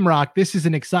for Rimrock, this is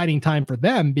an exciting time for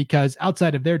them, because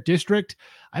outside of their district,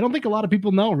 I don't think a lot of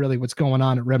people know really what's going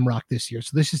on at Rimrock this year.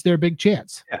 So this is their big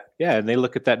chance. Yeah. And they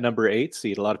look at that number 8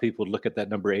 seed. A lot of people look at that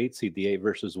number 8 seed, the 8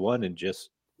 versus 1, and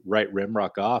just write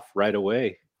Rimrock off right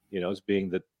away, as being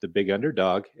the big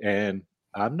underdog. And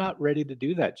I'm not ready to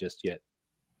do that just yet.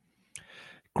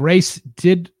 Grace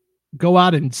did go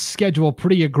out and schedule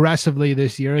pretty aggressively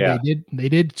this year. Yeah. They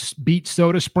did beat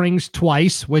Soda Springs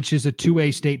twice, which is a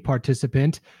 2A state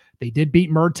participant. They did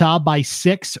beat Murtaugh by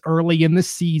 6 early in the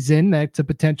season. That's a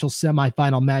potential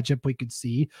semifinal matchup we could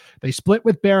see. They split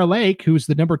with Bear Lake, who's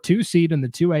the number 2 seed in the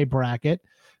 2A bracket.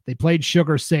 They played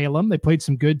Sugar Salem. They played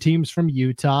some good teams from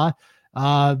Utah.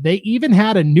 They even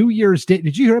had a New Year's Day.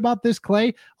 Did you hear about this,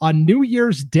 Clay? On New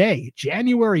Year's Day,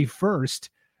 January 1st,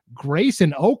 Grace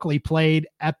and Oakley played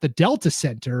at the Delta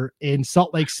Center in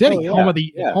Salt Lake City, home of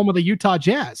the Utah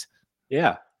Jazz.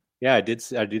 Yeah, I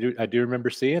do remember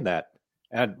seeing that.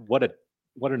 And what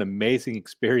an amazing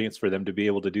experience for them to be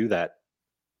able to do that.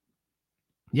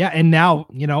 Yeah, and now,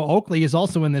 Oakley is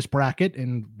also in this bracket,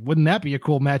 and wouldn't that be a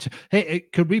cool match? Hey,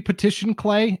 could we petition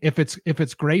Clay if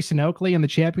it's Grace and Oakley in the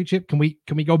championship? Can we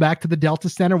go back to the Delta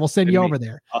Center? We'll send you over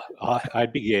there.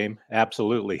 I'd be game.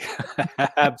 Absolutely.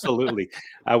 Absolutely.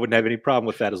 I wouldn't have any problem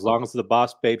with that as long as the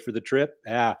boss paid for the trip.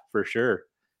 Yeah, for sure.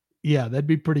 Yeah, that'd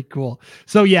be pretty cool.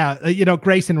 So yeah,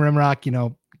 Grace and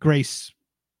Rimrock, Grace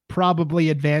probably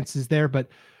advances there, but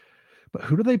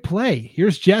who do they play?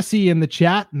 Here's Jesse in the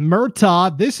chat.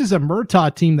 Murtaugh. This is a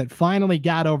Murtaugh team that finally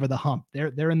got over the hump.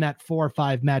 They're in that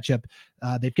 4-5 matchup.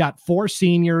 They've got 4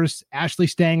 seniors: Ashley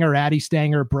Stanger, Addie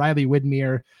Stanger, Briley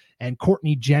Widmere, and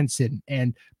Courtney Jensen.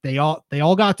 And they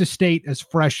all got to state as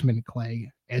freshmen,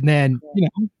 Clay. And then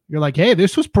you're like, hey,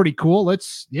 this was pretty cool.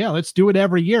 Let's do it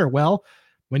every year. Well,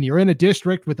 when you're in a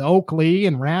district with Oakley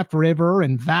and Raft River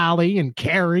and Valley and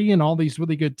Cary and all these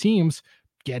really good teams,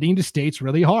 getting to state's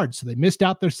really hard. So they missed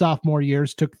out their sophomore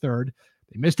years, took 3rd.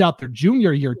 They missed out their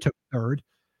junior year, took 3rd.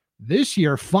 This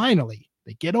year, finally,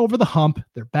 they get over the hump.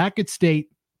 They're back at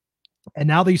state. And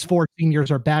now these 4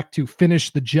 seniors are back to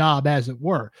finish the job, as it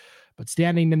were. But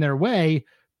standing in their way,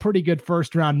 pretty good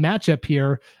first-round matchup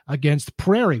here against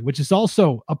Prairie, which is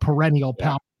also a perennial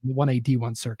power in the 1A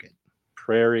D1 circuit.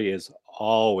 Prairie is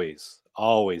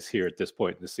always here at this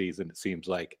point in the season, it seems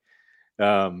like.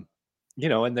 And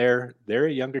they're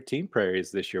a younger team,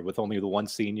 Prairies, this year, with only the 1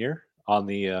 senior on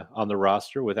the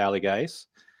roster with Allie Geis,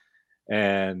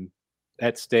 and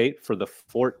at state for the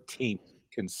 14th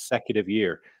consecutive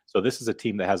year. So this is a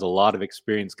team that has a lot of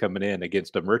experience coming in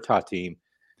against a Murtaugh team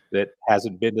that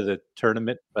hasn't been to the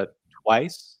tournament but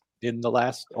twice in the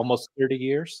last almost 30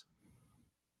 years.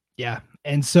 Yeah,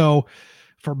 and so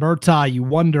for Murtaugh, you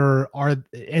wonder,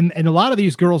 and a lot of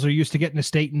these girls are used to getting to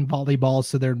state in volleyball,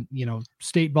 so they're,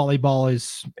 state volleyball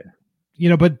is,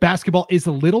 but basketball is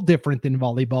a little different than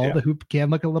volleyball. Yeah. The hoop can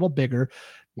look a little bigger.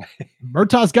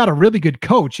 Murtaugh's got a really good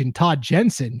coach in Todd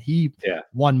Jensen. He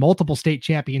won multiple state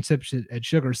championships at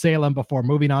Sugar Salem before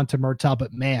moving on to Murtaugh,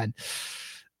 but man,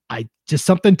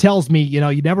 something tells me,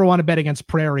 you never want to bet against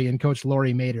Prairie and Coach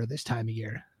Lori Mader this time of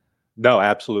year. No,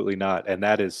 absolutely not. And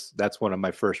that's one of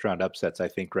my first round upsets, I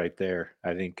think, right there.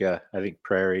 I think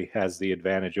Prairie has the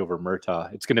advantage over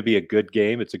Murtaugh. It's going to be a good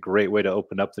game. It's a great way to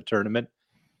open up the tournament,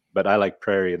 but I like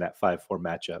Prairie in that 5-4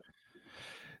 matchup.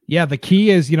 Yeah, the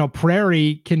key is,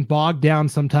 Prairie can bog down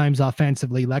sometimes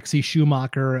offensively. Lexi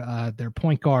Schumacher, their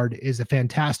point guard, is a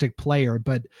fantastic player,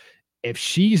 but if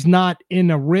she's not in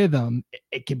a rhythm,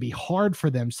 it can be hard for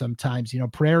them sometimes.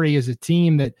 Prairie is a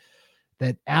team that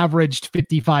averaged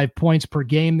 55 points per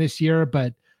game this year.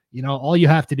 But, all you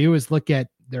have to do is look at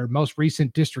their most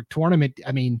recent district tournament.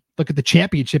 I mean, look at the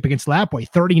championship against Lapwai,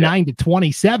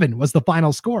 39-27 was the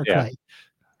final score, Clay.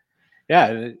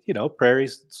 Yeah.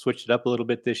 Prairie's switched it up a little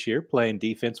bit this year, playing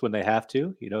defense when they have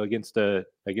to, against a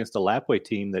Lapwai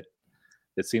team that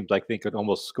seems like they could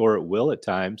almost score at will at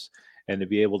times. And to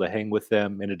be able to hang with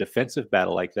them in a defensive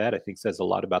battle like that, I think says a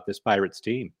lot about this Pirates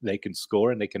team. They can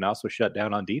score and they can also shut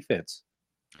down on defense.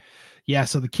 Yeah,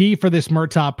 so the key for this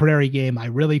Murtaugh Prairie game, I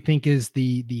really think, is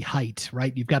the height,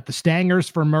 right? You've got the Stangers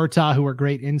for Murtaugh, who are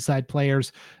great inside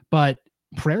players, but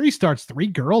Prairie starts 3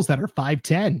 girls that are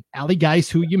 5'10". Allie Geis,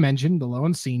 who you mentioned, the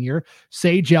lone senior,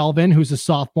 Sage Elvin, who's a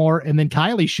sophomore, and then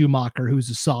Kylie Schumacher, who's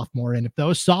a sophomore. And if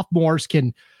those sophomores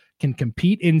can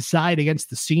compete inside against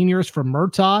the seniors from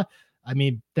Murtaugh, I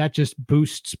mean, that just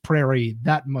boosts Prairie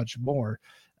that much more.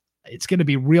 It's going to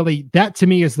be really, that to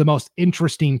me is the most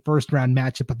interesting first round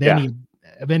matchup of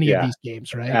any of these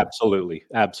games, right?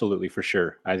 Absolutely, for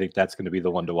sure. I think that's going to be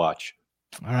the one to watch.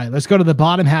 All right, let's go to the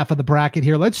bottom half of the bracket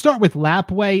here. Let's start with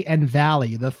Lapwai and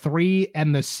Valley, the 3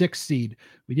 and the 6 seed.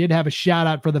 We did have a shout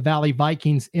out for the Valley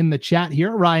Vikings in the chat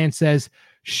here. Ryan says,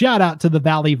 shout out to the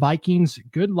Valley Vikings.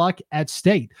 Good luck at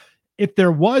state. If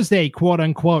there was a quote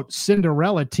unquote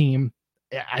Cinderella team,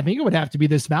 I think it would have to be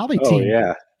this Valley team.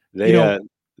 Oh yeah.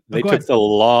 They took the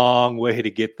long way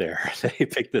to get there. They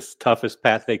picked this toughest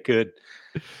path they could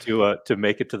to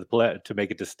make it to to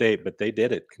make it to state, but they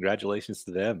did it. Congratulations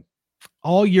to them.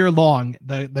 All year long,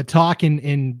 the talk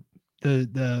in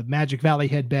the Magic Valley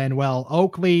had been, well,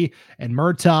 Oakley and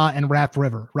Murtaugh and Raft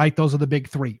River, right? Those are the big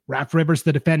 3. Raft River's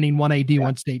the defending 1A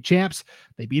D1 state champs.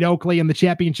 They beat Oakley in the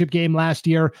championship game last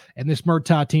year, and this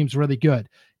Murtaugh team's really good.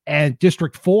 And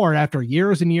District 4, after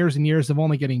years and years and years of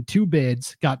only getting 2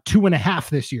 bids, got 2.5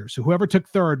 this year. So whoever took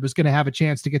third was going to have a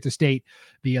chance to get to state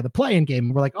via the play-in game.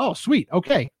 And we're like, oh, sweet.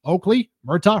 Okay. Oakley,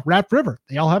 Murtaugh, Raft River.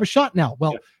 They all have a shot now.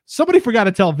 Well, somebody forgot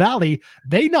to tell Valley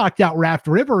they knocked out Raft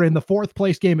River in the 4th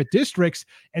place game at districts.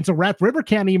 And so Raft River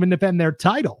can't even defend their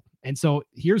title. And so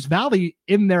here's Valley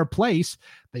in their place.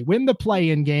 They win the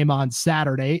play-in game on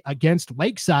Saturday against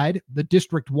Lakeside, the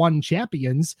District 1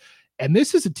 champions. And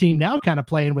this is a team now kind of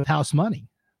playing with house money.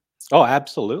 Oh,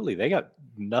 absolutely. They got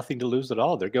nothing to lose at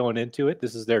all. They're going into it.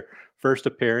 This is their first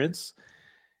appearance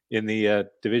in the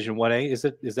Division 1A.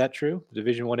 Is that true?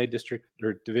 Division 1A district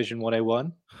or Division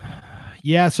 1A1?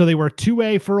 Yeah, so they were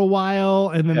 2A for a while,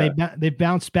 and then they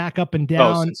bounced back up and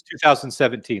down. Oh, since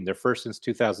 2017. They're first since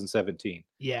 2017.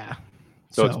 Yeah.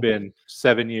 So it's been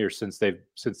 7 years since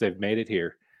they've made it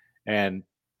here. And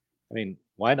I mean,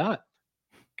 why not?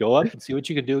 Go up and see what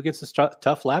you can do against this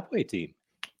tough Lapwai team.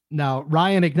 Now,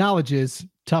 Ryan acknowledges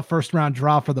tough first round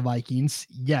draw for the Vikings.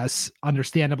 Yes,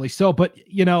 understandably so. But,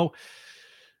 you know,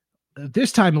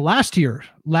 this time last year,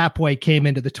 Lapwai came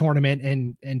into the tournament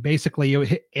and basically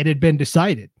it had been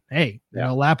decided. Hey, you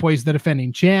know, Lapwai's the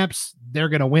defending champs. They're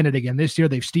going to win it again this year.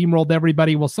 They've steamrolled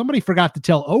everybody. Well, somebody forgot to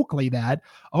tell Oakley that.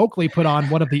 Oakley put on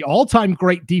one of the all-time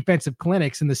great defensive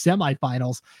clinics in the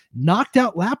semifinals, knocked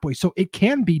out Lapwai. So it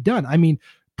can be done. I mean,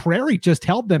 Prairie just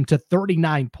held them to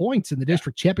 39 points in the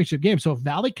district championship game. So if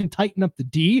Valley can tighten up the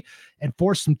D and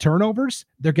force some turnovers,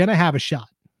 they're going to have a shot.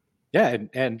 Yeah,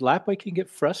 and Lapwai can get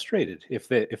frustrated if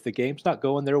the game's not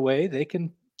going their way. They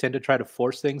can tend to try to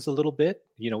force things a little bit.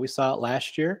 You know, we saw it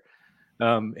last year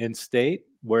in state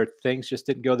where things just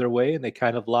didn't go their way, and they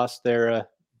kind of lost their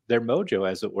mojo,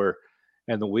 as it were,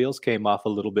 and the wheels came off a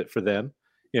little bit for them.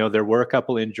 You know, there were a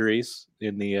couple injuries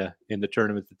in the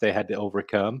tournament that they had to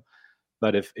overcome.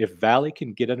 But if Valley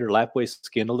can get under Lapwai's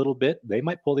skin a little bit, they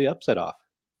might pull the upset off.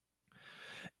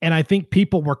 And I think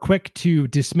people were quick to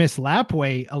dismiss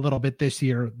Lapwai a little bit this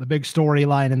year. The big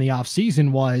storyline in the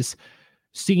offseason was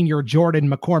senior Jordan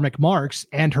McCormick Marks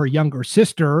and her younger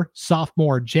sister,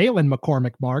 sophomore Jalen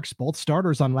McCormick Marks, both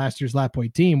starters on last year's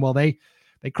Lapwai team. Well, they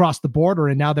crossed the border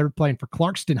and now they're playing for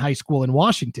Clarkston High School in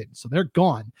Washington. So they're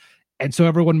gone. And so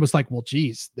everyone was like, well,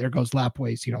 geez, there goes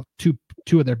Lapwai's, you know,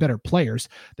 two of their better players.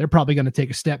 They're probably going to take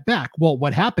a step back. Well,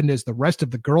 what happened is the rest of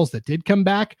the girls that did come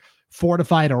back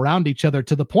fortified around each other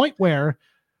to the point where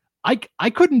I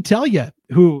couldn't tell you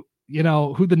who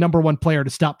the number one player to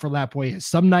stop for Lapwai is.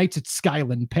 Some nights it's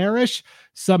Skyland Parrish.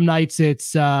 Some nights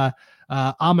it's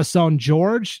Amason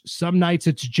George. Some nights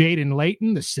it's Jaden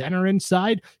Layton, the center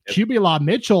inside. Cubula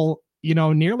Mitchell, you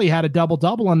know, nearly had a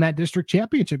double-double in that district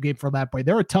championship game for Lapwai.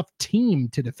 They're a tough team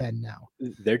to defend now.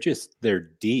 They're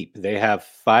deep. They have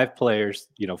 5 players,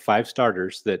 you know, 5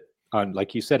 starters that on,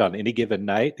 like you said, on any given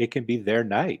night, it can be their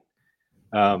night.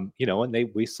 You know, and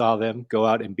we saw them go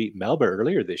out and beat Melba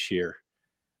earlier this year.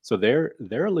 So they're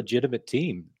a legitimate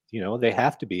team. You know, they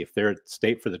have to be if they're at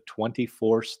state for the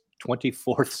 24th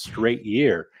straight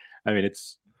year. I mean,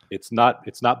 it's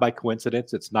not by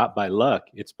coincidence. It's not by luck.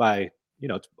 It's by, you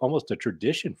know, it's almost a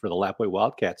tradition for the Lapwai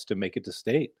Wildcats to make it to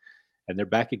state. And they're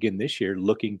back again this year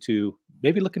looking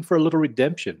for a little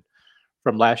redemption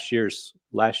from last year's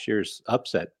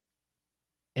upset.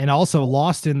 And also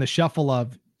lost in the shuffle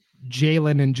of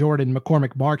Jalen and Jordan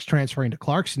McCormick Marks transferring to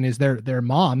Clarkston is their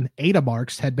mom, Ada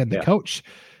Marks, had been the coach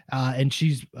and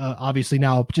she's obviously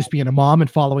now just being a mom and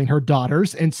following her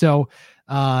daughters. And so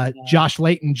Josh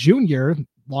Layton Jr.,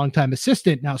 longtime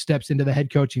assistant, now steps into the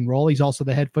head coaching role. He's also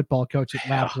the head football coach at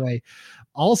Lapway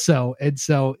also. And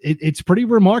so it's pretty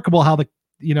remarkable how the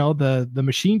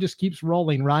machine just keeps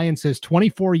rolling. Ryan says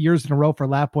 24 years in a row for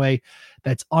Lapway.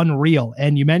 That's unreal.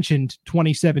 And you mentioned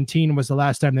 2017 was the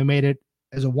last time they made it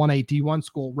as a 1A D1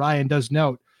 school. Ryan does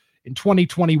note in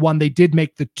 2021, they did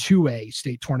make the 2A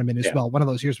state tournament as well. One of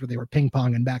those years where they were ping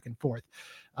ponging back and forth.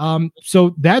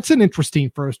 So that's an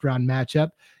interesting first round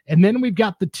matchup. And then we've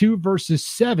got the 2 versus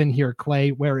 7 here,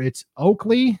 Clay, where it's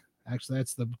Oakley. Actually,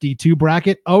 that's the D2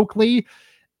 bracket, Oakley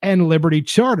and Liberty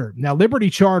Charter. Now, Liberty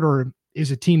Charter is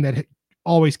a team that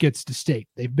always gets to state.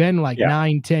 They've been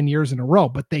 9-10 years in a row,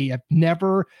 but they have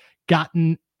never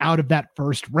gotten out of that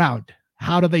first round.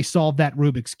 How do they solve that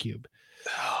Rubik's Cube?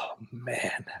 Oh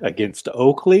man, against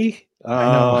Oakley,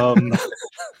 they're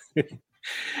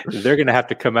going to have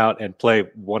to come out and play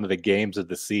one of the games of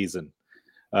the season.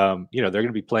 They're going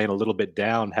to be playing a little bit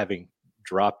down, having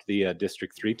dropped the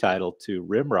District 3 title to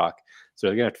Rimrock. So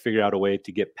they're going to have to figure out a way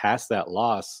to get past that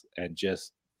loss and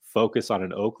just focus on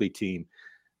an Oakley team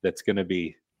that's going to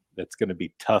be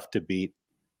tough to beat.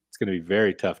 It's going to be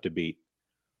very tough to beat.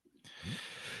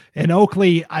 And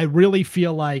Oakley, I really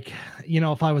feel like,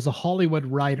 if I was a Hollywood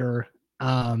writer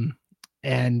and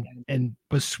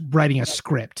was writing a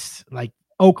script, like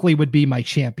Oakley would be my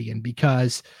champion,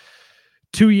 because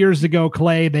 2 years ago,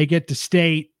 Clay, they get to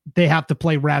state, they have to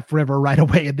play Raft River right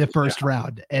away in the first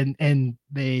round, and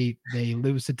they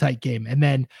lose a tight game. And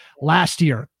then last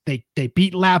year, they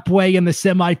beat Lapway in the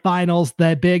semifinals,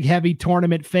 the big heavy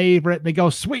tournament favorite. They go,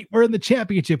 sweet, we're in the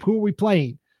championship. Who are we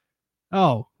playing?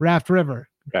 Oh, Raft River.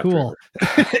 Cool.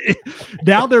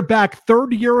 Now they're back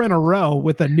third year in a row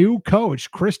with a new coach,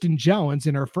 Kristen Jones,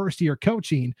 in her first year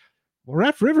coaching. Well,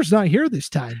 Raft River's not here this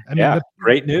time. I mean,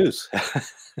 great news.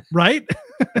 Right?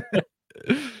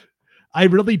 I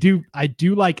really do. I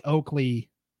do like Oakley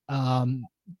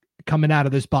coming out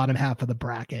of this bottom half of the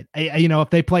bracket. If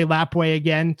they play Lapway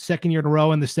again, second year in a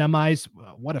row in the semis,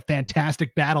 what a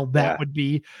fantastic battle that would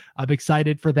be. I'm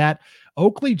excited for that.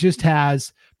 Oakley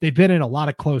they've been in a lot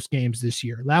of close games this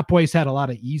year. Lapway's had a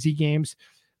lot of easy games.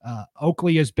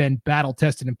 Oakley has been battle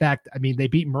tested. In fact, they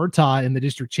beat Murtaugh in the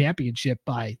district championship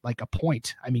by like a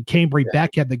point. Cambry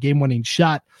Beck had the game-winning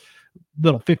shot,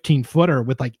 little 15-footer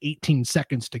with like 18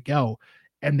 seconds to go.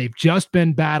 And they've just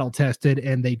been battle tested,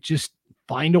 and they just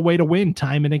find a way to win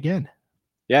time and again.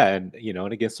 Yeah. And,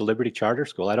 and against the Liberty Charter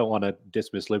school, I don't want to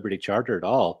dismiss Liberty Charter at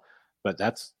all, but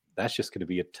that's just going to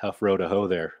be a tough row to hoe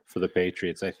there for the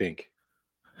Patriots, I think.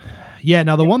 Yeah.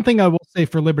 Now, the one thing I will say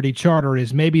for Liberty Charter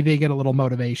is maybe they get a little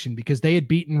motivation, because they had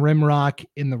beaten Rimrock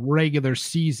in the regular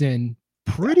season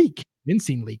pretty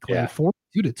convincingly, Clay,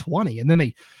 42-20. And then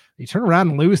they turn around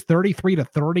and lose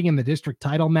 33-30 in the district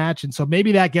title match. And so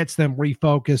maybe that gets them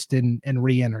refocused and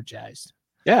re-energized.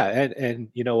 Yeah. And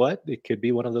you know what? It could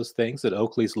be one of those things that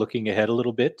Oakley's looking ahead a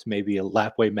little bit to maybe a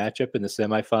Lapway matchup in the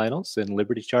semifinals, and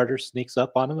Liberty Charter sneaks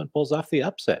up on them and pulls off the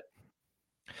upset.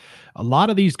 A lot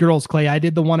of these girls, Clay, I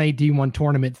did the 1A D1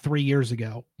 tournament 3 years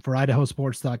ago for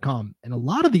IdahoSports.com. And a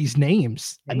lot of these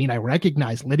names, I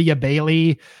recognize Lydia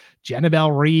Bailey,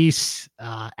 Jennifer Reese,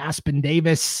 Aspen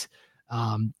Davis,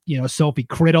 Sophie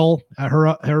Criddle,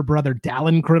 her brother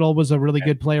Dallin Criddle was a really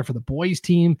good player for the boys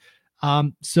team.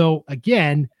 So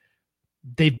again,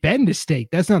 they've been to state.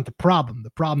 That's not the problem. The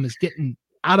problem is getting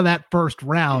out of that first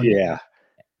round. Yeah.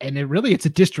 And it's a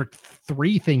District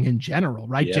 3 thing in general,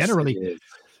 right? Yes,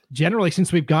 Generally,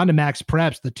 since we've gone to max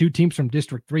preps, the two teams from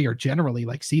District 3 are generally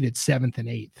like seeded 7th and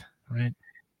 8th, right?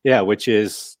 Yeah, which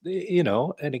is,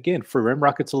 and again, for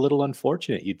Rimrock, it's a little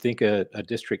unfortunate. You'd think a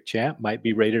district champ might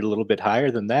be rated a little bit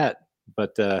higher than that.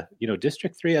 But,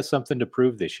 District 3 has something to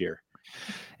prove this year.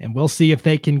 And we'll see if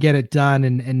they can get it done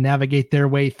and navigate their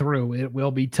way through. It will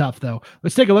be tough, though.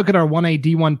 Let's take a look at our 1A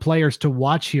D1 players to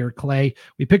watch here, Clay.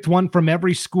 We picked one from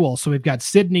every school. So we've got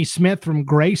Sydney Smith from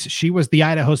Grace. She was the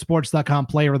IdahoSports.com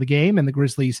player of the game and the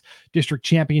Grizzlies district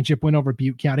championship win over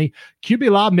Butte County.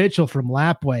 Cubilaw Mitchell from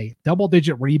Lapway,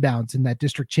 double-digit rebounds in that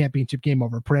district championship game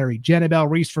over Prairie. Jennabelle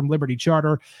Reese from Liberty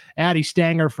Charter. Addie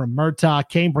Stanger from Murtaugh.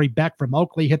 Cambry Beck from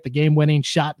Oakley hit the game-winning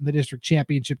shot in the district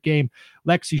championship game.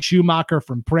 Lexi Schumacher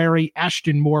from Prairie,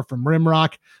 Ashton Moore from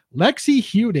Rimrock, Lexi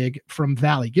Hudig from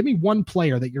Valley. Give me one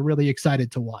player that you're really excited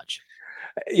to watch.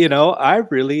 I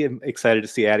really am excited to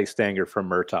see Addie Stanger from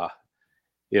Murtaugh.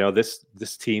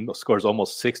 This team scores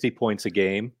almost 60 points a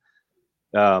game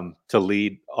to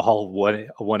lead all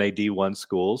 1A D1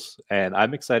 schools. And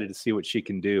I'm excited to see what she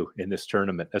can do in this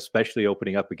tournament, especially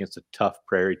opening up against a tough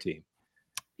Prairie team.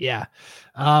 Yeah.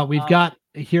 We've got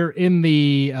here in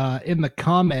the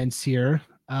comments here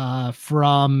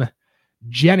from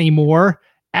Jenny Moore.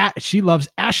 She loves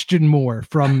Ashton Moore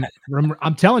from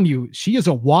I'm telling you, she is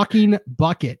a walking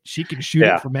bucket. She can shoot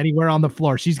it from anywhere on the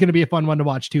floor. She's going to be a fun one to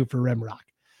watch too for Rimrock.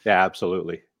 Yeah,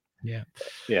 absolutely. Yeah.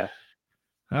 Yeah.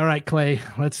 All right, Clay,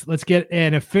 let's get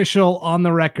an official on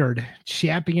the record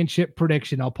championship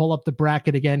prediction. I'll pull up the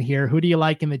bracket again here. Who do you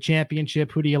like in the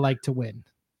championship? Who do you like to win?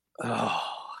 Oh,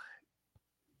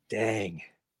 dang.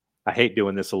 I hate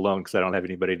doing this alone because I don't have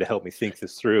anybody to help me think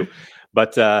this through.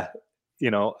 But,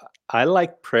 I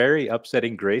like Prairie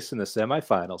upsetting Grace in the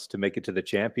semifinals to make it to the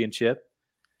championship.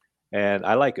 And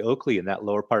I like Oakley in that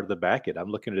lower part of the bracket. I'm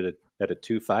looking at a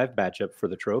 2-5 matchup for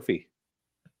the trophy.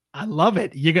 I love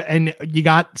it. You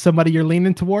got somebody you're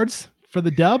leaning towards for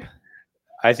the dub?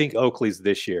 I think Oakley's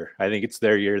this year. I think it's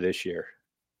their year this year.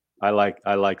 I like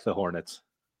the Hornets.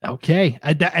 Okay.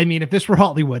 I mean, if this were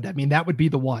Hollywood, I mean, that would be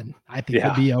the one. I think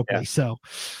would be Oakley. Yeah. So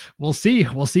we'll see.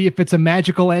 We'll see if it's a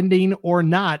magical ending or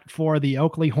not for the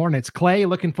Oakley Hornets. Clay,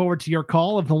 looking forward to your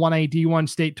call of the 1A D1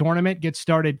 state tournament. Gets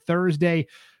started Thursday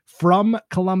from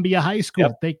Columbia High School.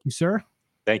 Yep. Thank you, sir.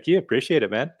 Thank you. Appreciate it,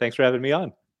 man. Thanks for having me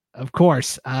on. Of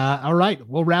course. All right.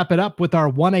 We'll wrap it up with our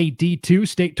 1A D2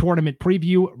 state tournament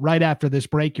preview right after this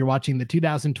break. You're watching the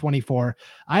 2024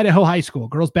 Idaho High School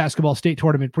Girls Basketball State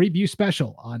Tournament Preview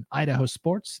Special on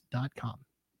idahosports.com.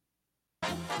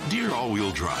 Dear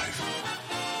all-wheel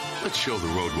drive, let's show the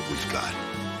road what we've got.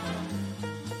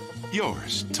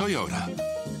 Yours, Toyota.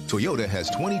 Toyota has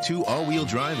 22 all-wheel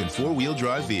drive and four-wheel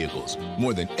drive vehicles,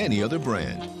 more than any other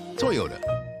brand. Toyota.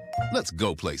 Let's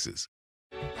go places.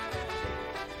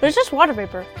 But it's just water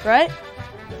vapor, right?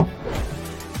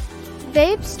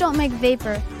 Vapes don't make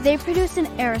vapor. They produce an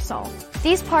aerosol.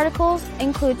 These particles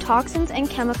include toxins and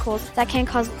chemicals that can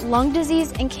cause lung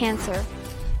disease and cancer.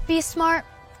 Be smart.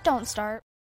 Don't start.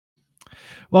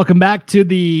 Welcome back to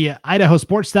the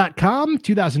idahosports.com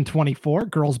 2024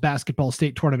 Girls Basketball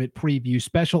State Tournament Preview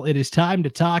Special. It is time to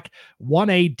talk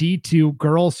 1A D2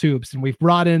 girls hoops, and we've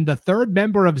brought in the third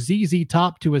member of ZZ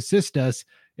Top to assist us.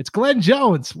 It's Glenn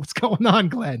Jones. What's going on,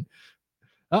 Glenn?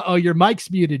 Uh-oh, your mic's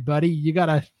muted, buddy. You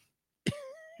gotta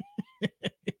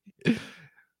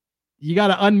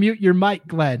unmute your mic,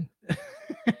 Glenn.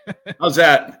 How's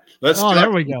that?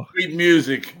 There we go. Sweet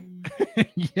music.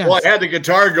 Yes. Well, I had the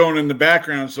guitar going in the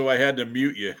background, so I had to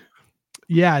mute you.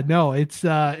 Yeah, no, it's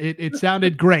it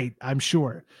sounded great, I'm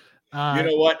sure. You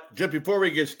know what? Just before we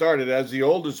get started, as the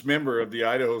oldest member of the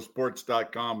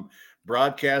idahosports.com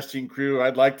broadcasting crew,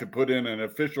 I'd like to put in an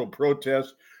official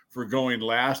protest for going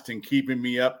last and keeping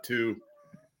me up to,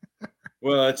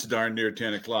 well, it's darn near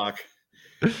 10 o'clock.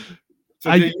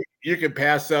 So you can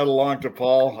pass that along to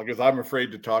Paul because I'm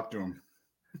afraid to talk to him.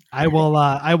 I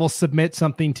will submit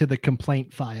something to the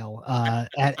complaint file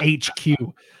at HQ.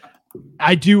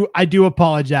 I do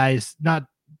apologize, not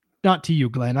to you,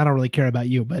 Glenn. I don't really care about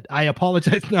you, but I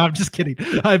apologize. No, I'm just kidding.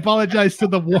 I apologize to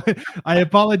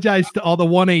all the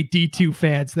 1A D2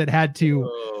 fans that had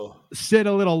to sit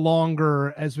a little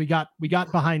longer as we got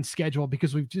behind schedule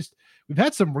because we've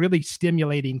had some really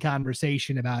stimulating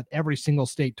conversation about every single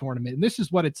state tournament, and this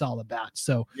is what it's all about.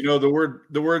 So,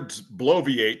 the words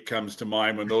bloviate comes to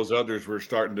mind when those others were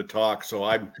starting to talk. So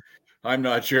I'm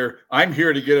not sure. I'm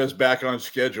here to get us back on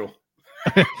schedule.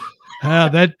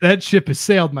 That ship has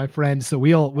sailed, my friend. So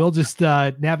we'll just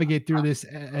navigate through this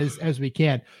as we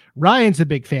can. Ryan's a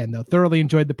big fan, though. Thoroughly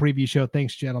enjoyed the preview show.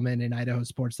 Thanks, gentlemen, in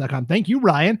idahosports.com. Thank you,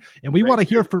 Ryan. And we want to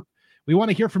hear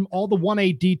from all the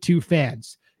 1A D2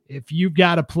 fans. If you've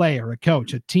got a player, a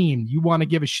coach, a team you want to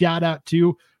give a shout out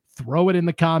to, throw it in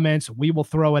the comments. We will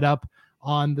throw it up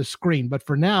on the screen. But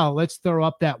for now, let's throw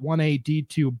up that 1A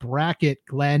D2 bracket,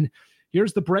 Glenn.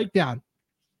 Here's the breakdown.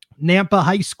 Nampa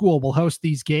High School will host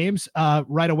these games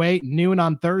right away, noon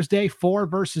on Thursday, 4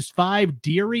 versus 5,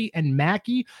 Deary and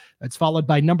Mackey. That's followed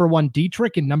by number 1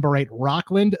 Dietrich and number 8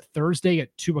 Rockland, Thursday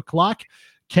at 2 o'clock.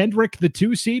 Kendrick, the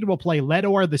 2 seed, will play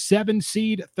Ledor, the 7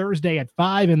 seed, Thursday at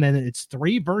 5, and then it's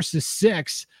 3 versus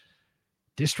 6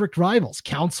 district rivals,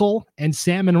 Council and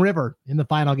Salmon River, in the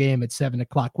final game at 7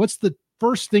 o'clock. What's the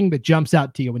first thing that jumps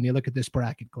out to you when you look at this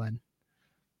bracket, Glenn?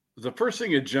 The first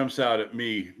thing that jumps out at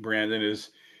me, Brandon,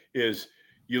 is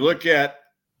you look at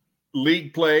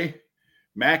league play.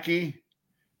 Mackey,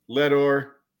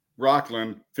 Ledor,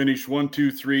 Rockland finished 1, 2,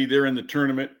 3. They're in the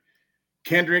tournament.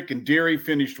 Kendrick and Deary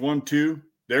finished 1, 2.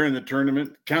 They're in the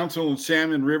tournament. Council and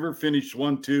Salmon River finished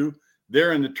 1, 2.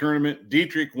 They're in the tournament.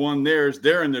 Dietrich won theirs.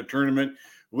 They're in the tournament.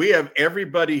 We have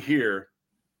everybody here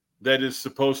that is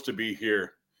supposed to be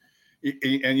here.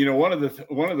 And one of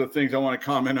the things I want to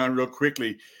comment on real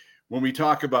quickly, when we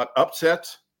talk about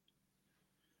upsets,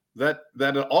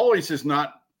 that always has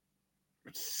not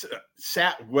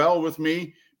sat well with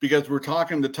me, because we're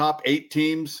talking the top 8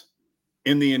 teams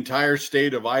in the entire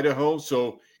state of Idaho.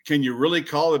 So can you really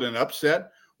call it an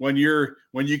upset when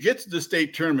you get to the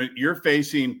state tournament? You're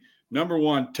facing, number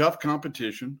one, tough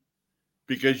competition,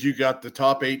 because you got the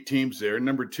top 8 teams there.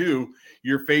 Number 2,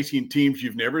 you're facing teams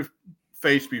you've never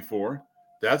faced before.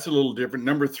 That's a little different.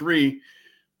 Number 3,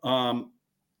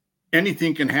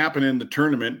 anything can happen in the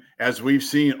tournament, as we've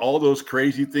seen all those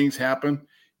crazy things happen.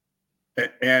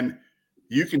 And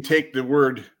you can take the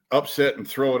word upset and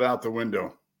throw it out the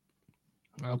window.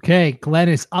 Okay. Glenn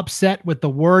is upset with the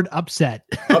word upset.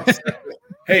 Upset.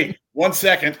 Hey, 1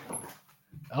 second.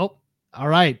 Oh, all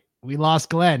right. We lost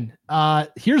Glenn.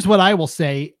 Here's what I will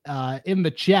say in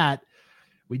the chat.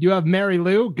 We do have Mary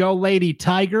Lou, go Lady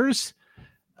Tigers.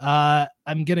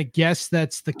 I'm going to guess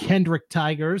that's the Kendrick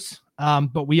Tigers.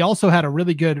 But we also had a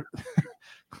really good,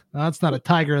 that's not a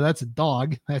tiger. That's a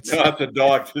dog. That's a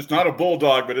dog. It's not a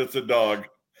bulldog, but it's a dog.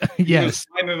 Yes. He was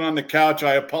standing on the couch.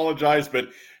 I apologize, but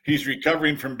he's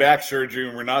recovering from back surgery,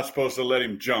 and we're not supposed to let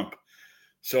him jump.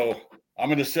 So I'm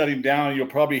going to set him down. You'll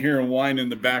probably hear him whine in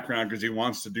the background because he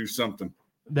wants to do something.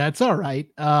 That's all right.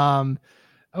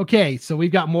 Okay, so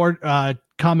we've got more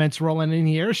comments rolling in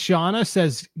here. Shauna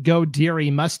says, go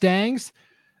Deary Mustangs.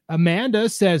 Amanda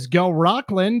says, go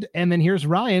Rockland. And then here's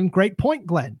Ryan. Great point,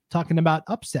 Glenn, talking about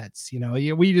upsets. You know,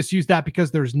 we just use that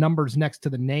because there's numbers next to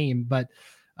the name. But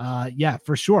yeah,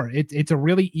 for sure. It's a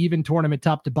really even tournament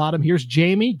top to bottom. Here's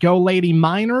Jamie. Go Lady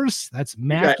Miners. That's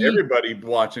Mackie. We got everybody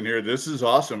watching here. This is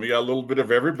awesome. We got a little bit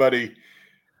of everybody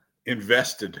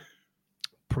invested.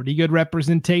 Pretty good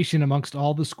representation amongst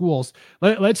all the schools.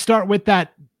 Let's start with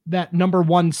that number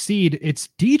 1 seed. It's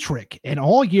Dietrich. And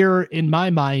all year, in my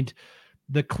mind,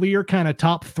 the clear kind of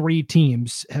top 3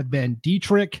 teams have been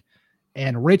Dietrich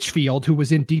and Richfield, who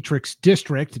was in Dietrich's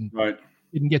district and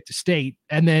didn't get to state,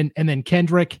 and then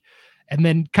Kendrick, and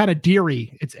then kind of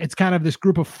Deary. It's kind of this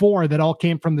group of 4 that all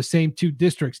came from the same 2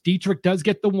 districts. Dietrich does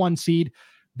get the 1 seed.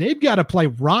 They've got to play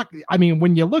I mean,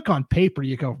 when you look on paper,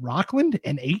 you go Rockland,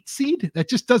 an 8 seed. That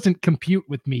just doesn't compute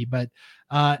with me. But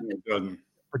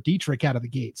for Dietrich out of the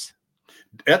gates,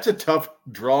 that's a tough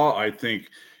draw, I think.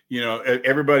 You know,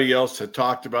 everybody else had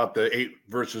talked about the 8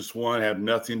 versus 1, have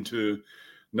nothing to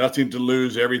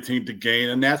lose, everything to gain,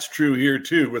 and that's true here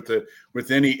too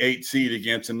with any 8 seed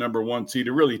against a number 1 seed.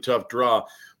 A really tough draw.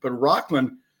 But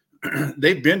Rockland,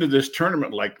 they've been to this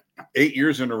tournament like 8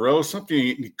 years in a row,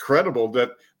 something incredible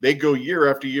that they go year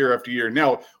after year after year.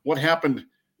 Now, what happened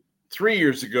 3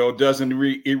 years ago doesn't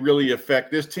really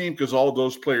affect this team, because all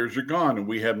those players are gone and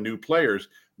we have new players.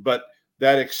 But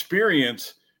that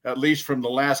experience, at least from the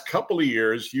last couple of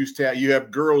years, you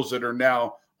have girls that are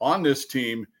now on this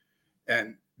team,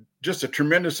 and just a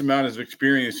tremendous amount of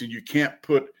experience, and you can't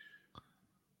put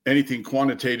anything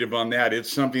quantitative on that.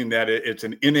 It's something that it's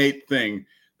an innate thing.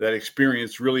 That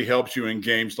experience really helps you in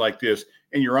games like this.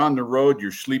 And you're on the road,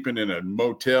 you're sleeping in a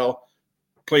motel,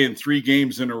 playing 3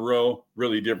 games in a row,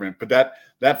 really different. But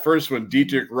that first one,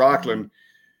 Dietrich Rockland,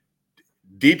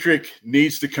 Dietrich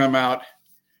needs to come out,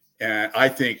 and I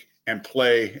think, and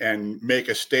play and make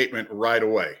a statement right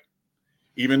away.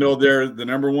 Even though they're the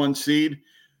number 1 seed,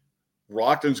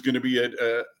 Rockland's going to be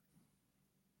a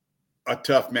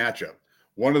tough matchup.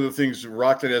 One of the things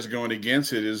Rockland has going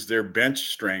against it is their bench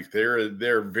strength.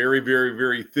 They're very, very,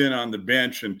 very thin on the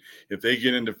bench, and if they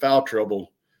get into foul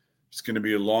trouble, it's going to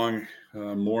be a long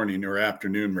morning or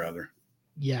afternoon, rather.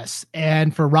 Yes,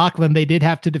 and for Rockland, they did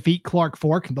have to defeat Clark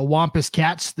Fork, the Wampus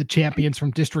Cats, the champions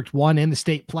from District 1 in the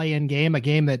state play-in game, a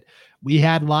game that we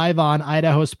had live on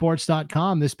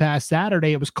idahosports.com this past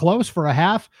Saturday. It was close for a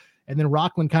half, and then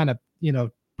Rockland kind of,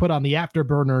 put on the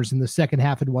afterburners in the second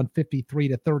half and won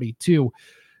 53-32.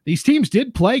 These teams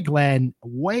did play, Glenn,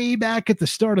 way back at the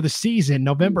start of the season,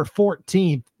 November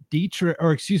 14th,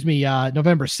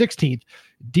 November 16th.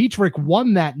 Dietrich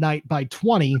won that night by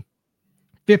 20,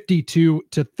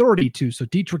 52-32. So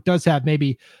Dietrich does have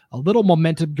maybe a little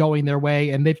momentum going their way,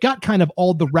 and they've got kind of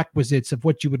all the requisites of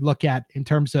what you would look at in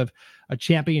terms of a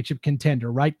championship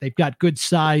contender, right? They've got good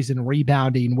size and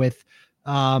rebounding with,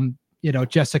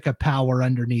 Jessica Power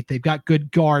underneath. They've got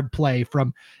good guard play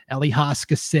from Ellie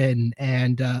Hoskison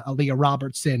and Aaliyah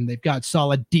Robertson. They've got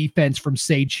solid defense from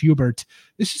Sage Hubert.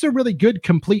 This is a really good,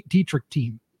 complete Dietrich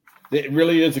team. It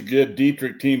really is a good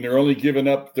Dietrich team. They're only giving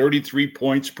up 33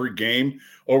 points per game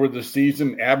over the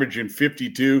season, averaging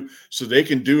 52. So they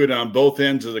can do it on both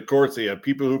ends of the court. They have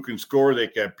people who can score.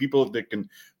 They have people that can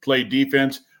play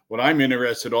defense. What I'm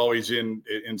interested always in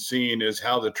seeing is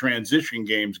how the transition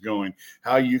game's going,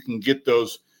 how you can get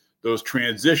those those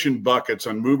transition buckets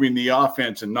on moving the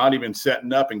offense and not even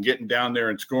setting up and getting down there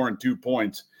and scoring 2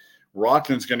 points.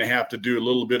 Rockland's going to have to do a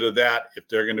little bit of that if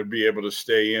they're going to be able to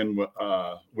stay in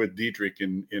with Dietrich,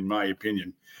 in my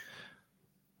opinion.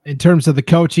 In terms of the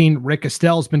coaching, Rick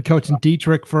Estelle's been coaching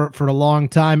Dietrich for a long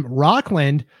time.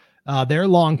 Rockland, their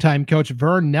longtime coach,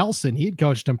 Vern Nelson, he had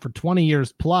coached him for 20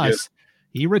 years plus. Yes.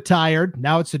 He retired.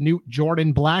 Now it's a new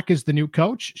Jordan Black is the new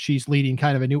coach. She's leading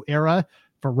kind of a new era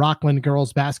for Rockland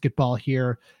girls basketball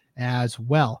here as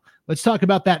well. Let's talk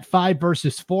about that 5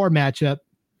 versus 4 matchup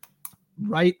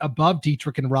right above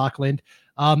Dietrich and Rockland.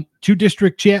 A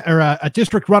district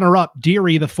runner-up,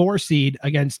 Deary, the 4 seed,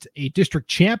 against a district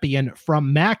champion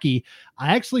from Mackey.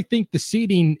 I actually think the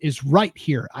seeding is right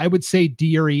here. I would say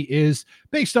Deary is,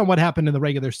 based on what happened in the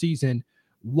regular season,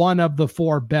 one of the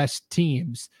 4 best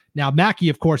teams. Now, Mackey,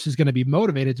 of course, is going to be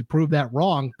motivated to prove that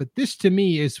wrong, but this, to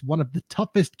me, is one of the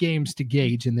toughest games to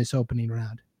gauge in this opening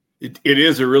round. It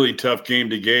is a really tough game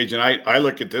to gauge, and I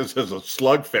look at this as a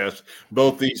slugfest.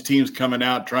 Both these teams coming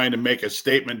out trying to make a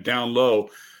statement down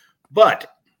low.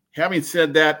 But having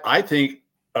said that, I think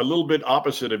a little bit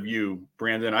opposite of you,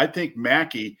 Brandon. I think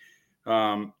Mackey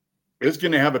is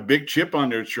going to have a big chip on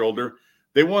their shoulder.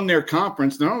 They won their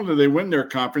conference. Not only did they win their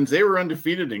conference, they were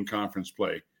undefeated in conference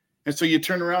play. And so you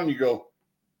turn around and you go,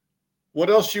 what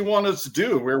else you want us to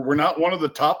do? We're not one of the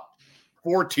top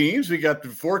 4 teams. We got the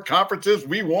 4 conferences.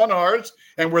 We won ours,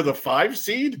 and we're the 5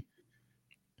 seed.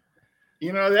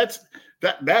 You know, that's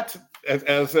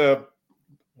as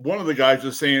one of the guys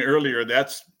was saying earlier,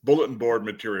 that's bulletin board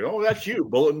material. Oh, that's you,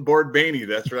 bulletin board Baney.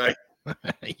 That's right.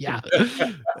 Yeah.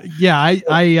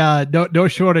 I no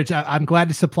shortage. I'm glad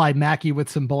to supply Mackey with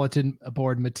some bulletin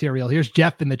board material. Here's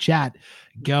Jeff in the chat.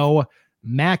 Go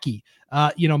Mackey.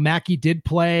 Mackey did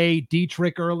play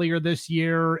Dietrich earlier this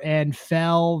year and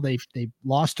fell. They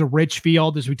lost to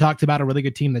Richfield, as we talked about, a really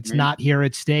good team that's not here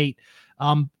at state.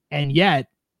 And yet,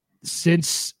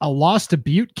 since a loss to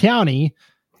Butte County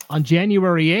on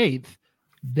January 8th,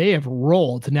 they have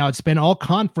rolled. Now, it's been all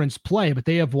conference play, but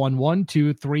they have won 1,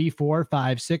 2, 3, 4,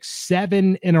 5, 6,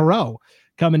 7 in a row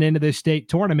coming into this state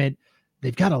tournament.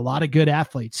 They've got a lot of good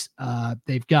athletes.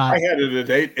 They've got. I had it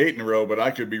at eight in a row, but I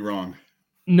could be wrong.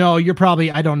 No, you're probably.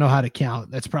 I don't know how to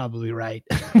count. That's probably right.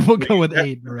 We'll go with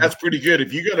 8. That's pretty good.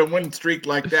 If you got a win streak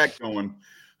like that going,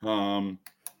 a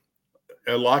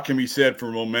lot can be said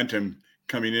for momentum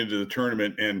coming into the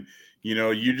tournament. And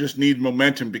you just need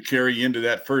momentum to carry into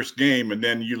that first game, and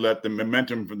then you let the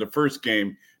momentum from the first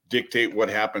game dictate what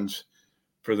happens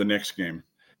for the next game.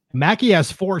 Mackey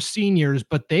has 4 seniors,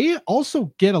 but they also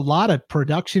get a lot of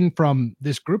production from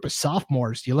this group of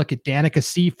sophomores. You look at Danica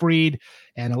Seafried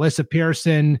and Alyssa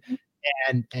Pearson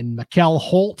and Mikkel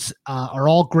Holt are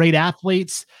all great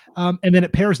athletes. And then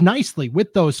it pairs nicely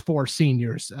with those 4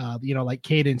 seniors, like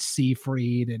Cadence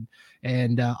Seafried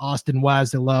and Austin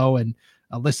Wazilo and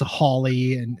Alyssa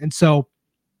Hawley. And so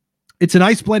it's a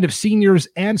nice blend of seniors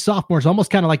and sophomores,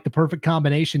 almost kind of like the perfect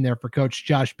combination there for Coach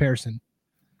Josh Pearson.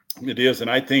 It is. And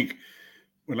I think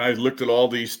when I looked at all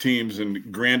these teams,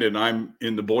 and granted, I'm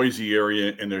in the Boise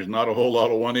area and there's not a whole lot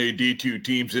of 1A D2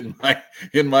 teams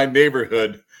in my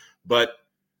neighborhood, but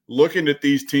looking at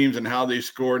these teams and how they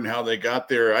scored and how they got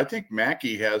there, I think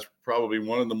Mackey has probably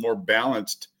one of the more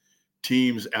balanced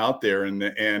teams out there.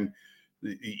 And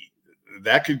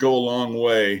that could go a long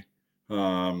way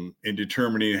in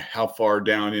determining how far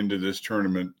down into this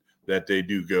tournament that they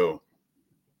do go.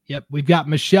 Yep, we've got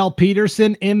Michelle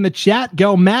Peterson in the chat.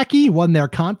 Go Mackey, won their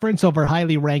conference over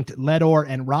highly ranked Ledore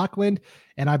and Rockland.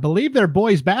 And I believe their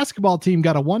boys basketball team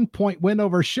got a 1-point win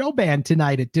over Showband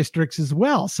tonight at districts as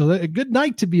well. So a good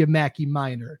night to be a Mackey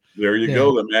Miner. There you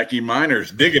go, the Mackey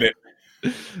Miners, digging it.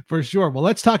 For sure. Well,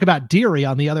 let's talk about Deary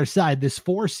on the other side, this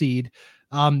 4 seed.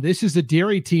 This is a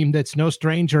Deary team that's no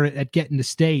stranger at getting to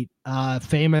state.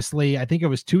 Famously, I think it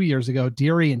was 2 years ago,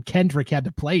 Deary and Kendrick had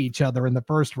to play each other in the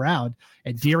first round,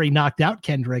 and Deary knocked out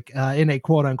Kendrick in a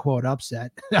quote-unquote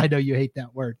upset. I know you hate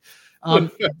that word.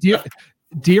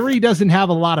 Deary doesn't have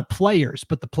a lot of players,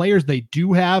 but the players they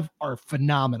do have are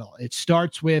phenomenal. It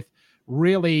starts with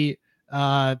really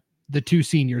the 2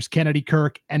 seniors, Kennedy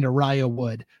Kirk and Araya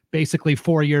Wood, basically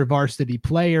 4-year varsity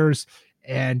players,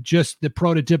 and just the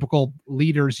prototypical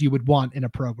leaders you would want in a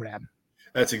program.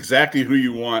 That's exactly who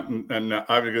you want. And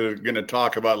I'm going to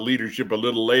talk about leadership a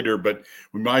little later, but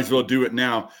we might as well do it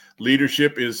now.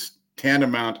 Leadership is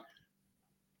tantamount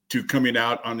to coming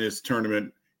out on this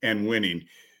tournament and winning.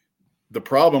 The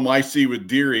problem I see with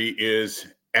Deary is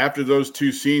after those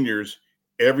 2 seniors,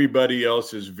 everybody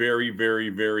else is very, very,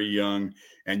 very young.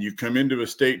 And you come into a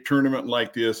state tournament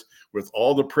like this with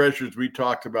all the pressures we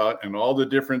talked about and all the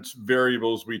different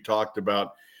variables we talked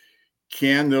about,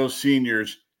 can those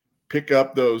seniors pick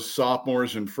up those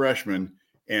sophomores and freshmen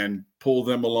and pull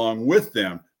them along with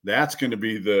them? That's going to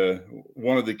be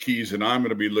one of the keys that I'm going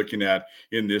to be looking at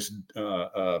in this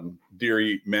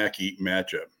Deary-Mackey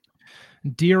matchup.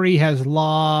 Deary has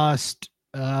lost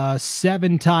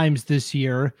 7 times this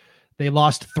year. They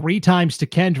lost 3 times to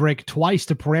Kendrick, twice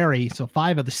to Prairie. So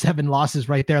 5 of the 7 losses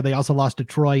right there. They also lost to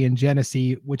Troy and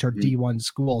Genesee, which are D1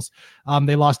 schools.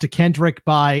 They lost to Kendrick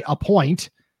by a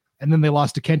point, and then they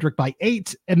lost to Kendrick by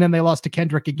 8, and then they lost to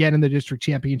Kendrick again in the district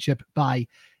championship by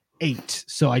 8.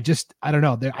 So I don't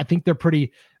know. I think they're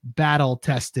pretty battle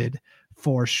tested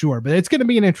for sure. But it's going to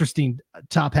be an interesting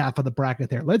top half of the bracket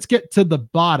there. Let's get to the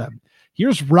bottom.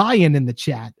 Here's Ryan in the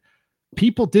chat.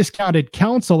 People discounted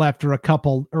Council after a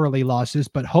couple early losses,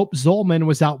 but Hope Zolman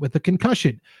was out with a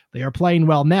concussion. They are playing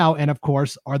well now, and of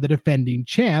course, are the defending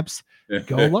champs.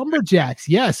 Go Lumberjacks.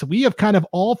 Yes, we have kind of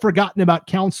all forgotten about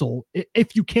Council.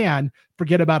 If you can,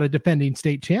 forget about a defending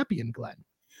state champion, Glenn.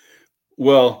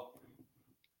 Well,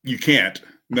 you can't,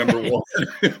 number one.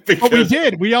 But we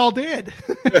did. We all did.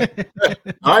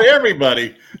 Not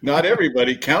everybody.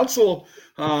 Council,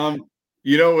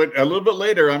 you know, a little bit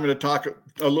later, I'm going to talk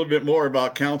a little bit more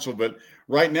about Council, but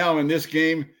right now in this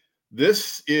game,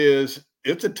 it's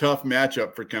a tough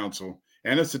matchup for Council,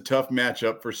 and it's a tough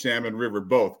matchup for Salmon River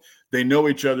both. They know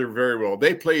each other very well.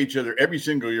 They play each other every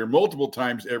single year, multiple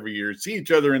times every year, see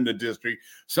each other in the district,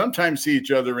 sometimes see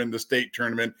each other in the state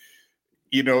tournament.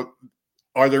 You know,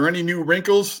 are there any new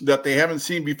wrinkles that they haven't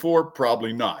seen before?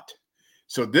 Probably not.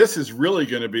 So this is really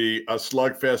going to be a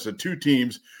slugfest of 2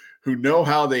 teams who know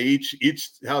how they each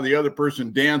how the other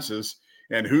person dances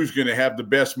and who's going to have the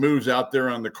best moves out there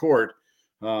on the court.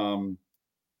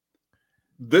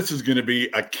 This is going to be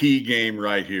a key game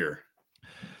right here.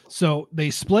 So they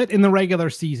split in the regular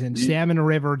season. Salmon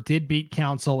River did beat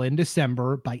Council in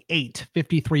December by 8,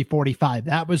 53-45.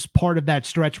 That was part of that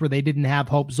stretch where they didn't have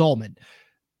Hope Zolman,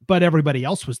 but everybody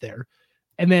else was there.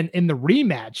 And then in the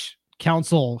rematch,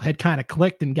 Council had kind of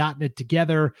clicked and gotten it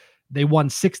together. They won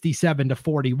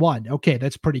 67-41. Okay,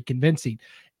 that's pretty convincing.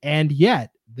 And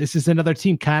yet, this is another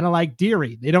team kind of like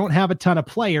Deary. They don't have a ton of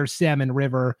players, Salmon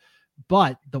River,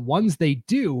 but the ones they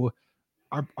do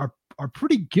are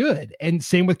pretty good. And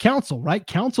same with Council, right?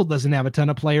 Council doesn't have a ton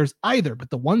of players either,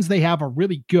 but the ones they have are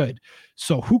really good.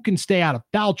 So who can stay out of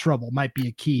foul trouble might be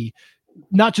a key,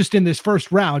 not just in this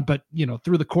first round, but you know,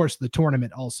 through the course of the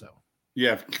tournament also.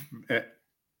 Yeah.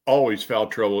 Always foul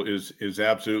trouble is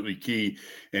absolutely key.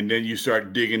 And then you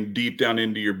start digging deep down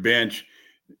into your bench,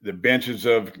 the benches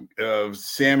of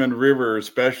Salmon River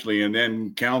especially, and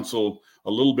then Council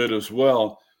a little bit as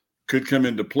well could come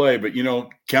into play. But, you know,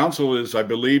 Council is, I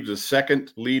believe, the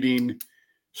second leading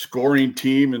scoring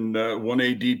team in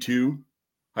 1A D2.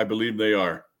 I believe they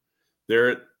are.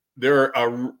 They're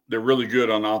really good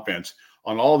on offense.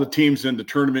 On all the teams in the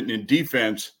tournament in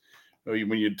defense,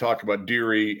 when you talk about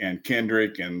Deary and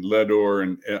Kendrick and Ledor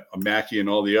and Mackey and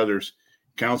all the others,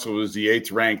 Council is the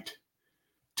 8th ranked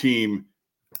team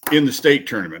in the state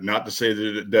tournament. Not to say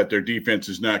that their defense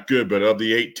is not good, but of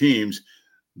the 8 teams,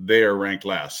 they are ranked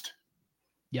last.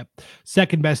 Yep.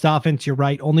 Second best offense. You're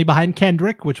right. Only behind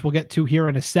Kendrick, which we'll get to here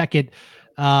in a second.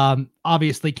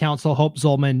 Obviously Council, Hope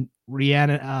Zolman,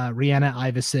 Rihanna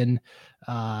Iverson.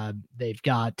 They've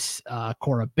got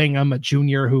Cora Bingham, a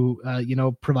junior who,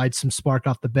 provides some spark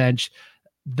off the bench.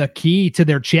 The key to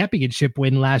their championship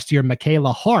win last year,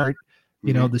 Michaela Hart,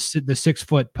 the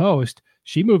 6-foot post,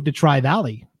 she moved to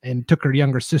Tri-Valley and took her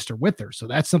younger sister with her. So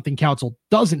that's something Council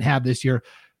doesn't have this year.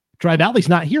 Tri-Valley's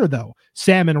not here though.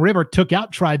 Salmon River took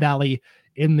out Tri-Valley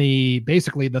in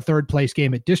basically the 3rd place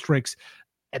game at districts.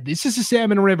 And this is a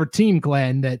Salmon River team,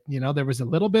 Glenn, that, there was a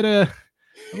little bit of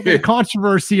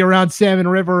controversy around Salmon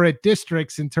River at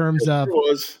districts in terms of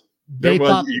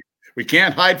we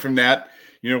can't hide from that.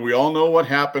 We all know what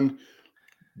happened.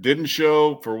 Didn't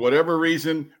show for whatever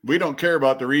reason. We don't care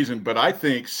about the reason, but I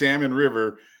think Salmon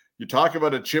River, you talk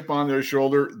about a chip on their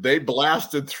shoulder, they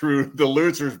blasted through the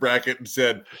losers bracket and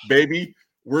said, baby,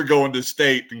 we're going to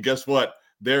state. And guess what?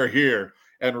 They're here.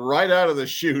 And right out of the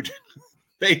chute,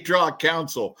 they draw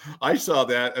Council. I saw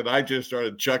that and I just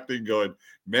started chuckling going,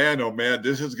 man, oh man,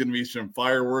 this is going to be some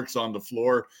fireworks on the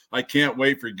floor. I can't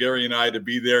wait for Gary and I to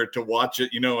be there to watch it,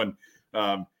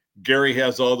 and Gary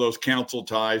has all those Council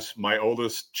ties. My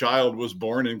oldest child was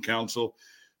born in Council.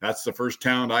 That's the first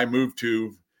town I moved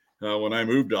to when I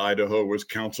moved to Idaho was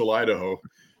Council, Idaho.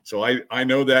 So I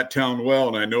know that town well,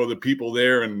 and I know the people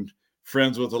there and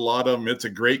friends with a lot of them. It's a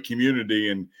great community,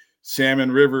 and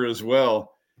Salmon River as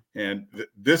well. And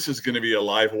this is going to be a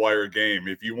live wire game.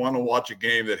 If you want to watch a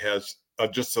game that has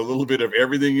just a little bit of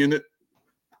everything in it,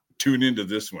 tune into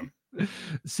this one.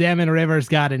 Salmon River's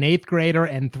got an 8th grader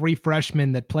and 3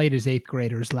 freshmen that played as 8th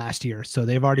graders last year. So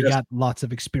they've already got lots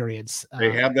of experience.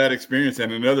 They have that experience,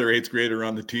 and another 8th grader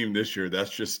on the team this year.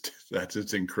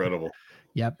 It's incredible.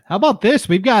 Yep. How about this?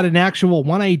 We've got an actual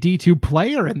 1A D2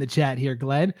 player in the chat here,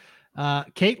 Glenn.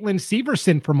 Caitlin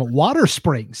Severson from Water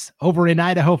Springs over in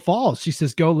Idaho Falls. She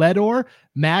says, go Ledor,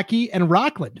 Mackey, and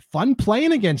Rockland. Fun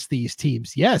playing against these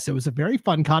teams. Yes, it was a very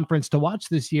fun conference to watch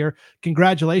this year.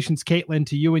 Congratulations, Caitlin,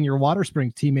 to you and your Water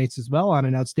Springs teammates as well on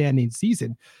an outstanding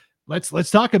season.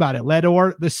 Let's talk about it.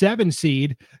 Ledor, the 7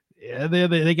 seed.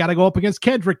 They got to go up against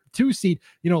Kendrick, 2 seed.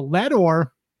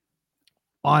 Ledor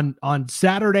on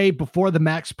Saturday before the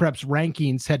Max Preps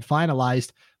rankings had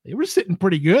finalized, they were sitting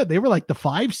pretty good. They were like the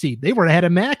 5 seed. They were ahead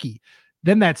of Mackey.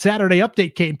 Then that Saturday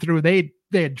update came through. They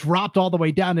had dropped all the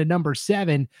way down to number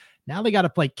 7. Now they got to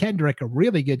play Kendrick, a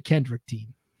really good Kendrick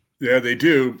team. Yeah, they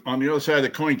do. On the other side of the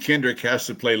coin, Kendrick has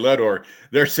to play Ledor.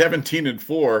 They're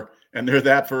 17-4, and they're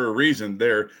that for a reason.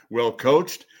 They're well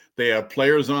coached. They have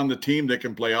players on the team that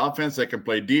can play offense, that can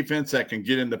play defense, that can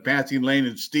get in the passing lane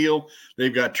and steal.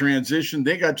 They've got transition.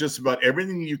 They got just about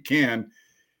everything you can.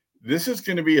 This is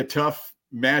going to be a tough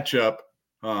matchup.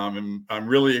 And I'm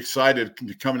really excited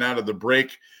coming out of the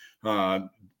break to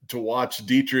watch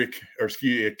Kendrick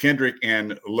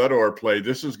and Ledor play.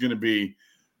 This is going to be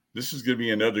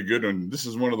another good one. This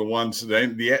is one of the ones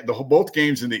that both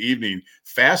games in the evening.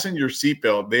 Fasten your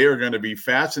seatbelt. They are going to be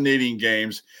fascinating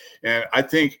games, and I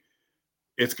think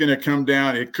it's going to come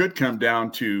down. It could come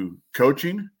down to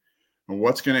coaching and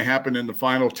what's going to happen in the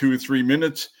final 2 or 3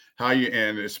 minutes.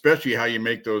 And especially how you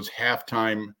make those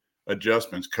halftime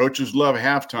adjustments. Coaches love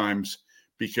halftimes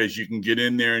because you can get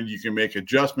in there and you can make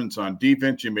adjustments on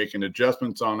defense. You're making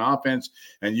adjustments on offense,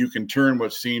 and you can turn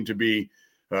what seemed to be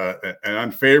an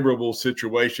unfavorable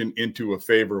situation into a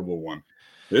favorable one.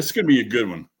 This is going to be a good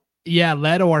one. Yeah,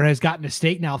 Ledor has gotten to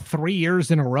state now 3 years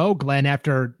in a row, Glenn,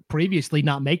 after previously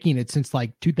not making it since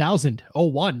like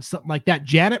 2001, something like that.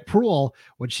 Janet Pruill,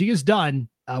 what she has done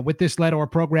with this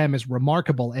Ledor program is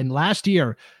remarkable. And last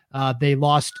year, they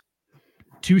lost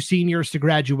 2 seniors to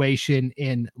graduation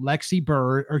in Sadie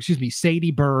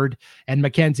Bird and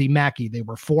Mackenzie Mackey. They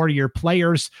were 4-year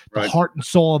players, the heart and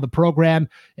soul of the program.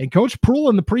 And Coach Pruill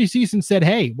in the preseason said,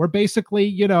 hey, we're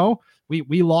basically,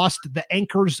 we lost the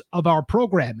anchors of our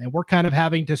program and we're kind of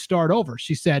having to start over.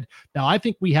 She said, now I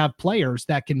think we have players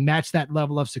that can match that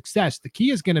level of success. The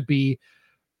key is going to be,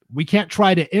 we can't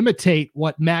try to imitate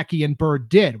what Mackey and Bird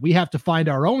did. We have to find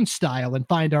our own style and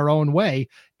find our own way.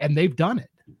 And they've done it.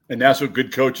 And that's what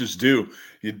good coaches do.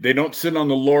 They don't sit on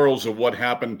the laurels of what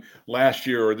happened last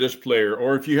year or this player,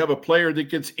 or if you have a player that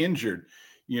gets injured.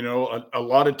 A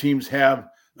lot of teams have,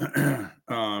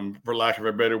 for lack of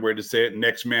a better way to say it,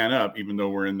 next man up, even though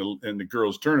we're in the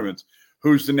girls' tournaments.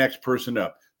 Who's the next person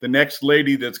up? The next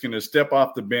lady that's going to step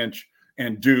off the bench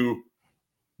and do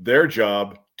their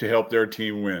job to help their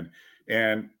team win.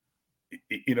 And,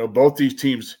 both these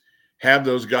teams have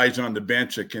those guys on the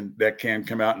bench that can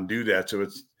come out and do that. So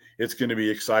it's going to be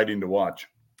exciting to watch.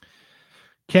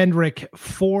 Kendrick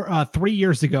 3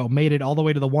 years ago made it all the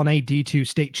way to the 1A D2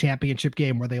 state championship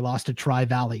game where they lost to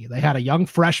Tri-Valley. They had a young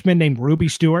freshman named Ruby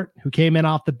Stewart who came in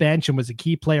off the bench and was a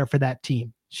key player for that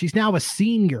team. She's now a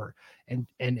senior, and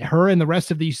her and the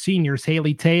rest of these seniors,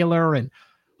 Haley Taylor and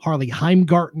Harley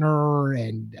Heimgartner,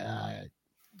 and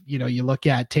you look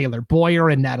at Taylor Boyer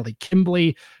and Natalie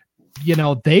Kimbley.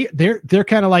 They're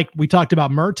kind of like we talked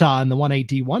about Murtaugh in the 1A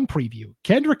D1 preview.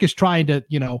 Kendrick is trying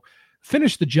to,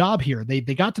 finish the job here. They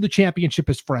got to the championship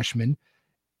as freshmen,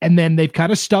 and then they've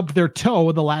kind of stubbed their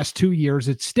toe the last 2 years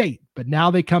at state. But now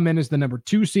they come in as the number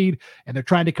 2 seed, and they're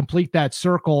trying to complete that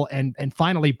circle and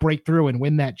finally break through and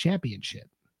win that championship.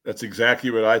 That's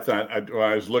exactly what I thought.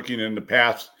 I was looking in the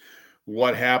past,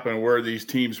 what happened, where these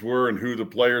teams were, and who the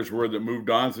players were that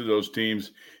moved on to those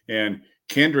teams. And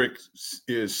Kendrick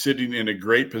is sitting in a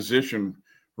great position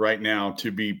right now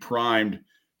to be primed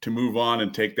to move on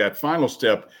and take that final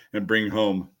step and bring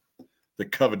home the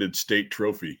coveted state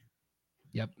trophy.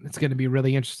 Yep, it's going to be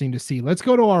really interesting to see. Let's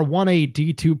go to our 1A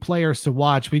D2 players to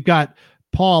watch. We've got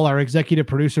Paul, our executive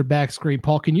producer, back screen.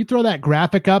 Paul, can you throw that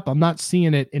graphic up? I'm not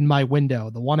seeing it in my window.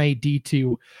 The 1A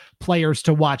D2 players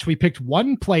to watch. We picked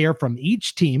one player from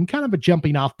each team, kind of a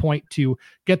jumping off point to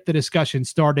get the discussion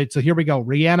started. So here we go.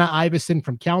 Rihanna Iveson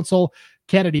from Council,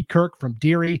 Kennedy Kirk from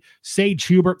Deary, Sage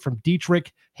Hubert from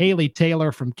Dietrich, Haley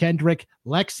Taylor from Kendrick,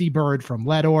 Lexi Bird from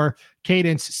Ledor,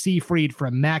 Cadence Seafried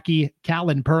from Mackey,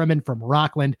 Callan Perman from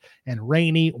Rockland, and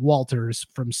Rainey Walters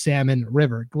from Salmon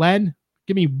River. Glenn,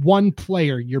 give me one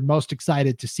player you're most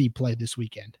excited to see play this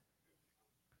weekend.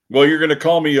 Well, you're going to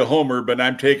call me a homer, but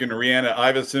I'm taking Rihanna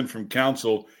Iveson from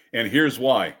Council And here's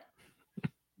why.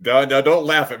 Now, don't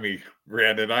laugh at me,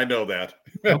 Brandon. I know that.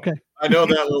 Okay. I know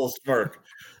that little smirk.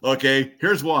 Okay,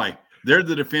 here's why. They're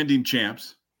the defending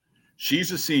champs.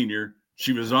 She's a senior.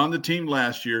 She was on the team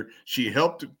last year. She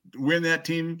helped win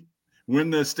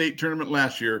the state tournament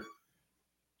last year.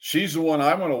 She's the one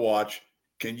I want to watch.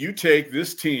 Can you take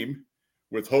this team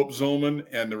with Hope Zolman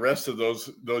and the rest of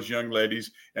those young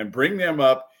ladies and bring them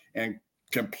up and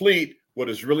complete what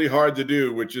is really hard to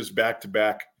do, which is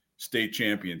back-to-back state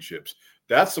championships?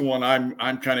 That's the one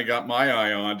I'm kind of got my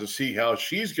eye on to see how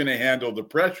she's going to handle the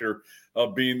pressure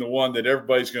of being the one that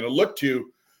everybody's going to look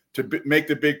to make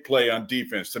the big play on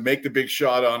defense, to make the big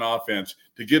shot on offense,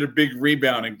 to get a big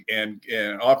rebound and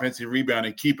offensive rebound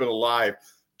and keep it alive,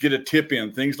 get a tip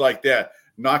in, things like that.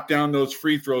 Knock down those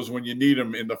free throws when you need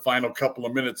them in the final couple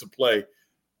of minutes of play.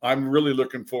 I'm really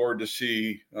looking forward to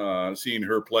seeing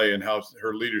her play and how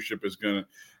her leadership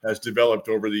has developed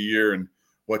over the year and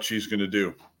what she's going to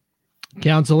do.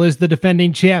 Council is the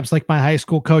defending champs, like my high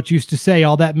school coach used to say.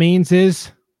 All that means is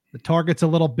the target's a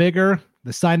little bigger.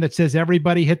 The sign that says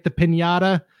everybody hit the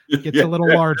piñata gets a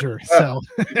little larger. So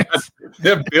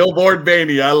the billboard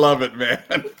Baney, I love it, man.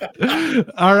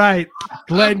 All right,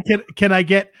 Glenn, can I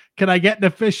get an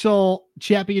official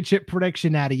championship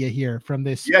prediction out of you here from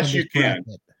this? Yes, you can.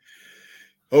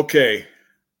 Okay.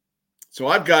 So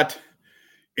I've got,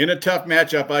 in a tough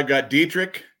matchup, I've got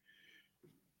Dietrich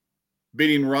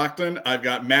beating Rockland. I've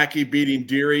got Mackey beating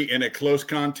Deary in a close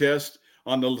contest.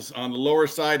 On the lower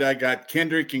side, I got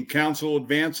Kendrick and Council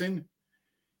advancing.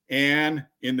 And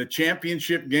in the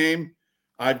championship game,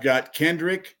 I've got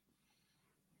Kendrick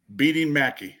beating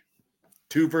Mackey.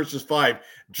 2 versus 5.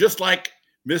 Just like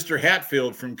Mr.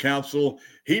 Hatfield from Council,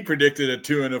 he predicted a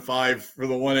 2 and a 5 for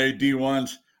the 1A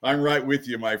D1s. I'm right with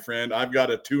you, my friend. I've got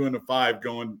a 2 and a 5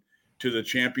 going to the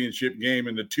championship game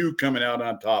and the 2 coming out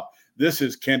on top. This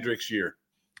is Kendrick's year.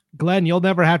 Glenn, you'll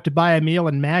never have to buy a meal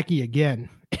in Mackey again.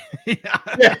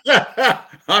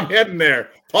 I'm heading there.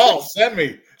 Paul, send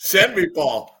me,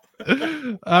 Paul.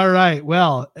 All right.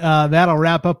 Well, that'll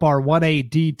wrap up our 1A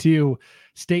D2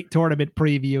 state tournament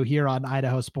preview here on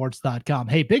idahosports.com.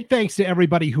 Hey, big thanks to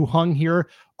everybody who hung here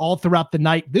all throughout the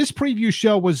night. This preview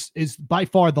show is by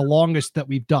far the longest that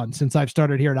we've done since I've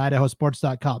started here at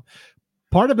idahosports.com.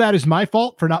 Part of that is my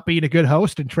fault for not being a good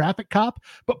host and traffic cop,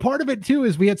 but part of it too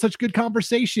is we had such good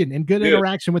conversation and good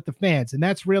interaction with the fans, and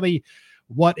that's really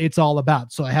what it's all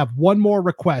about. So I have one more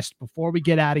request before we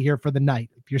get out of here for the night.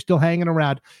 If you're still hanging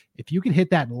around, if you can hit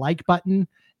that like button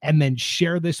and then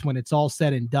share this when it's all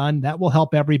said and done, that will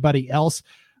help everybody else.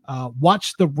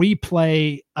 Watch the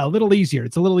replay a little easier.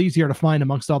 It's a little easier to find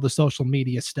amongst all the social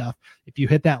media stuff if you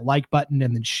hit that like button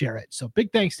and then share it. So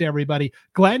big thanks to everybody.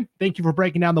 Glenn, thank you for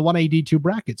breaking down the 1AD2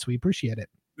 brackets. We appreciate it.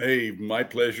 Hey, my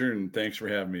pleasure, and thanks for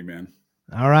having me, man.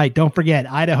 All right, don't forget,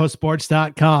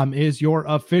 idahosports.com is your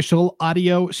official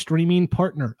audio streaming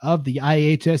partner of the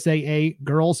IHSAA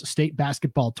Girls State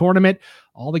Basketball Tournament.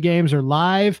 All the games are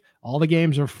live. All the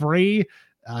games are free.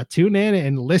 Tune in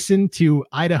and listen to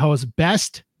Idaho's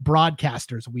best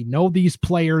broadcasters. We know these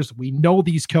players. We know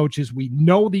these coaches. We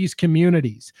know these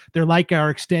communities. They're like our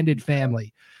extended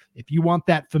family. If you want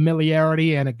that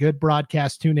familiarity and a good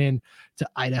broadcast, tune in to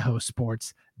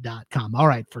idahosports.com. All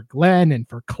right, for Glenn and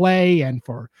for Clay and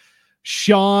for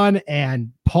Sean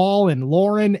and Paul and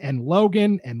Lauren and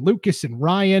Logan and Lucas and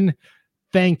Ryan,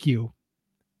 thank you.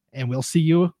 And we'll see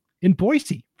you in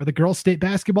Boise for the Girls State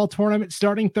Basketball Tournament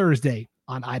starting Thursday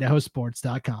on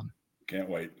idahosports.com. Can't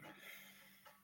wait.